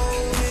tell them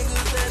old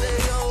niggas that they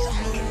old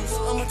news.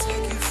 I'ma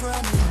take you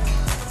from it.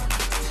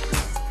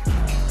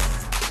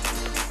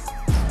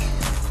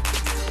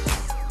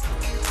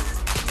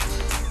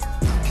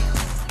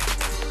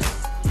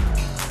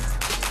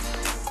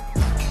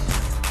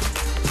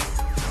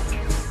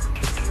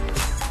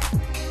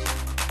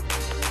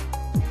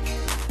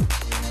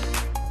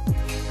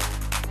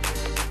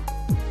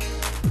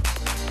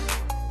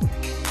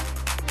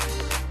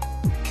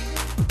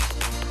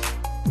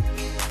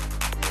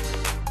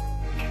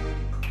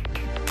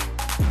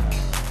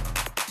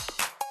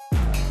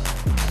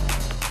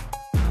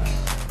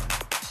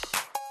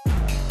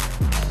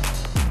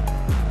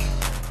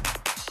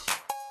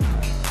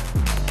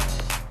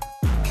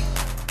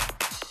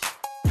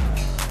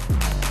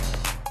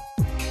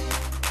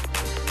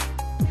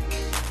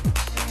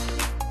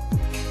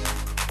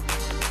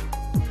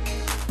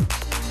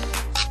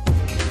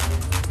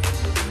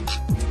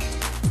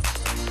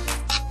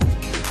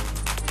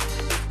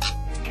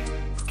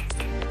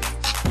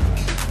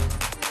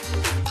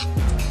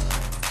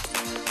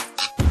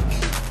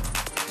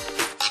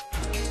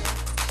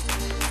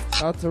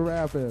 Out to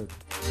Rapid,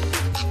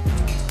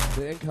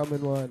 the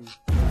incoming one,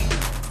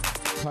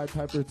 Pied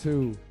Piper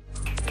 2.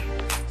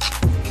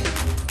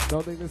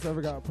 Don't think this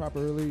ever got a proper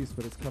release,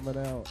 but it's coming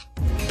out.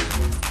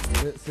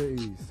 Hit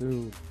City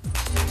soon.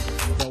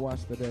 Don't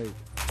watch the date.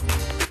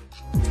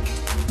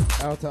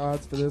 Out to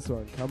Odds for this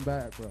one. Come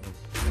back, bro.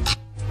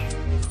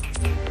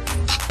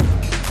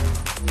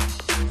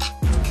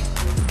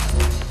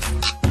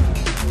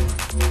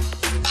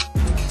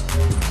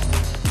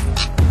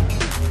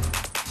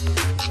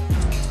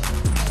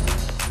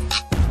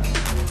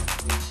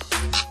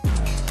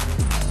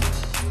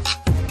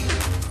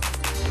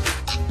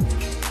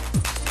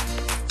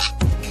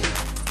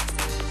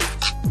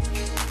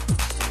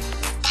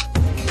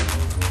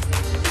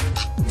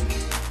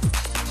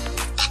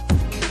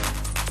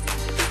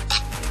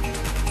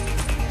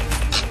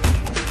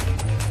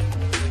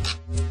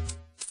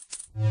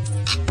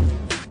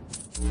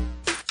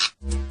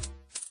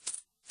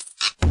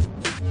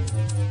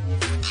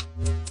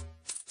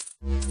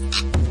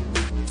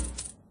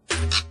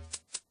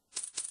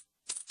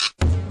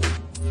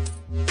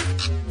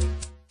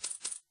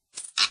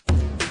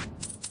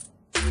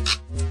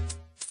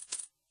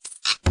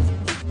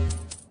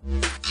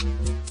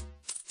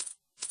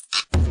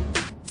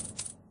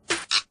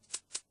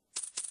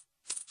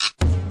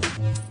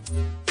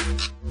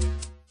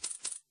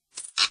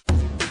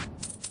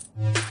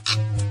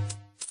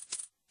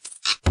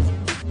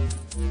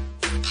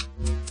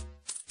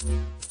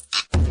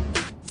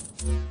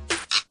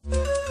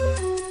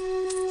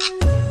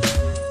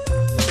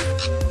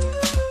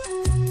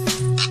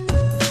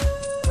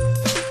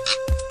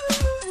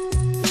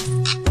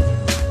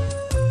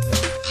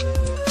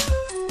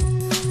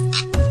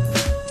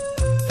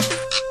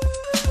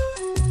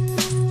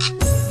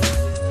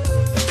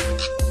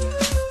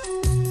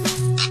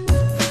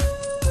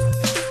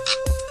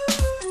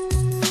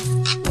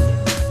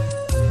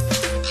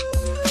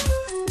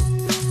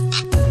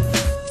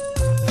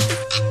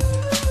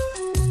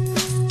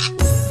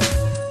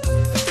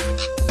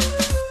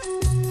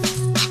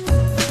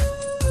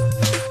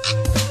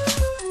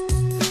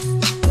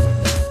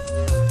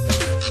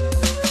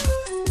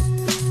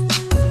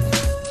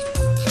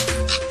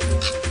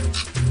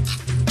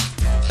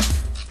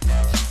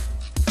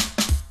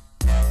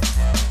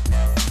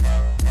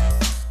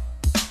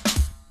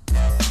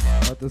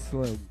 to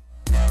Slim.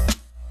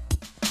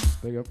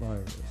 Big up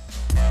Virus.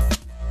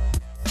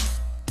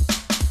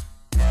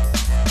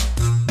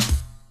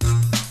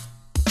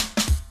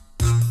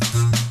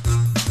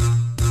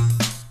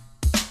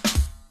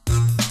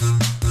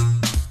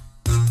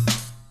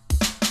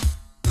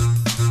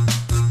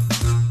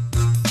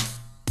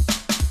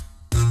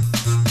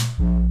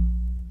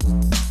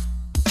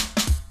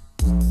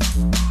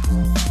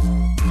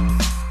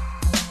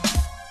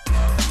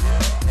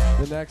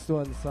 Next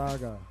one,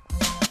 Saga.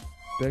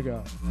 Big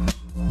up.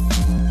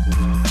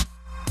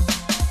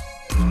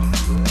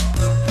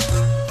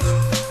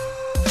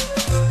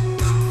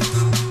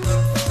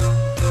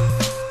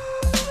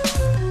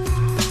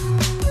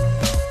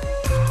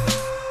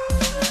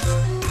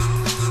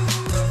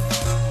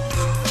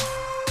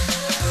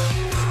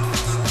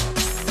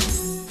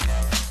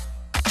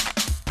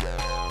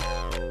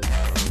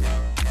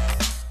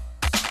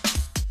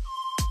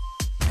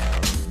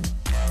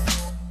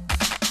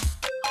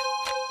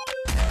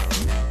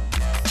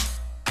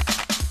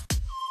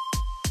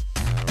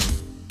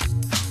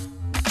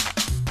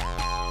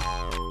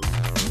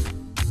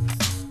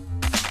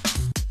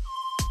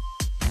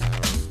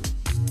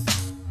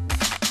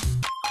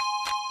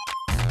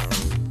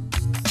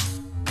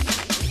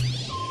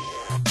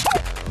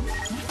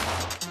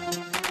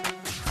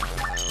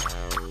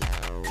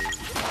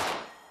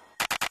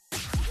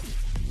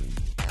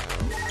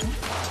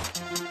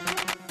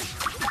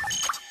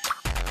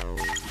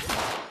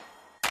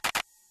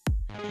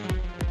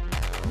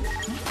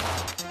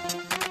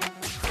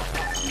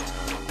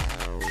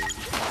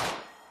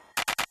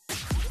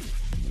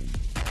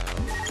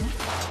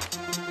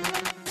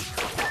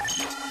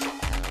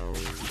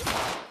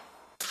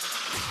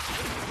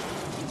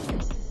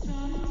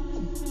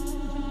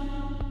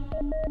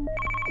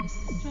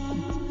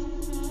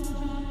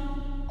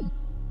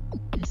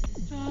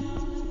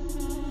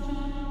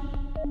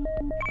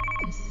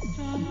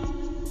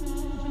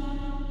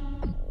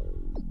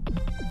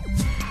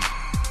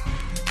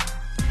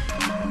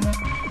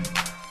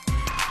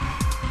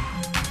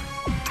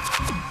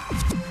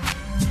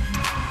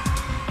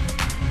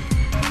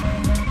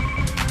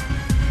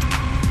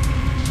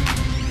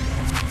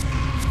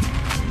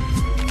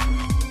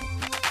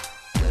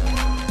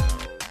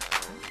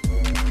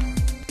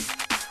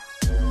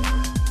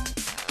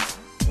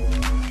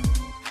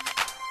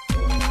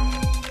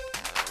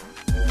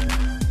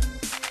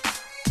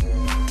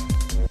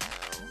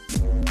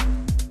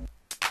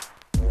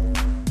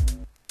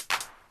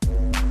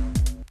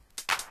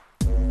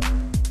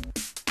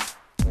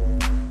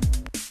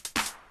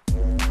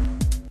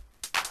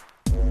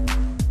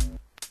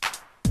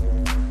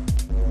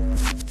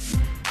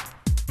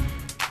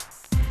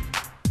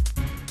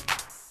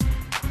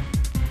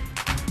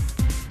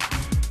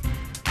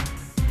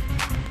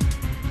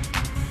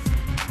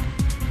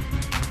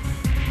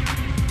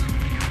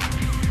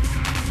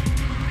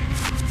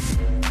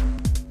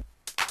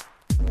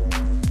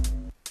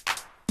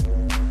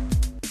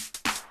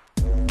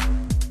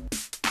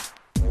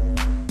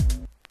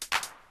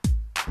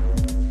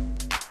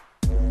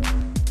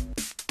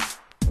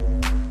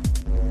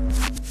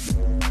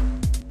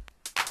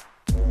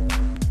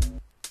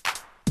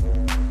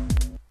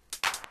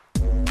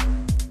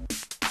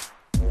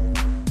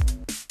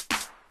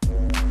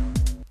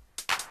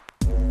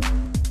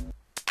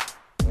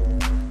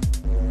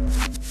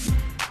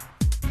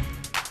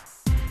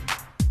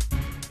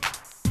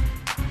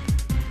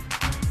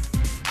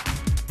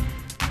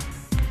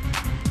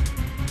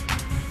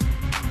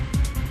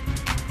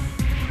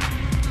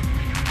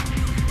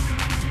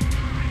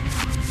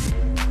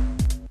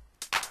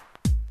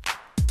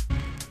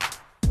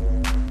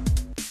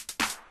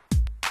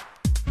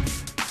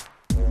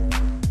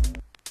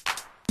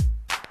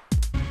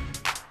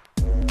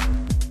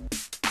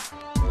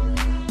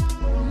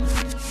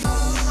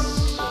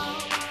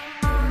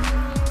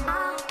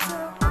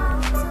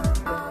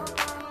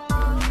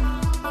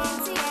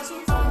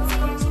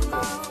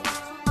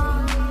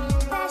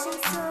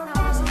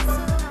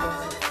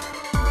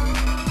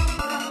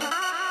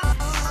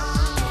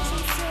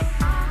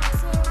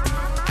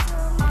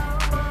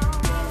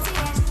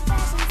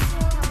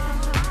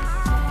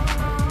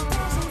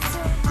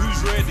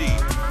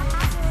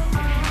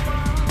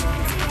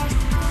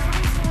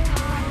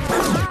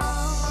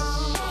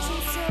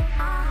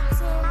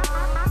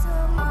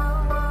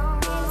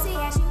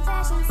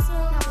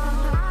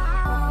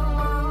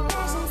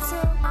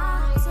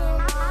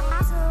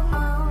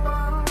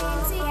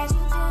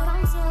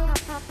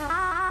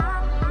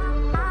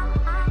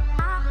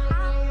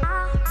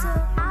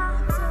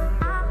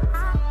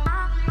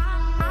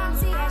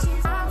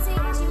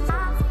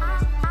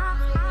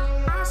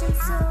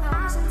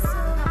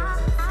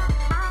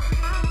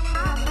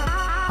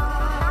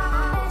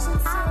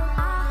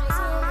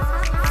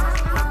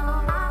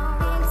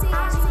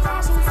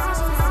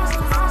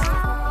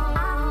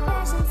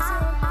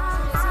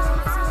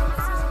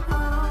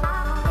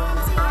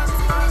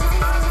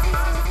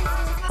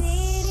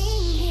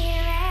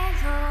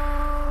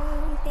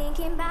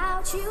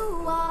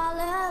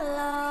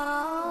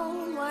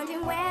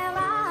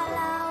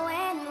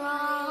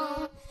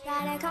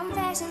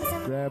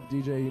 Grab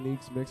DJ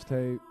Unique's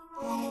mixtape.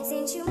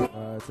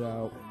 It's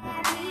out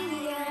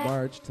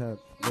March 10th.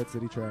 Red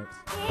City Tracks.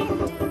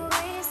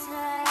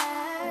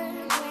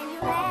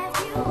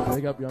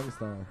 Big up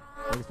Youngstar.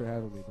 Thanks for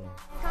having me, bro.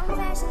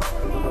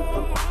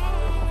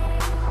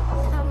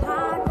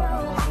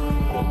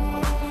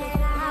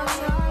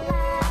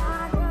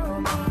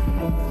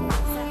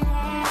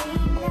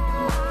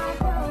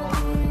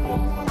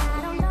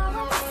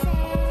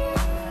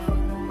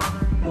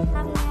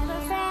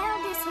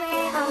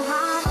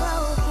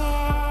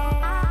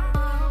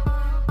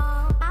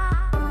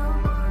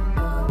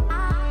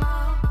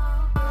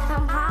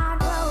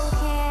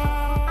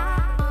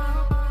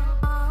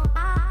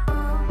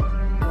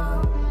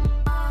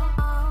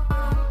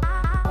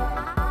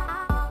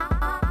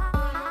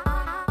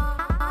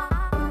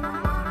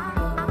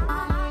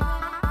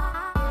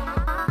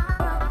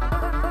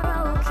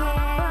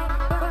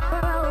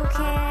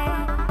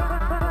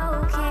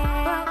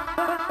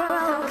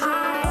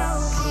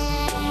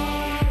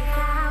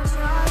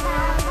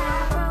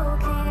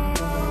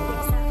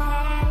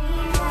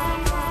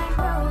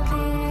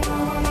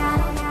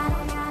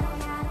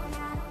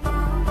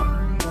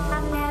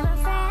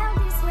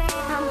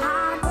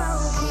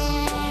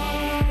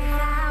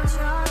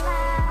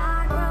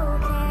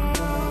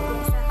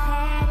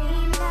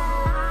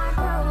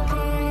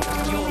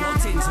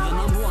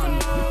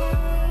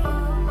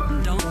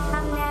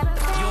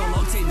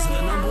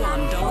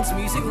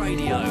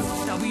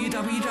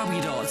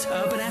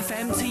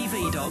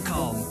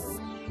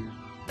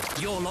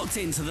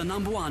 Into the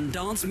 #1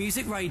 dance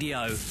music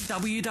radio,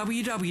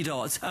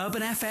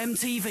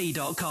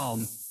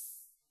 www.urbanfmtv.com.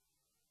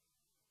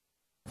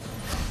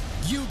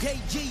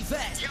 UKG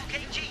Fest.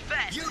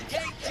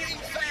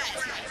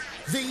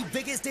 The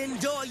biggest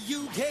indoor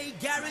UK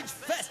Garage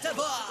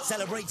Festival.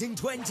 Celebrating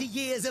 20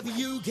 years of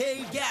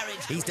UK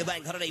Garage. Easter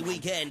Bank Holiday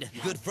weekend.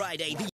 Good Friday.